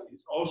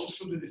technicalities. Also,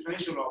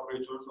 pseudodifferential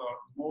operators are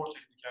more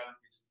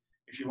technicalities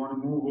if you want to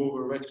move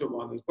over vector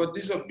bundles. But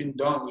these have been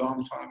done a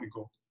long time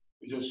ago.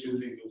 We're just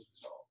using those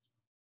results.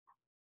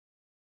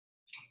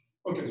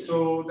 Okay,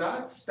 so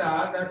that's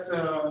that.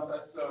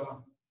 That's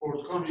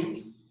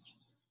forthcoming.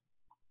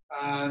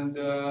 And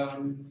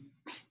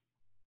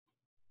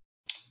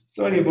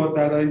sorry about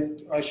that.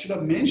 I should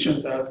have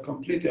mentioned that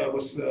completely. I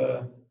was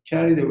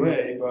carried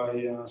away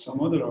by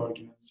some other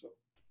arguments. So.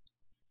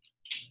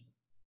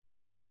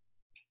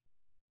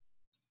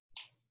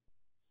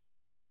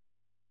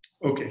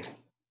 Okay.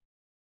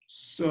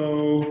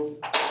 So,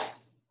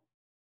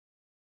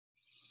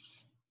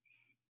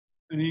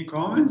 any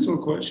comments or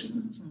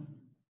questions?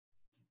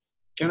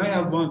 Can I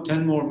have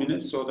 10 more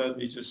minutes so that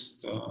we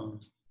just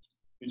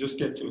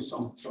get to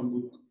some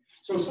good.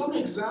 So some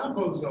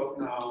examples of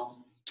now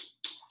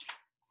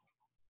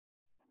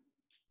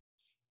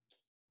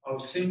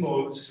of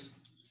symbols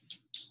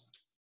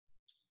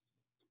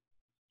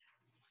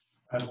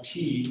of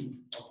T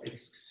of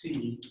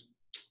xc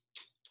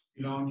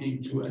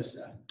belonging to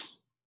Sn.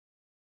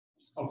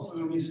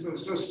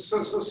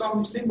 So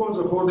some symbols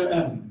of order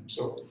m.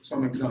 So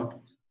some examples.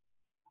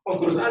 Of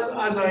course,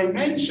 as I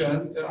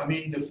mentioned, I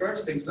mean the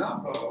first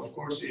example, of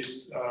course,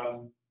 is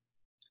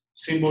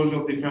symbols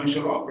of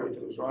differential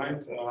operators, right?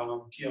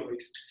 T of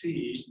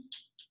xc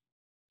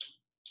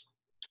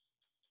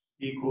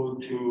equal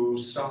to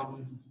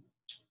some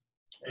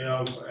A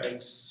alpha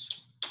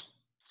x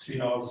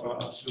C alpha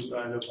absolute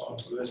value of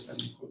alpha less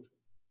than equal to.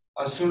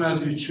 As soon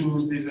as we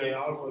choose these A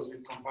alphas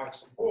with compact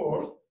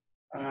support,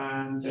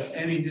 and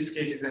m in this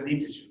case is an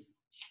integer.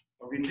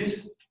 But with this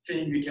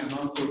thing, we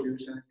cannot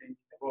produce anything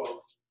above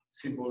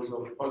symbols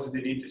of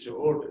positive integer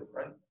order,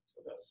 right?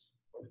 So that's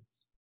what it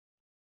is.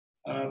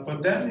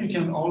 But then you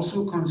can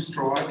also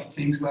construct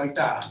things like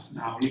that.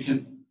 Now you can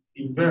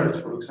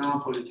invert, for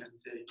example, you can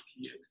take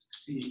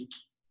pxc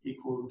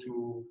equal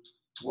to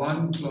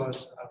 1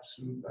 plus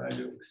absolute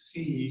value of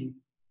c.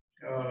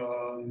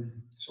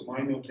 So my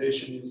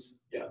notation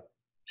is,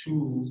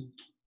 2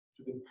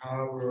 to the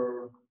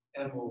power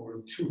m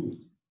over 2.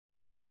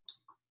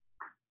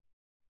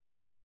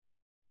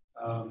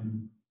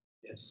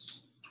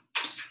 Yes.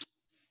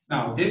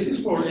 Now, this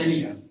is for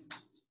any m.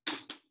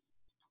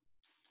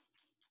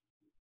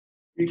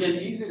 You can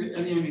easily,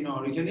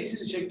 you can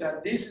easily check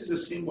that this is a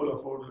symbol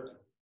of order m.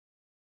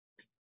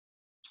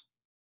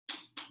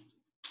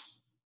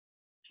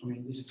 I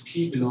mean, this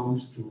P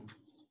belongs to.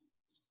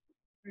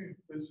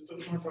 This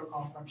does not have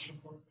complex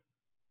support.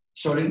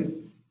 Sorry?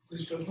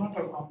 This does not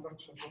have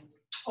complex support.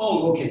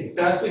 Oh, okay.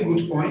 That's a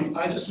good point.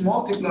 I just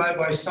multiply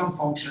by some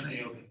function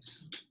A of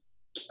x.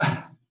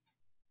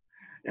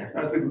 Yeah,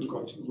 that's a good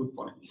question. Good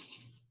point.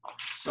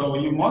 So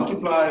you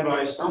multiply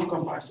by some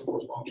compact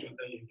support function,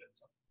 then you get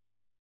something.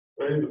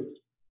 Very good.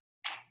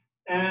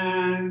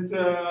 And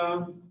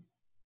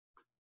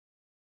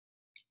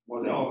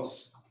what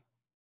else?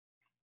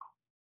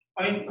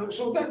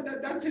 So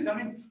that's it. I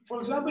mean, for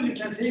example, you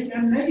can take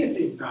a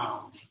negative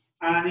now.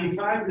 And in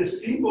fact, the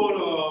symbol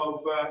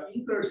of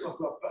inverse of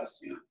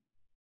Laplacian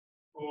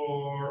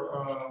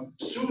or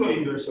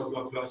pseudo-inverse of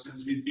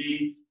Laplacians will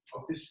be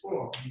of this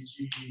form,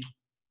 e.g.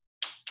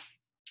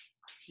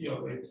 P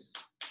of x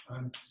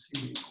and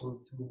c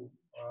equal to,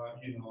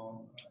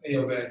 A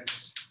of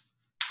x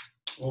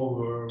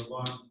over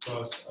 1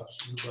 plus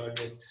absolute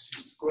value of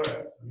c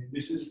squared. I mean,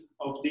 this is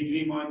of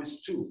degree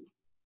minus 2.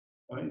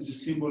 Right? It's a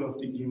symbol of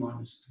degree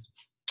minus 2.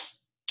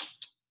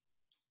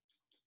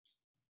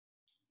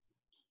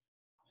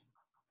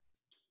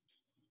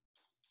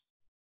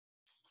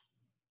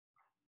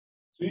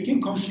 So you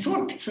can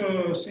construct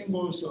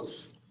symbols of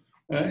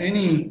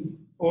any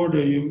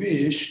order you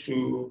wish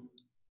to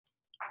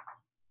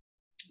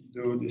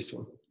do this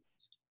sort of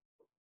things.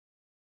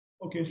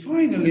 Okay,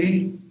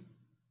 finally,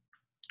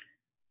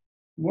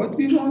 what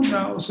we want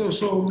now, so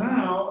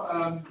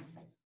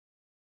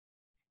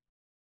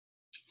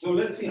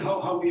let's see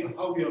how we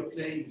are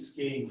playing this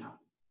game now.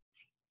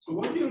 So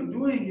what we are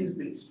doing is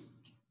this.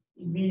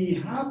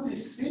 We have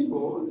these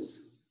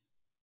symbols.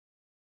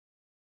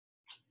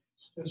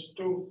 Just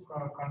to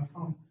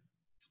confirm,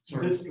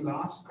 this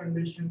last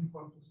condition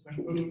for the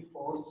symbol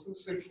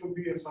forces it to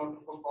be a sort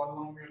of a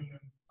polynomial in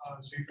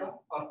zeta,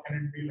 or can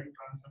it be like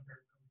transcended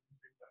to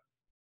zeta?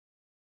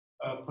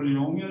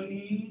 Polynomial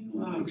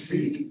in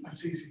C.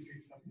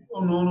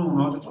 Oh no,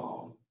 not at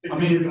all. I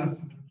mean,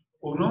 transcended.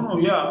 Oh no,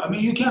 yeah. I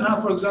mean, you can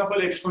have, for example,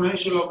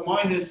 exponential of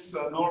minus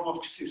norm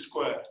of c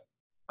squared.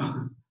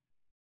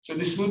 So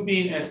this would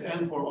be in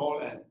Sn for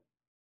all n,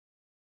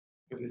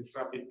 because it's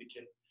rapid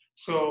decay.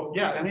 So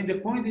yeah, I mean, the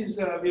point is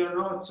we are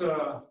not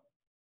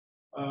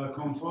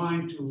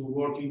confined to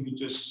working with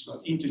just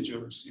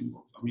integer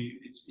symbols. I mean,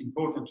 it's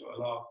important to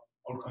allow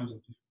all kinds of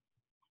different.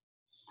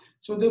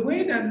 So the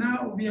way that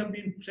now we have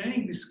been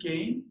playing this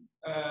game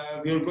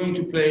we are going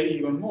to play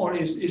even more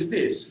is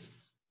this.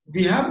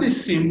 We have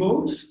these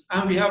symbols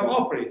and we have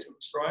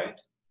operators, right?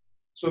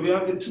 So we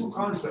have the two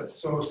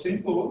concepts. So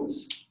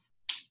symbols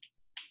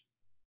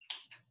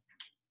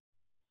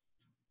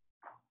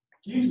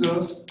gives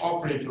us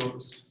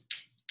operators.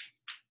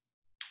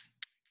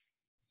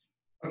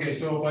 Okay,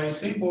 so by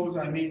symbols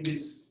I mean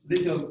this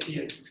little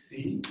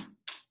pxc, for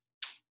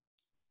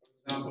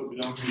example,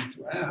 belonging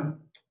to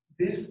M.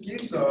 This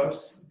gives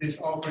us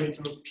this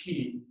operator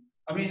P.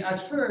 I mean,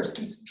 at first,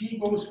 this P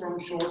goes from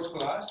Shor's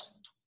class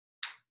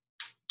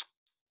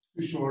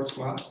to Shor's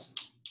class,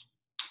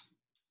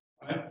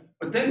 right?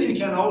 But then you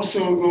can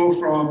also go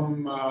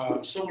from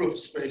Sobolev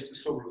space to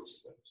Sobolev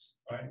space,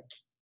 right?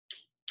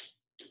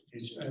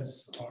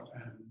 HS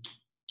Rn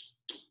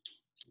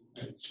to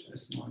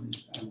HS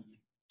minus M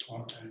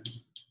Rn,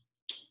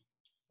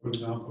 for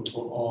example,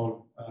 for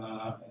all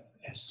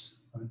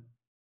S. Right?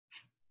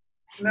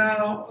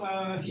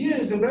 Now, here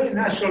is a very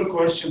natural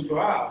question to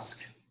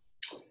ask.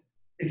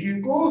 If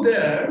you go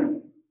there,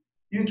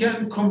 you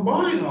can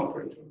combine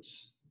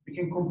operators. You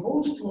can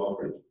compose two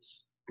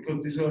operators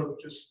because these are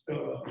just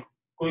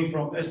going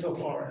from S of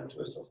Rn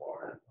to S of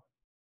Rn.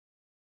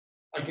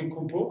 I can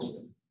compose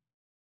them.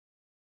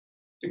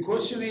 The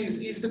question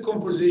is the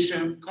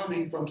composition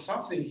coming from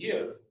something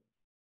here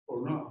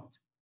or not?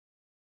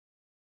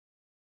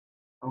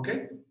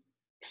 Okay,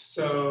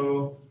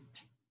 so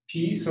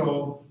P,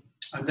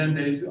 and then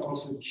there is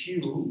also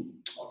Q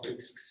of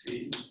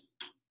xc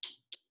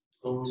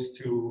goes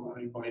to, I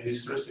mean, by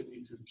this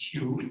recipe to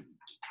Q,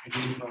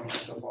 again from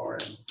S of Rn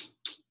to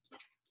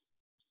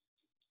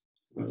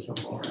S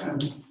of Rn.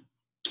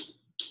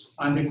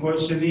 And the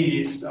question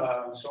is,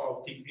 so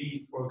of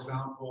degree, for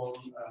example,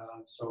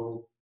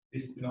 so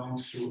this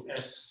belongs to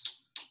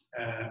S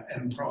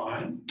M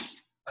prime.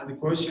 And the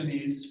question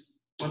is,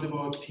 what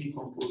about P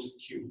composed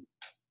Q?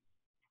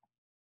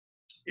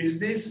 Is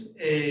this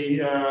a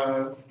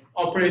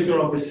operator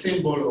of a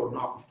symbol or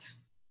not?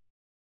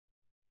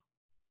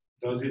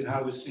 Does it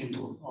have a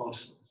symbol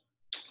also?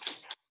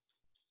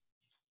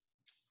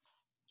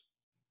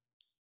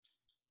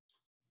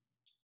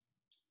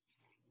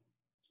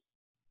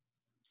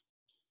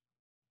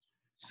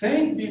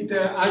 Same with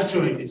the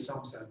adjoint in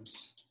some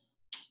sense.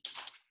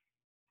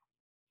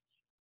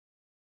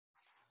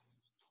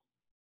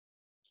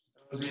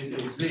 Does it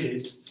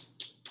exist?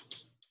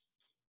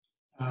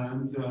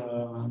 And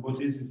what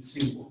is its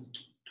symbol?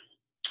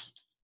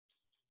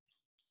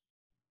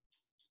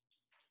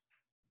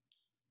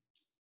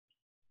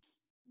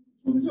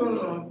 These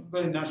are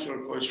very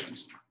natural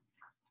questions.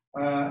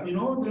 In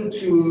order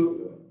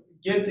to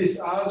get this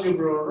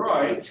algebra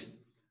right,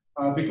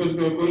 because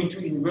we are going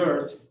to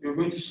invert, we are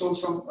going to solve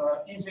some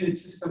infinite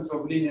systems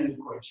of linear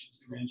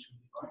equations eventually,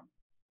 right?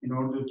 In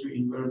order to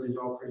invert these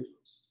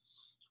operators.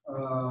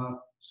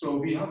 So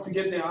we have to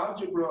get the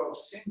algebra of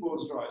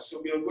symbols right.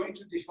 So we are going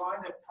to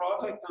define a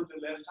product on the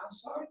left-hand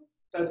side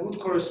that would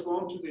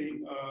correspond to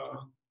the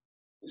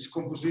this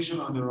composition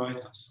on the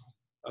right-hand side.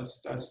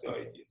 That's the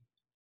idea.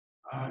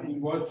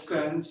 In what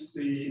sense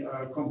the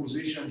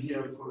composition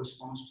here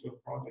corresponds to a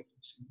product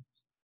of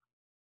symbols.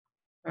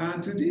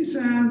 And to this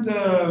end,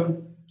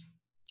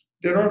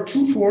 there are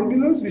two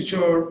formulas which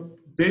are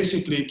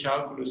basically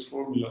calculus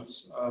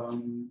formulas.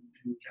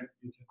 You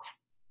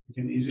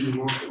can easily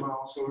work them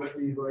out. So let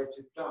me write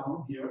it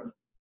down here.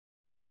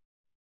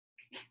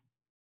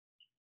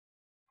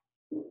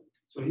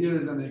 So here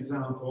is an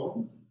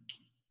example.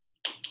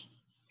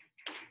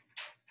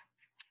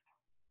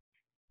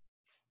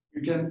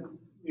 You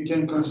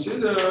can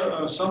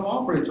consider some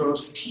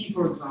operators, P,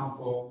 for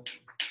example,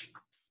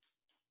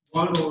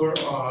 1 over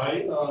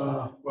I,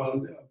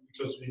 well,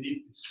 because we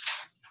need this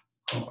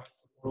compact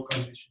support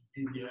condition,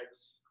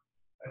 dx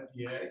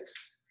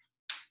dx,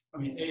 I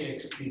mean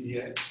ax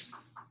dx,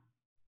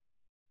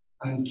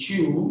 and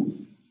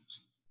Q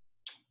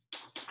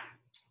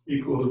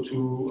equal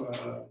to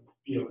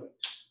P of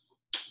x.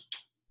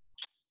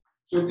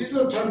 So these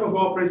are type of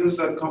operators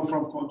that come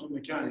from quantum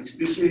mechanics.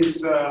 This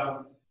is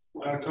a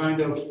kind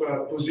of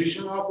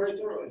position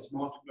operator. It's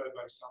multiplied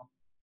by some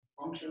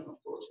function,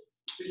 of course.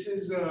 This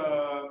is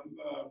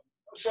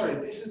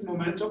this is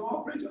momentum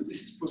operator.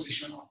 This is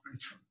position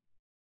operator.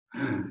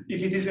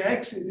 If it is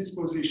x, it is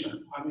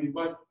position. I mean,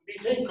 but we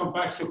take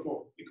compact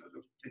support because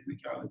of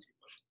technicality.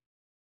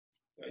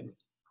 Okay.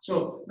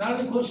 So now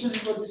the question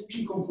is, what is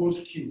P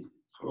composed Q?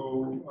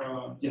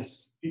 So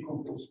yes, P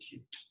composed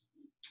Q.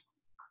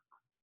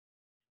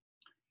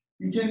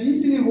 You can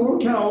easily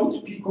work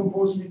out P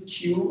composed with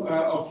Q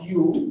of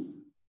U.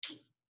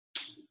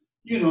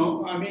 You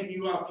know, I mean,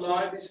 you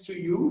apply this to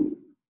U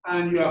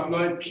and you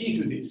apply P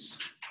to this.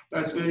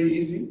 That's very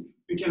easy.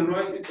 You can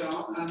write it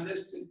down, and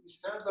this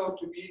turns out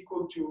to be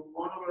equal to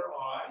 1 over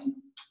I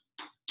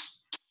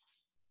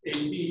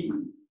AB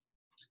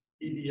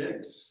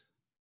dx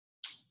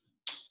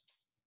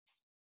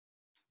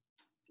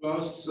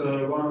plus 1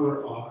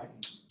 over I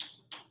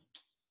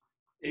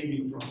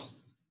AB prime.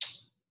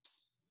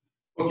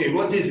 Okay,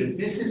 what is it?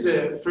 This is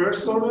a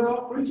first order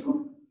operator.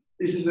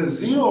 This is a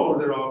 0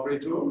 order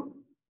operator.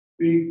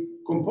 We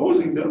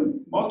composing them,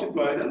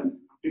 multiply them,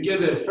 you get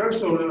a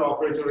first order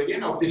operator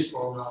again of this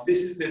formula.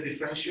 This is the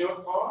differential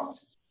part,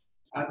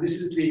 and this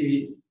is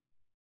the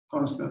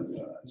constant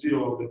zero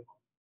order.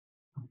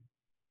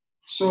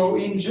 So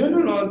in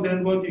general,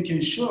 then what you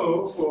can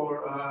show for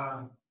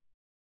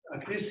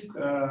at least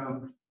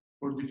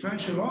for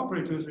differential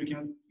operators, we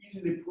can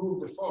easily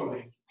prove the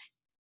following.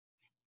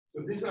 So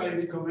this I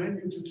recommend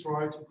you to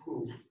try to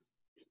prove.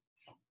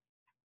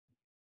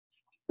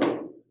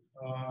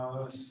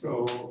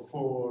 So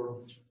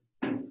for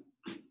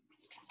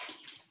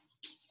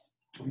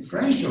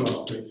differential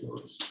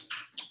operators,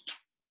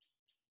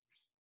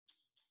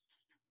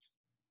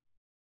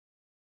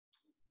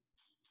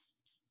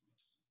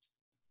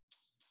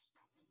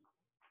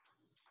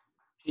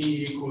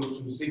 P equal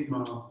to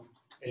sigma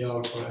A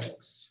alpha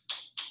X,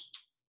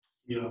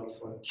 E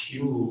alpha Q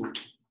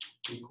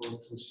equal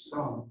to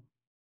sum,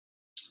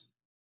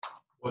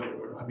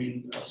 whatever. I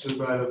mean, absolute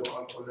value of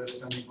alpha less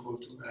than equal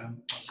to M,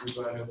 absolute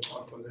value of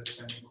alpha less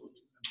than equal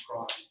to M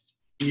prime,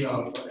 E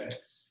alpha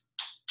X,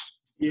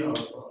 E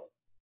alpha,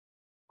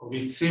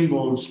 with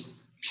symbols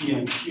P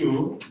and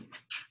Q.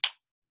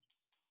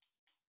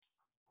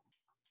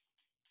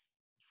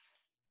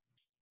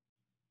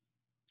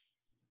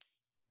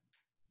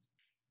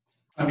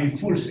 I mean,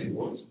 full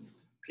symbols,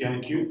 P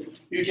and Q.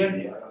 You can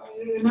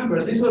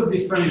remember, these are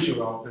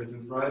differential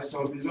operators, right? So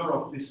these are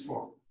of this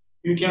form.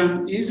 You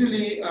can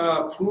easily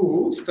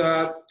prove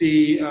that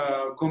the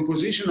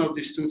composition of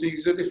these two things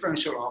is a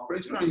differential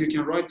operator, and you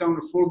can write down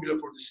a formula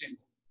for the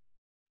symbol.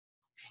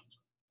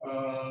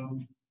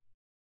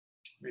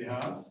 We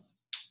have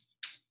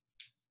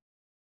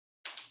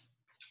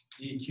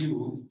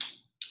PQ.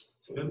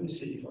 So let me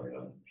see if I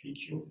have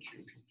PQ,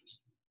 QQ.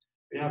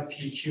 We have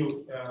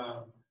PQ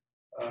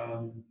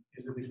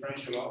is a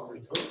differential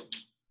operator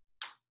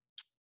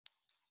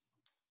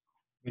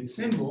with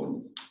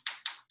symbol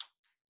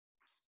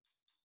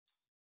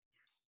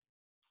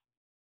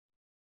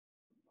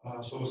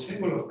so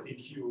symbol of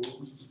PQ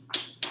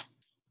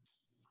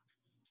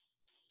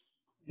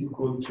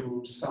equal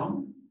to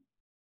sum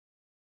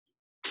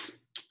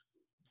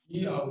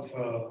E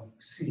alpha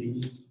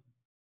C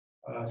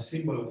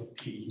symbol of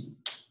P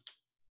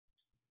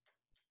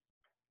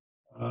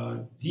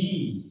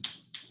D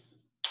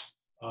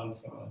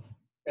alpha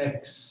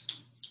X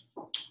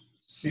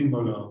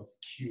symbol of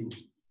Q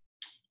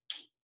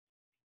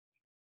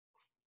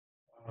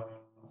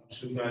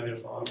absolute value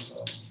of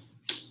alpha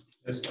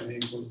less than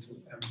equal to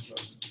M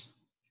plus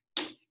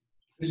M.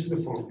 This is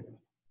the formula.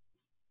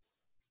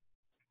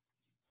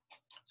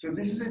 So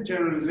this is a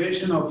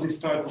generalization of this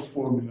type of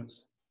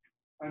formulas.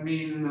 I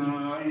mean,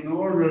 in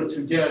order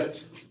to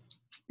get,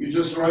 you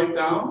just write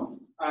down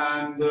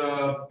and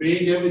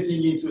bring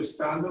everything into a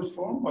standard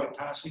form by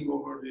passing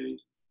over the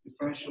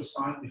differential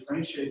sign,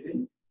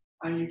 differentiating,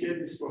 and you get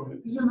this formula.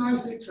 This is a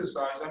nice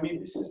exercise. I mean,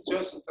 this is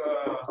just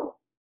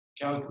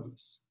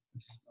calculus.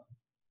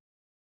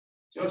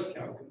 Just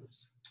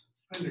calculus.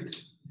 And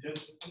it's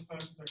just the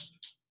fact that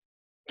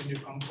when you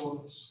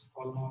compose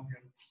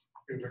polynomials,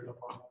 you get a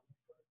polynomial.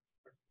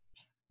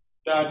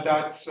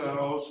 That's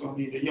also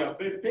needed. Yeah,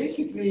 but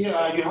basically you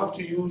have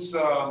to use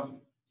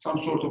some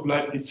sort of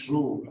Leibniz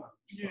rule.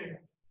 Yeah,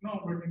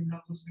 no, but in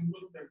terms of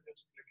symbols, that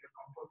just like you're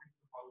composing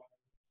the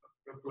polynomial.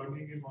 You're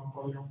plugging in one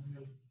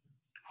polynomial.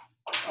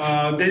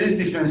 There is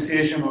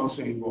differentiation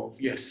also involved.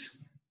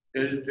 Yes,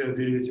 there is the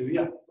derivative.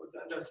 Yeah, but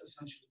that's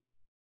essentially.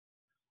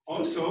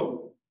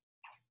 Also,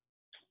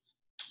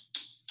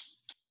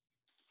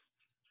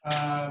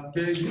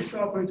 there exists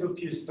operator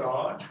P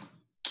star,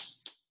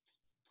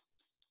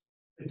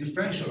 a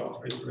differential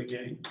operator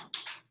again.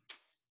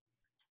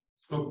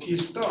 So P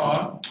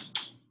star.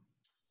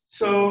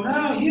 So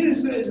now here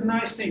is a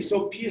nice thing.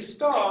 So P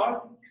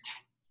star,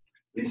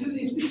 if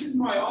this is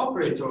my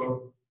operator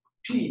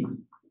P,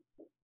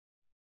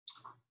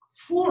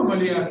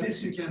 formally at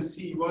least you can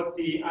see what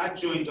the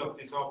adjoint of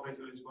this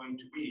operator is going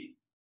to be.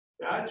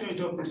 The adjoint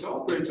of this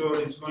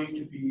operator is going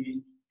to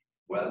be,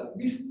 well,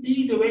 this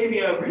D, the way we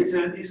have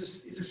written, is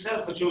a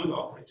self-adjoint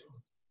operator.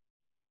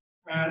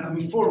 And I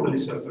mean, formally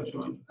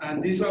self-adjoint.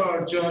 And these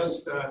are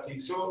just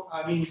things. So,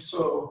 I mean,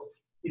 so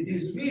it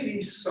is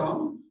really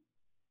sum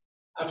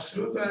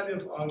absolute value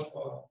of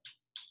alpha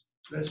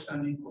less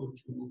than equal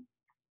to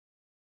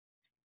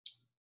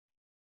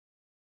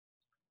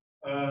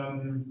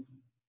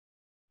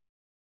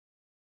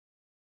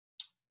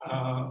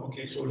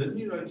okay, so let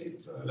me write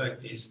it like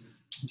this.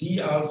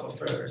 D alpha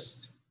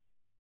first,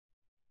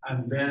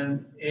 and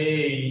then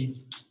A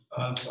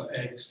alpha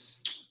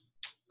X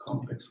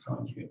complex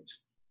conjugate.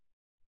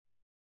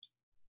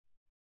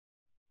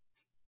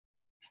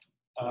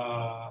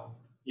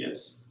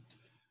 Yes.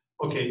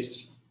 Okay,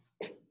 so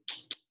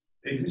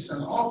there exists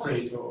an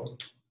operator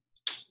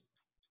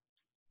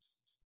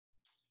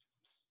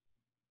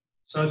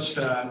such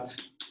that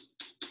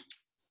the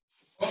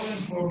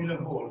following formula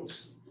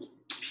holds.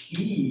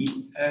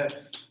 P, F,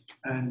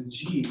 and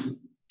G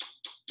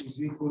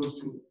is equal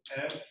to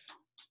F,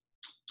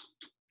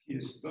 P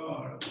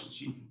star of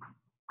G.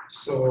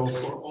 So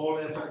for all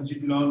F and G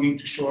belonging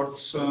to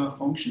Schwartz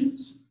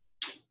functions,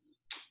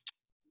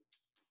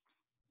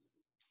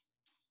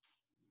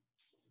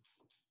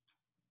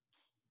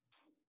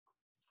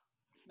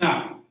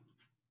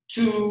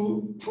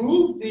 to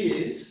prove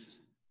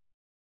this,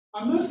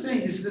 I'm not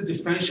saying this is a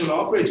differential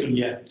operator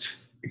yet,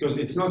 because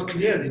it's not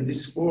clear in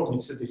this form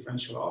it's a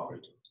differential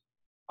operator.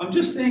 I'm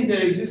just saying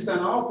there exists an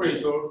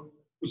operator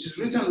which is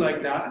written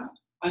like that,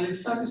 and it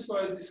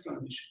satisfies this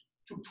condition.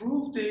 To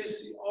prove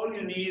this, all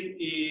you need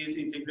is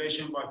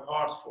integration by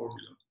part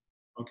formula.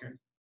 Okay,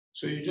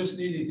 so you just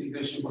need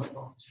integration by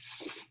part.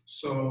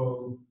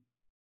 So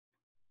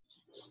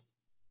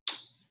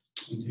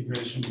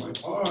integration by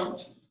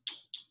part.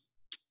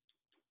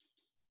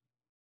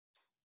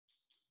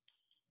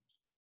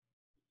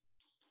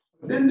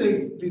 Then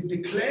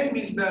the claim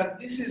is that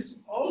this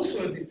is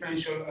also a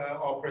differential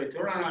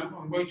operator, and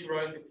I'm going to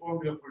write a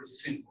formula for a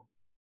symbol.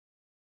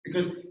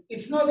 Because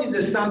it's not in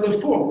the standard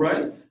form,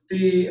 right?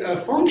 The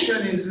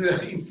function is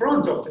in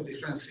front of the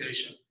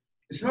differentiation.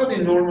 It's not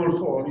in normal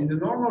form. In the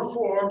normal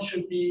form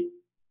should be,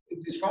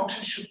 this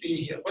function should be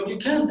here. But you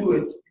can do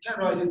it, you can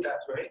write it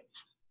that way.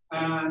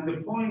 And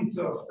the point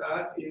of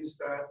that is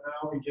that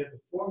now we get a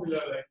formula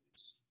like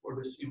this for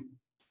the symbol.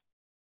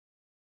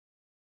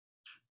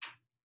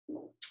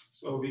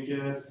 So we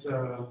get,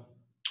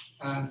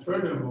 and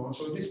furthermore,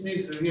 so this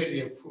needs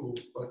really a proof,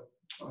 but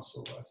it's not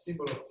so bad. A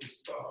symbol of this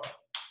star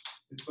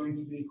is going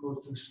to be equal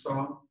to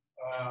sum,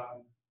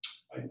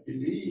 I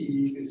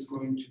believe is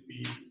going to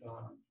be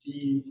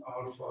d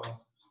alpha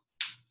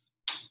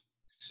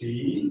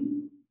c,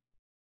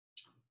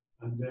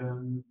 and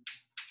then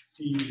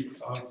d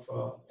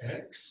alpha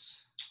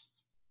x,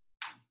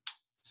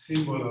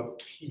 symbol of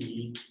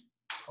p,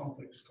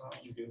 complex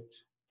conjugate,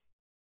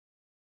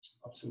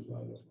 absolute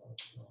value of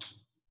alpha.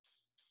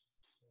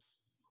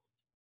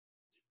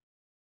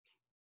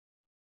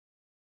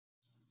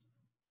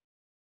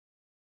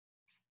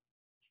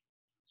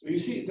 So you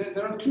see,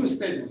 there are two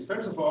statements.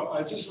 First of all,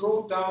 I just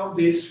wrote down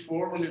this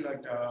formally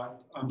like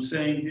that. I'm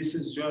saying this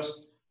is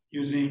just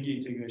using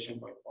integration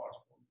by part.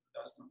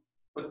 That's not.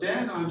 But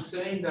then I'm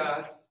saying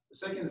that the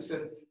second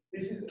step,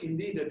 this is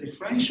indeed a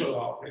differential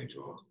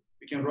operator.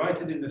 We can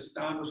write it in the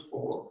standard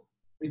form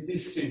with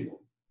this symbol.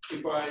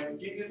 If I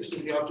give you this,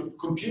 you have to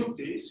compute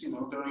this. You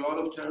know, there are a lot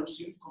of terms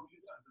you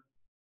compute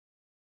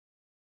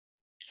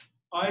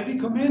that. I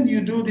recommend you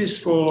do this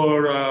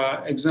for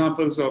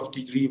examples of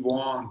degree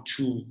 1,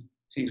 2.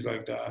 Things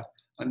like that,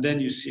 and then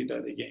you see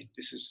that again.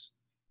 This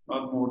is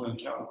not more than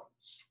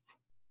calculus.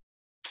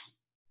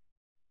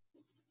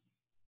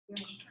 I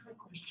just had a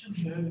question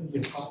here in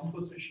the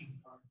composition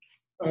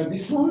part.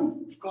 This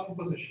one?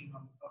 Composition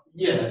number.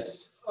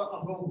 Yes.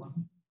 Above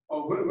one.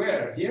 Oh,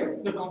 where? Here?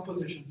 The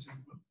composition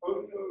symbol.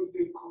 Oh,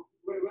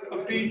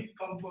 A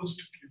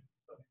pre-composed cube.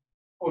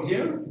 Oh,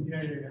 here?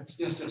 Yeah.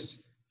 Yes,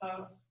 yes.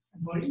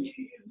 Why isn't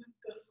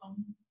the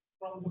sum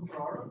from the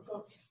product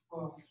of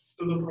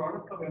to the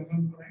product of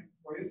mm prime?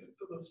 Why is it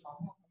to the sum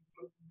of m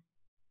plus m?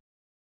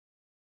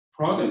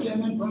 Product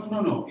mm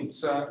prime? No.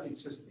 It's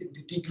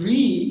the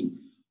degree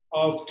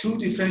of two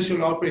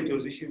differential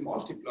operators. If you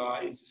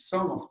multiply, it's the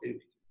sum of their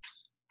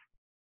degrees.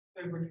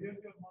 Yeah, but here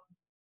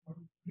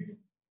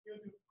you're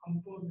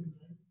composing,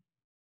 right?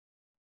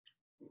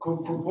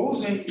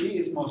 Composing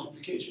is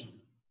multiplication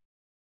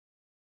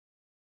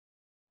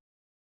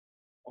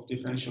of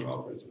differential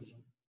operators.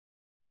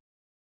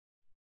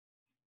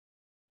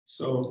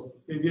 So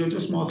we are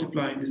just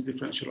multiplying this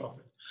differential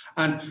operator.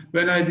 And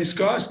when I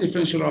discussed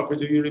differential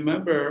operator, you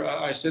remember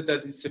I said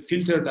that it's a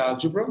filtered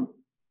algebra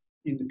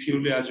in the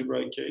purely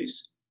algebraic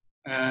case.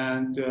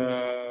 And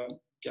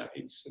yeah,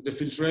 the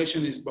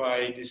filtration is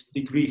by this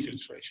degree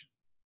filtration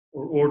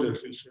or order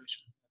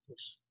filtration, of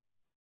course.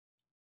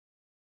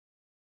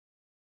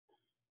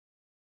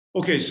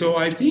 Okay, so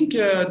I think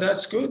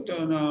that's good.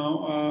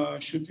 Now,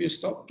 should we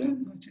stop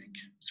then? I think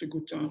it's a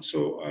good time.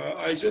 So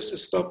I just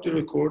stop the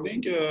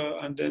recording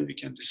and then we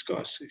can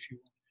discuss if you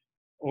want.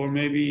 Or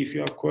maybe if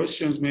you have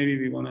questions, maybe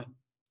we want to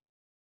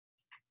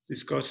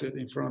discuss it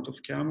in front of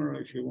camera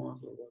if you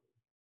want. Or what.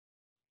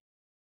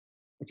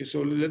 Okay,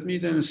 so let me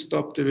then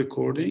stop the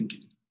recording.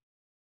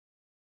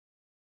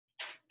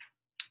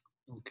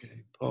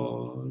 Okay,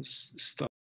 pause, stop.